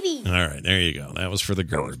Gerber baby. All right, there you go. That was for the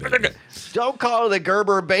Gerber baby. Don't call her the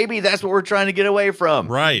Gerber baby. That's what we're trying to get away from.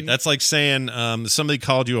 Right. That's like saying somebody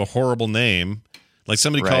called you a horrible name. Like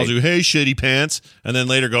somebody calls you, hey, shitty pants, and then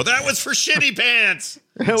later go, that was for shitty pants.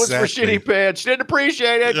 That was for shitty pants. Didn't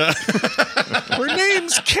appreciate it. Her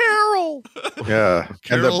name's Carol. Yeah.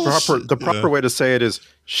 Carol, and the proper way to say it is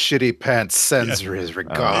shitty pants sends his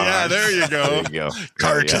regards. Yeah, there you go. There you go.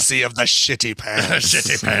 Courtesy of the shitty pants.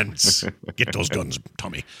 Shitty pants. Get those guns,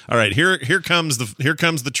 Tommy. All right, here comes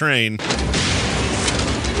the train.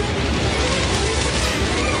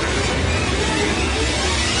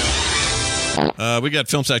 We got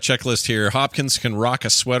Film Sack checklist here. Hopkins can rock a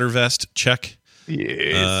sweater vest. Check.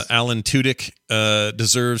 Yes. Alan Tudyk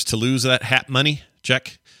deserves to lose that hat money.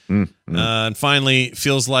 Check. And finally,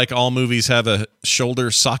 feels like all movies have a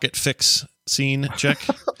shoulder socket fix scene. Check.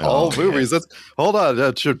 All movies. Hold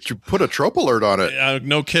on. Should put a trope alert on it?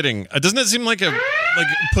 No kidding. Doesn't it seem like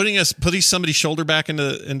putting somebody's shoulder back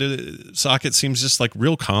into socket seems just like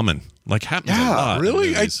real common. Like happens a lot.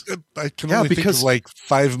 Really? I can only think of like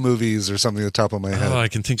 5 movies or something at the top of my head. Oh, I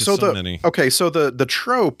can think of so many. Okay, so the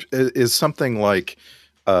trope is something like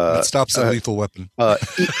it stops a lethal weapon.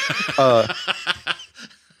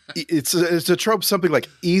 It's a trope, something like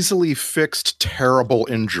easily fixed terrible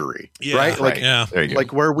injury, right? Like, there you go.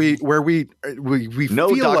 Like where we no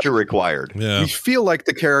feel doctor like, required. We feel like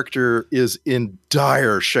the character is in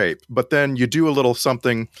dire shape, but then you do a little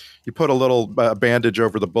something, you put a little bandage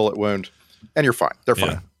over the bullet wound, and you're fine. They're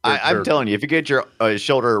fine. I'm telling you, if you get your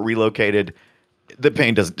shoulder relocated, the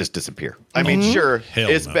pain doesn't just disappear. I mean, sure,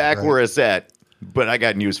 it's back where it's at, but I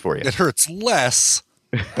got news for you. It hurts less.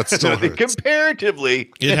 But still hurts.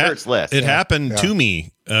 Comparatively, it hurts less. It happened to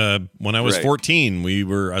me when I was 14. I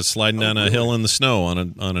was sliding down a hill in the snow on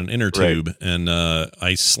an inner tube, and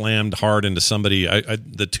I slammed hard into somebody.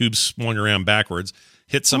 The tube swung around backwards,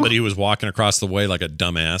 hit somebody who was walking across the way like a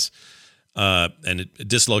dumbass, and it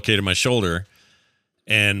dislocated my shoulder,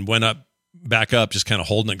 and went back up, just kind of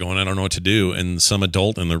holding it, going, I don't know what to do. And some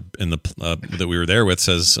adult in the that we were there with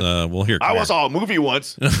says, "Well, here." I saw a movie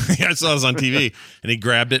once. Yeah, I saw this on TV, and he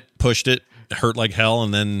grabbed it, pushed it, hurt like hell,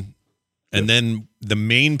 and then the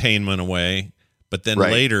main pain went away. But then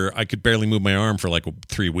later, I could barely move my arm for like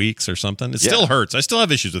 3 weeks or something. It still hurts. I still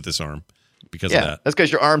have issues with this arm because of that. That's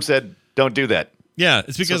because your arm said, "Don't do that." Yeah,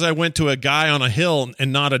 it's because I went to a guy on a hill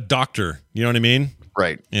and not a doctor. You know what I mean?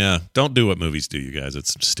 Right. Yeah. Don't do what movies do, you guys.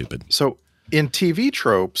 It's stupid. So in TV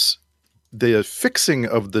tropes, the fixing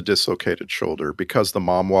of the dislocated shoulder because the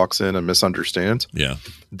mom walks in and misunderstands. Yeah.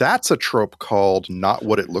 That's a trope called not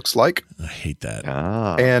what it looks like. I hate that.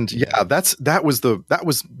 And that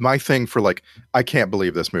was my thing for like, I can't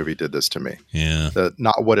believe this movie did this to me. Yeah. The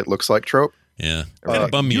not what it looks like trope. Yeah.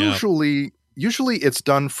 Bum me out. Usually it's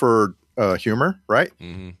done for humor, right?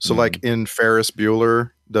 Mm-hmm. So like in Ferris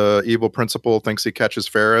Bueller, the evil principal thinks he catches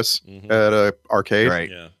Ferris at a arcade. Right.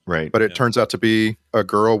 Yeah. Right. But it turns out to be a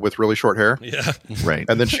girl with really short hair. Yeah. Right.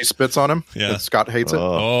 And then she spits on him. Yeah. And Scott hates it.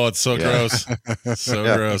 Oh, it's so gross. So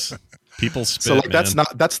gross. People spit. So like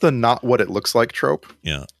that's the not what it looks like trope.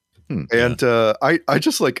 Yeah. And I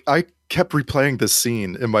just like I kept replaying this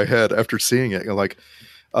scene in my head after seeing it. And like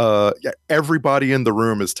everybody in the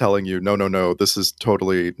room is telling you, no, this is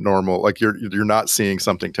totally normal. Like you're not seeing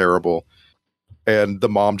something terrible. And the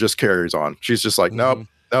mom just carries on. She's just like, nope.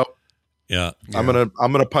 Yeah. I'm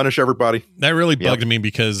gonna punish everybody. That really bugged me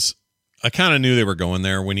because I kind of knew they were going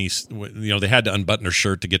there when they had to unbutton her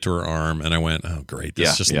shirt to get to her arm, and I went, "Oh, great!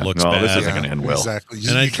 This just looks bad. This isn't going to end well." Exactly.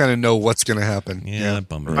 You kind of know what's going to happen. Yeah,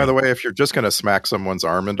 bummer. By the way, if you're just going to smack someone's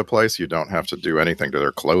arm into place, you don't have to do anything to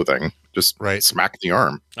their clothing. Just smack the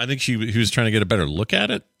arm. I think he was trying to get a better look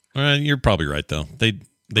at it. You're probably right, though. They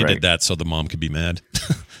did that so the mom could be mad.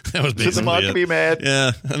 That was basically so the mom could be mad.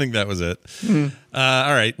 Yeah, I think that was it.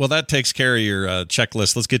 All right. Well, that takes care of your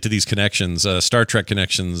checklist. Let's get to these connections. Star Trek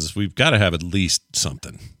connections. We've got to have at least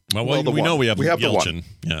something. Well, we know we have Yelchin.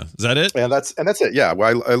 Yeah. Is that it? And that's it. Yeah.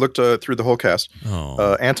 Well, I looked through the whole cast.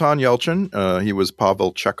 Anton Yelchin. He was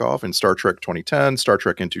Pavel Chekhov in Star Trek 2010, Star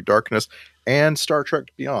Trek Into Darkness, and Star Trek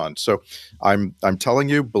Beyond. So I'm telling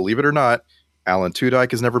you, believe it or not, Alan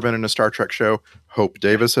Tudyk has never been in a Star Trek show. Hope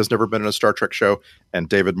Davis has never been in a Star Trek show. And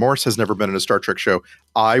David Morse has never been in a Star Trek show.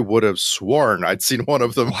 I would have sworn I'd seen one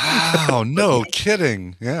of them. Wow, no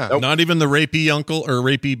kidding. Yeah. Nope. Not even the rapey uncle or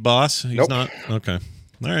rapey boss? He's not? Okay.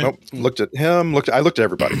 All right. Nope. Looked at him. I looked at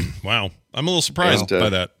everybody. Wow. I'm a little surprised by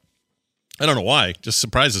that. I don't know why. Just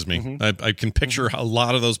surprises me. I can picture a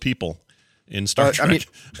lot of those people in Star Trek. I mean,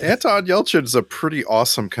 Anton Yelchin is a pretty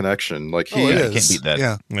awesome connection. Like he can't beat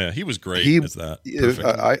that. Yeah, he was great as that.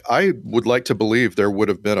 I would like to believe there would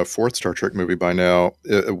have been a fourth Star Trek movie by now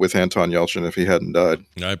with Anton Yelchin if he hadn't died.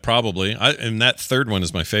 Probably. And that third one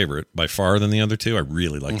is my favorite by far than the other two. I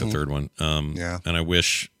really like the third one. And I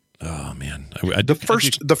wish. Oh man,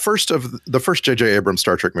 the first J.J. Abrams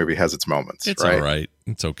Star Trek movie has its moments. It's right? all right.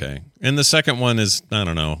 It's okay. And the second one is, I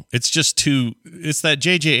don't know. It's just too. It's that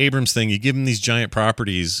J.J. Abrams thing. You give him these giant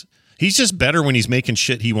properties. He's just better when he's making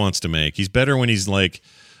shit he wants to make. He's better when he's like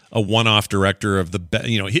a one-off director of the.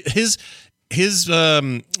 His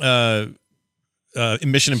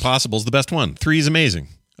Mission Impossible is the best one. 3 is amazing.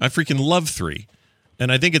 I freaking love 3.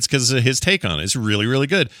 And I think it's because of his take on it. It's really, really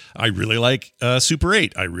good. I really like Super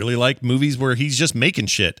 8. I really like movies where he's just making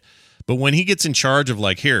shit. But when he gets in charge of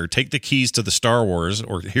like, here, take the keys to the Star Wars,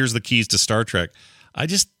 or here's the keys to Star Trek, I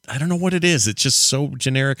don't know what it is. It's just so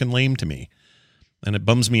generic and lame to me. And it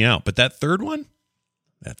bums me out. But that third one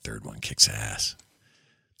kicks ass.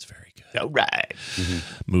 It's very good. All right.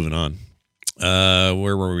 Moving on.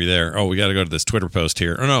 Where were we there? Oh, we got to go to this Twitter post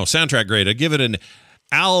here. Oh, no, soundtrack grade. I'd give it an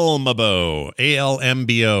Almbo,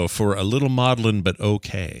 ALMBO, for a little maudlin but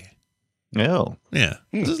okay. Oh, yeah,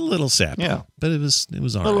 it was a little sappy. Yeah, but it was all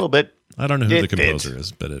right. A little bit. I don't know who the composer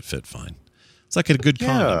is, but it fit fine. It's like a good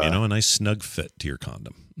condom, a nice snug fit to your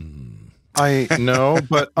condom. I know,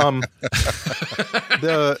 but I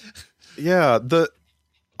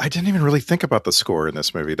didn't even really think about the score in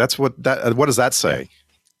this movie. What does that say?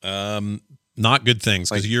 Not good things,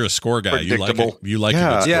 because you're a score guy. You like it. You like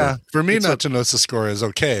it. Yeah. For me, not to notice the score is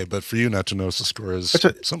okay, but for you not to notice the score is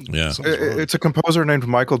something. Yeah. It's a composer named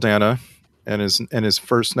Michael Dana, and his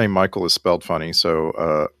first name Michael is spelled funny.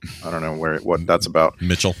 So I don't know what that's about.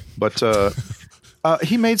 Mitchell. But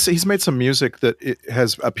he's made some music that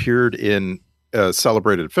has appeared in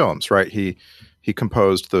celebrated films. Right. He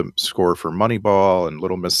composed the score for Moneyball and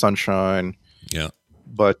Little Miss Sunshine. Yeah.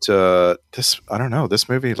 But I don't know. This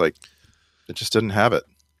movie, like, it just didn't have it.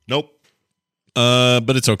 Nope.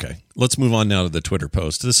 But it's okay. Let's move on now to the Twitter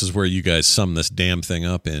post. This is where you guys sum this damn thing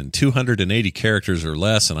up in 280 characters or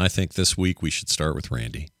less, and I think this week we should start with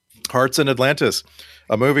Randy. Hearts in Atlantis,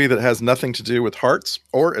 a movie that has nothing to do with Hearts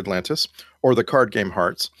or Atlantis or the card game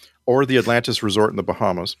Hearts or the Atlantis Resort in the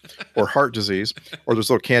Bahamas or heart disease or those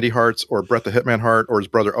little candy hearts or Brett the Hitman Hart or his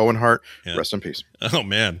brother Owen Hart. Yeah. Rest in peace. Oh,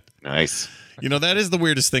 man. Nice. That is the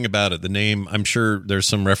weirdest thing about it. The name, I'm sure there's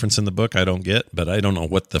some reference in the book I don't get, but I don't know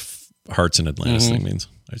what the Hearts in Atlantis thing means.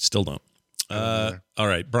 I still don't. All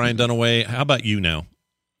right, Brian Dunaway, how about you now?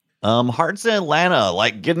 Hearts in Atlanta,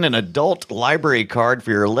 like getting an adult library card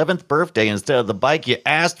for your 11th birthday instead of the bike you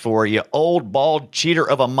asked for, you old, bald cheater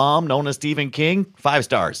of a mom known as Stephen King. 5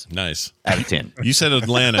 stars. Nice. Out of 10. You said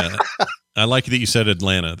Atlanta. I like that you said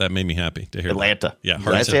Atlanta. That made me happy to hear Atlanta. That. Yeah.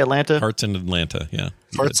 Did I say Atlanta? Hearts in Atlanta. Yeah.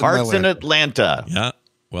 Hearts in Atlanta. Yeah.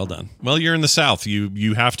 Well done. Well, you're in the South.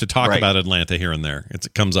 You have to talk about Atlanta here and there.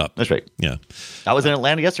 It comes up. That's right. Yeah. I was in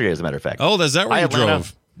Atlanta yesterday, as a matter of fact. Oh, is that where you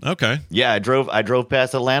drove? Okay. Yeah, I drove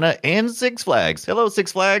past Atlanta and Six Flags. Hello,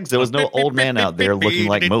 Six Flags. There was no old man out there looking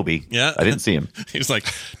like Moby. Yeah. I didn't see him. He was like,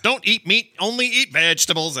 don't eat meat, only eat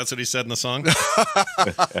vegetables. That's what he said in the song.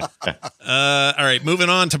 All right, moving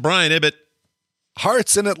on to Brian Ibbett.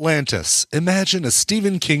 Hearts in Atlantis. Imagine a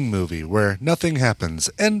Stephen King movie where nothing happens,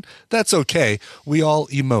 and that's okay. We all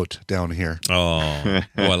emote down here. Oh,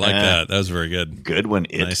 I like that. That was very good. Good one.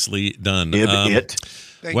 Nicely done. It.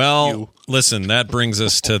 Thank well, you. listen, that brings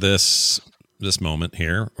us to this moment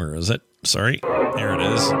here. Where is it? Sorry. Here it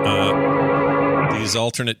is. These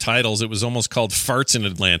alternate titles. It was almost called Farts in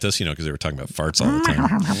Atlantis, because they were talking about farts all the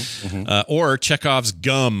time. Or Chekhov's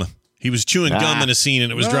Gum. He was chewing gum in a scene,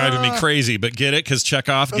 and it was driving me crazy. But get it? Because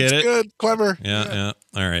Chekhov, get it? Good. Clever. Yeah.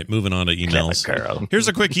 All right, moving on to emails. Clever. Here's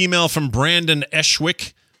a quick email from Brandon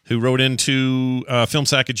Eschwick, who wrote into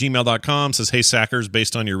filmsack@gmail.com, says, "Hey, Sackers,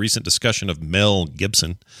 based on your recent discussion of Mel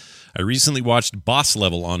Gibson, I recently watched Boss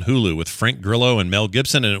Level on Hulu with Frank Grillo and Mel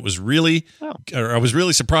Gibson, and I was really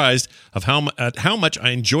surprised of how much I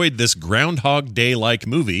enjoyed this Groundhog Day-like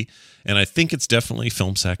movie, and I think it's definitely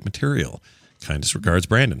Film Sack material. Kindest regards,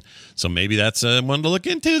 Brandon." So maybe that's one to look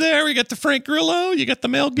into there. We got the Frank Grillo, you got the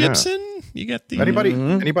Mel Gibson, you got the...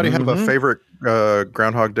 Anybody have a favorite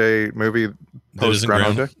Groundhog Day movie post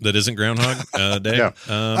Groundhog Day? That isn't Groundhog Day? Yeah.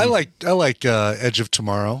 I like Edge of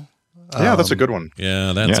Tomorrow. Yeah, that's a good one.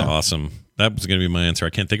 Yeah, that's awesome. That was going to be my answer.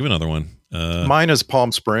 I can't think of another one. Mine is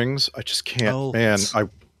Palm Springs. I just can't,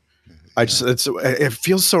 it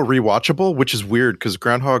feels so rewatchable, which is weird because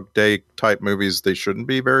Groundhog Day type movies, they shouldn't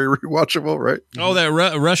be very rewatchable, right? Oh, that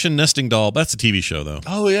Russian nesting doll. That's a TV show, though.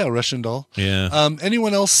 Oh, yeah, Russian doll. Yeah.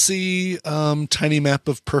 Anyone else see Tiny Map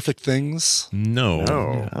of Perfect Things? No.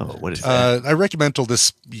 Oh, what is that? I recommended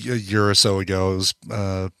this a year or so ago. It was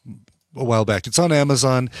a while back. It's on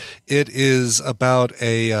Amazon. It is about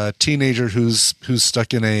a teenager who's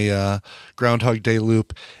stuck in a Groundhog Day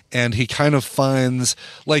loop, and he kind of finds,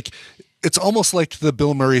 it's almost like the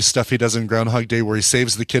Bill Murray stuff he does in Groundhog Day, where he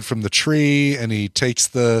saves the kid from the tree and he takes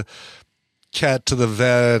the cat to the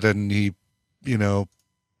vet and he,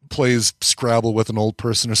 plays Scrabble with an old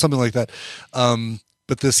person or something like that.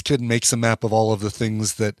 But this kid makes a map of all of the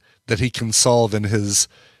things that he can solve in his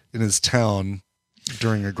town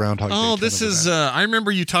during a Groundhog Day. Oh, this is, I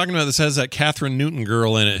remember you talking about this. Has that Catherine Newton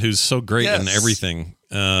girl in it who's so great in everything.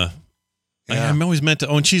 I'm always meant to.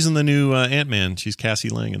 Oh, and she's in the new Ant-Man. She's Cassie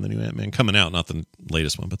Lang in the new Ant-Man coming out, not the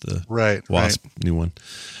latest one, but the Wasp new one.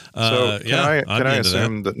 So can I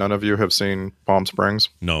assume that none of you have seen Palm Springs?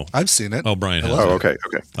 No, I've seen it. Oh, Brian has. Oh, okay.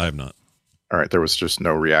 I have not. All right, there was just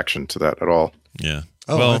no reaction to that at all. Yeah.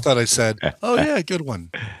 Oh, well, I thought I said, "Oh yeah, good one."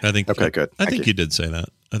 I think. Okay, good. I think you did say that.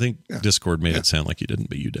 I think Discord made it sound like you didn't,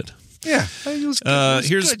 but you did. Yeah, it was good.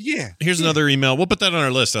 Here's another email. We'll put that on our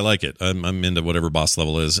list. I like it. I'm into whatever Boss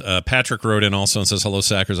Level is. Patrick wrote in also and says, "Hello,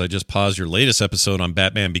 Sackers. I just paused your latest episode on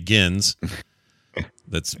Batman Begins."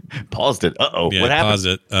 That's paused it. Yeah, what happened? Paused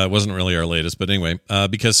it. It wasn't really our latest, but anyway,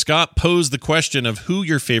 because Scott posed the question of who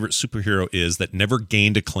your favorite superhero is that never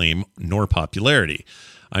gained acclaim nor popularity.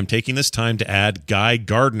 I'm taking this time to add Guy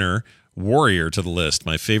Gardner, Warrior, to the list.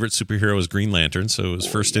 My favorite superhero is Green Lantern, so it was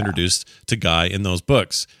first introduced to Guy in those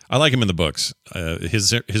books. I like him in the books.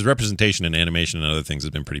 His representation in animation and other things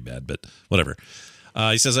has been pretty bad, but whatever.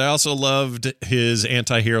 He says, I also loved his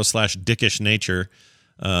anti-hero / dickish nature,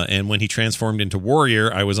 and when he transformed into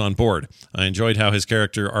Warrior, I was on board. I enjoyed how his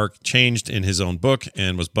character arc changed in his own book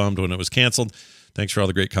and was bummed when it was canceled. Thanks for all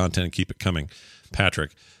the great content and keep it coming.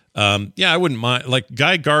 Patrick. I wouldn't mind. Like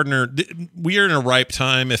Guy Gardner, we are in a ripe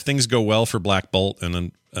time if things go well for Black Bolt and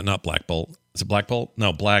then not Black Bolt. Is it Black Bolt?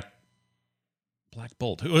 No, Black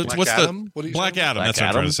Bolt. What's Adam? Black Adam? That's what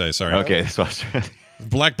I'm trying to say. Sorry. Okay.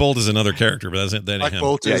 Black Bolt is another character, but that ain't Black him.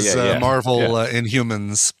 Bolt is Marvel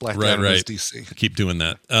Inhumans. Black Adam is DC. Keep doing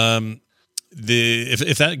that.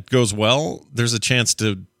 If that goes well, there's a chance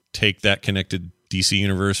to take that connected DC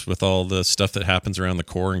universe with all the stuff that happens around the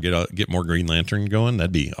core and get more Green Lantern going.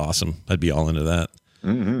 That'd be awesome. I'd be all into that.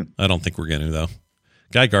 Mm-hmm. I don't think we're going to, though.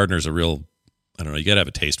 Guy Gardner's a real, I don't know, you got to have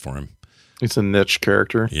a taste for him. He's a niche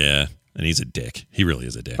character. Yeah, and he's a dick. He really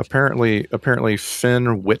is a dick. Apparently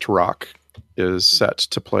Finn Wittrock is set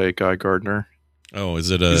to play Guy Gardner. Oh,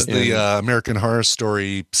 is it He's the American Horror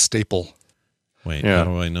Story staple. Wait, how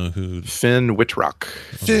do I know who? Finn Wittrock.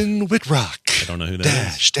 Finn Wittrock. I don't know who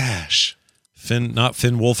that is. Dash. Not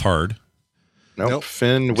Finn Wolfhard. Nope.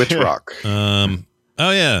 Finn Wittrock. Oh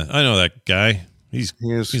yeah, I know that guy. He's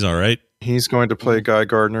all right. He's going to play Guy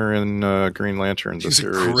Gardner in Green Lantern. He's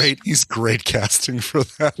great casting for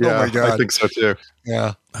that. Yeah, oh my God. I think so too.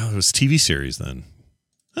 Yeah. Oh, it was TV series then.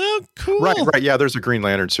 Oh, cool. Right. Yeah, there's a Green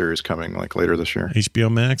Lantern series coming like later this year.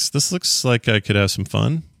 HBO Max. This looks like I could have some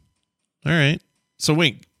fun. All right. So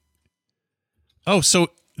wait. Oh,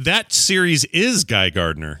 so that series is Guy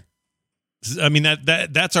Gardner. I mean,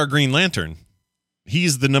 that's our Green Lantern.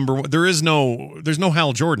 He's the number one. There's no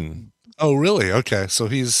Hal Jordan. Oh, really? Okay. So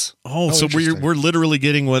he's... so we're literally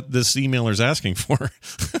getting what this emailer's asking for.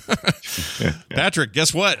 Yeah. Patrick,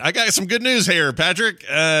 guess what? I got some good news here, Patrick.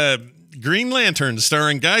 Green Lantern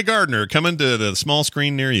starring Guy Gardner coming to the small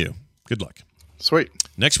screen near you. Good luck. Sweet.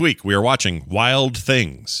 Next week, we are watching Wild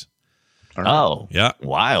Things. Oh, yeah.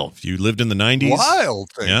 Wild. If you lived in the 90s.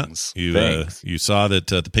 Wild Things. Yeah, you saw that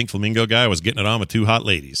the Pink Flamingo guy was getting it on with two hot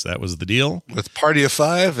ladies. That was the deal. With Party of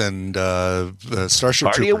Five and Starship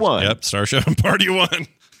Party Troopers. of One. Yep, Starship and Party of One.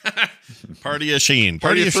 Party of Sheen.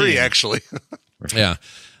 Party of Three, Sheen. actually. Yeah.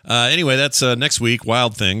 Anyway, that's next week,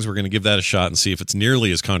 Wild Things. We're going to give that a shot and see if it's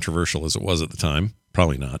nearly as controversial as it was at the time.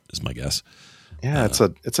 Probably not, is my guess. Yeah,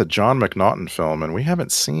 it's a John McNaughton film, and we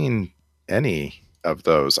haven't seen any of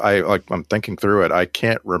those. I'm thinking through it. I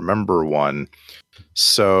can't remember one.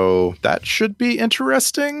 So that should be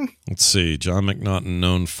interesting. Let's see. John McNaughton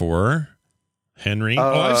known for Henry.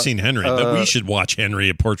 I've seen Henry. We should watch Henry,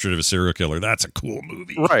 A Portrait of a Serial Killer. That's a cool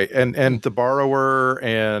movie. Right. And The Borrower,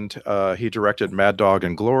 and he directed Mad Dog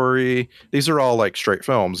and Glory. These are all like straight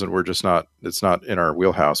films, and it's not in our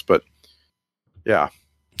wheelhouse, but yeah.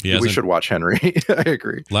 We should watch Henry. I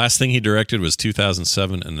agree. Last thing he directed was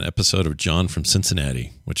 2007, an episode of John from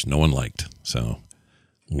Cincinnati, which no one liked. So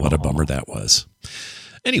what a bummer that was.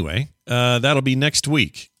 Anyway, that'll be next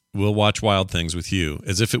week. We'll watch Wild Things with you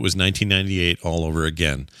as if it was 1998 all over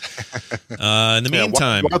again. In the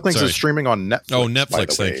meantime, Wild Things is streaming on Netflix. Oh,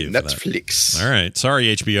 Netflix. Thank you. Netflix. All right.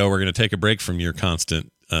 Sorry, HBO. We're going to take a break from your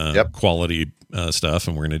constant quality stuff,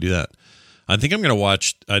 and we're going to do that. I think I'm going to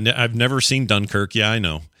watch. I've never seen Dunkirk. Yeah, I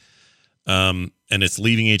know. And it's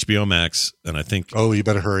leaving HBO Max, and I think. Oh, you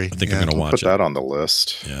better hurry! I think I'm going to watch put that on the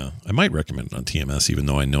list. Yeah, I might recommend it on TMS, even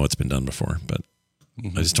though I know it's been done before, but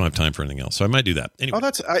I just don't have time for anything else, so I might do that. Anyway,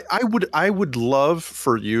 I would love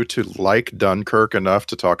for you to like Dunkirk enough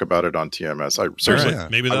to talk about it on TMS. Seriously, right.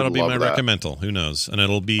 Maybe that'll be my recommendal. Who knows? And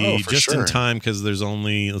it'll be just in time because there's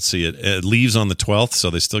only it leaves on the 12th, so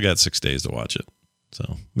they still got 6 days to watch it.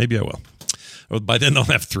 So maybe I will. By then they'll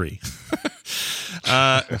have 3.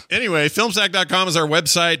 Anyway, filmsack.com is our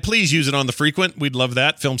website. Please use it on the frequent. We'd love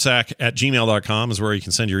that. Filmsack@gmail.com is where you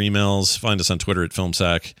can send your emails. Find us on Twitter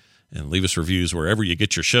 @filmsack and leave us reviews wherever you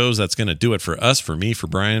get your shows. That's going to do it for us, for me, for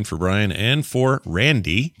Brian, and for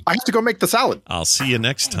Randy. I have to go make the salad. I'll see you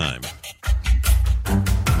next time.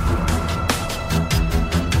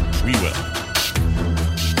 We will.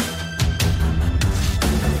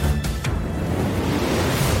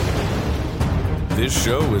 This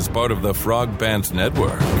show is part of the Frog Pants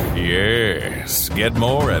Network. Yes. Get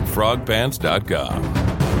more at frogpants.com.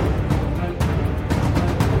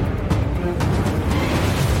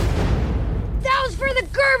 That was for the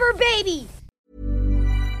Gerber baby!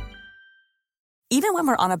 Even when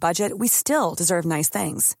we're on a budget, we still deserve nice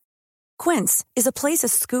things. Quince is a place to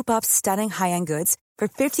scoop up stunning high-end goods for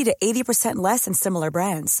 50 to 80% less than similar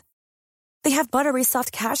brands. They have buttery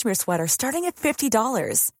soft cashmere sweaters starting at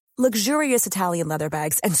 $50. Luxurious Italian leather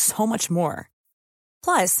bags, and so much more.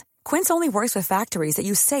 Plus, Quince only works with factories that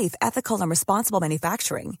use safe, ethical, and responsible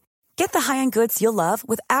manufacturing. Get the high-end goods you'll love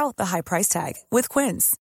without the high price tag with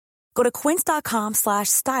Quince. Go to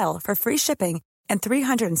quince.com/style for free shipping and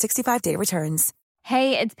 365-day returns.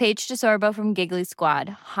 Hey, it's Paige DeSorbo from Giggly Squad.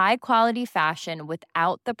 High quality fashion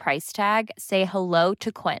without the price tag. Say hello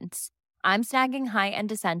to Quince. I'm snagging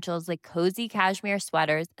high-end essentials like cozy cashmere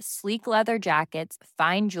sweaters, sleek leather jackets,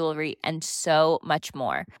 fine jewelry, and so much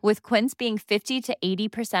more. With Quince being 50 to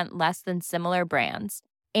 80% less than similar brands.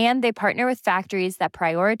 And they partner with factories that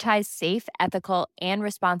prioritize safe, ethical, and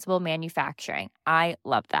responsible manufacturing. I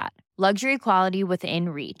love that. Luxury quality within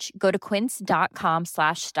reach. Go to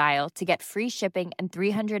quince.com/style to get free shipping and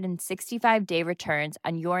 365-day returns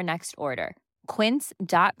on your next order.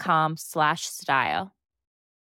 Quince.com/style.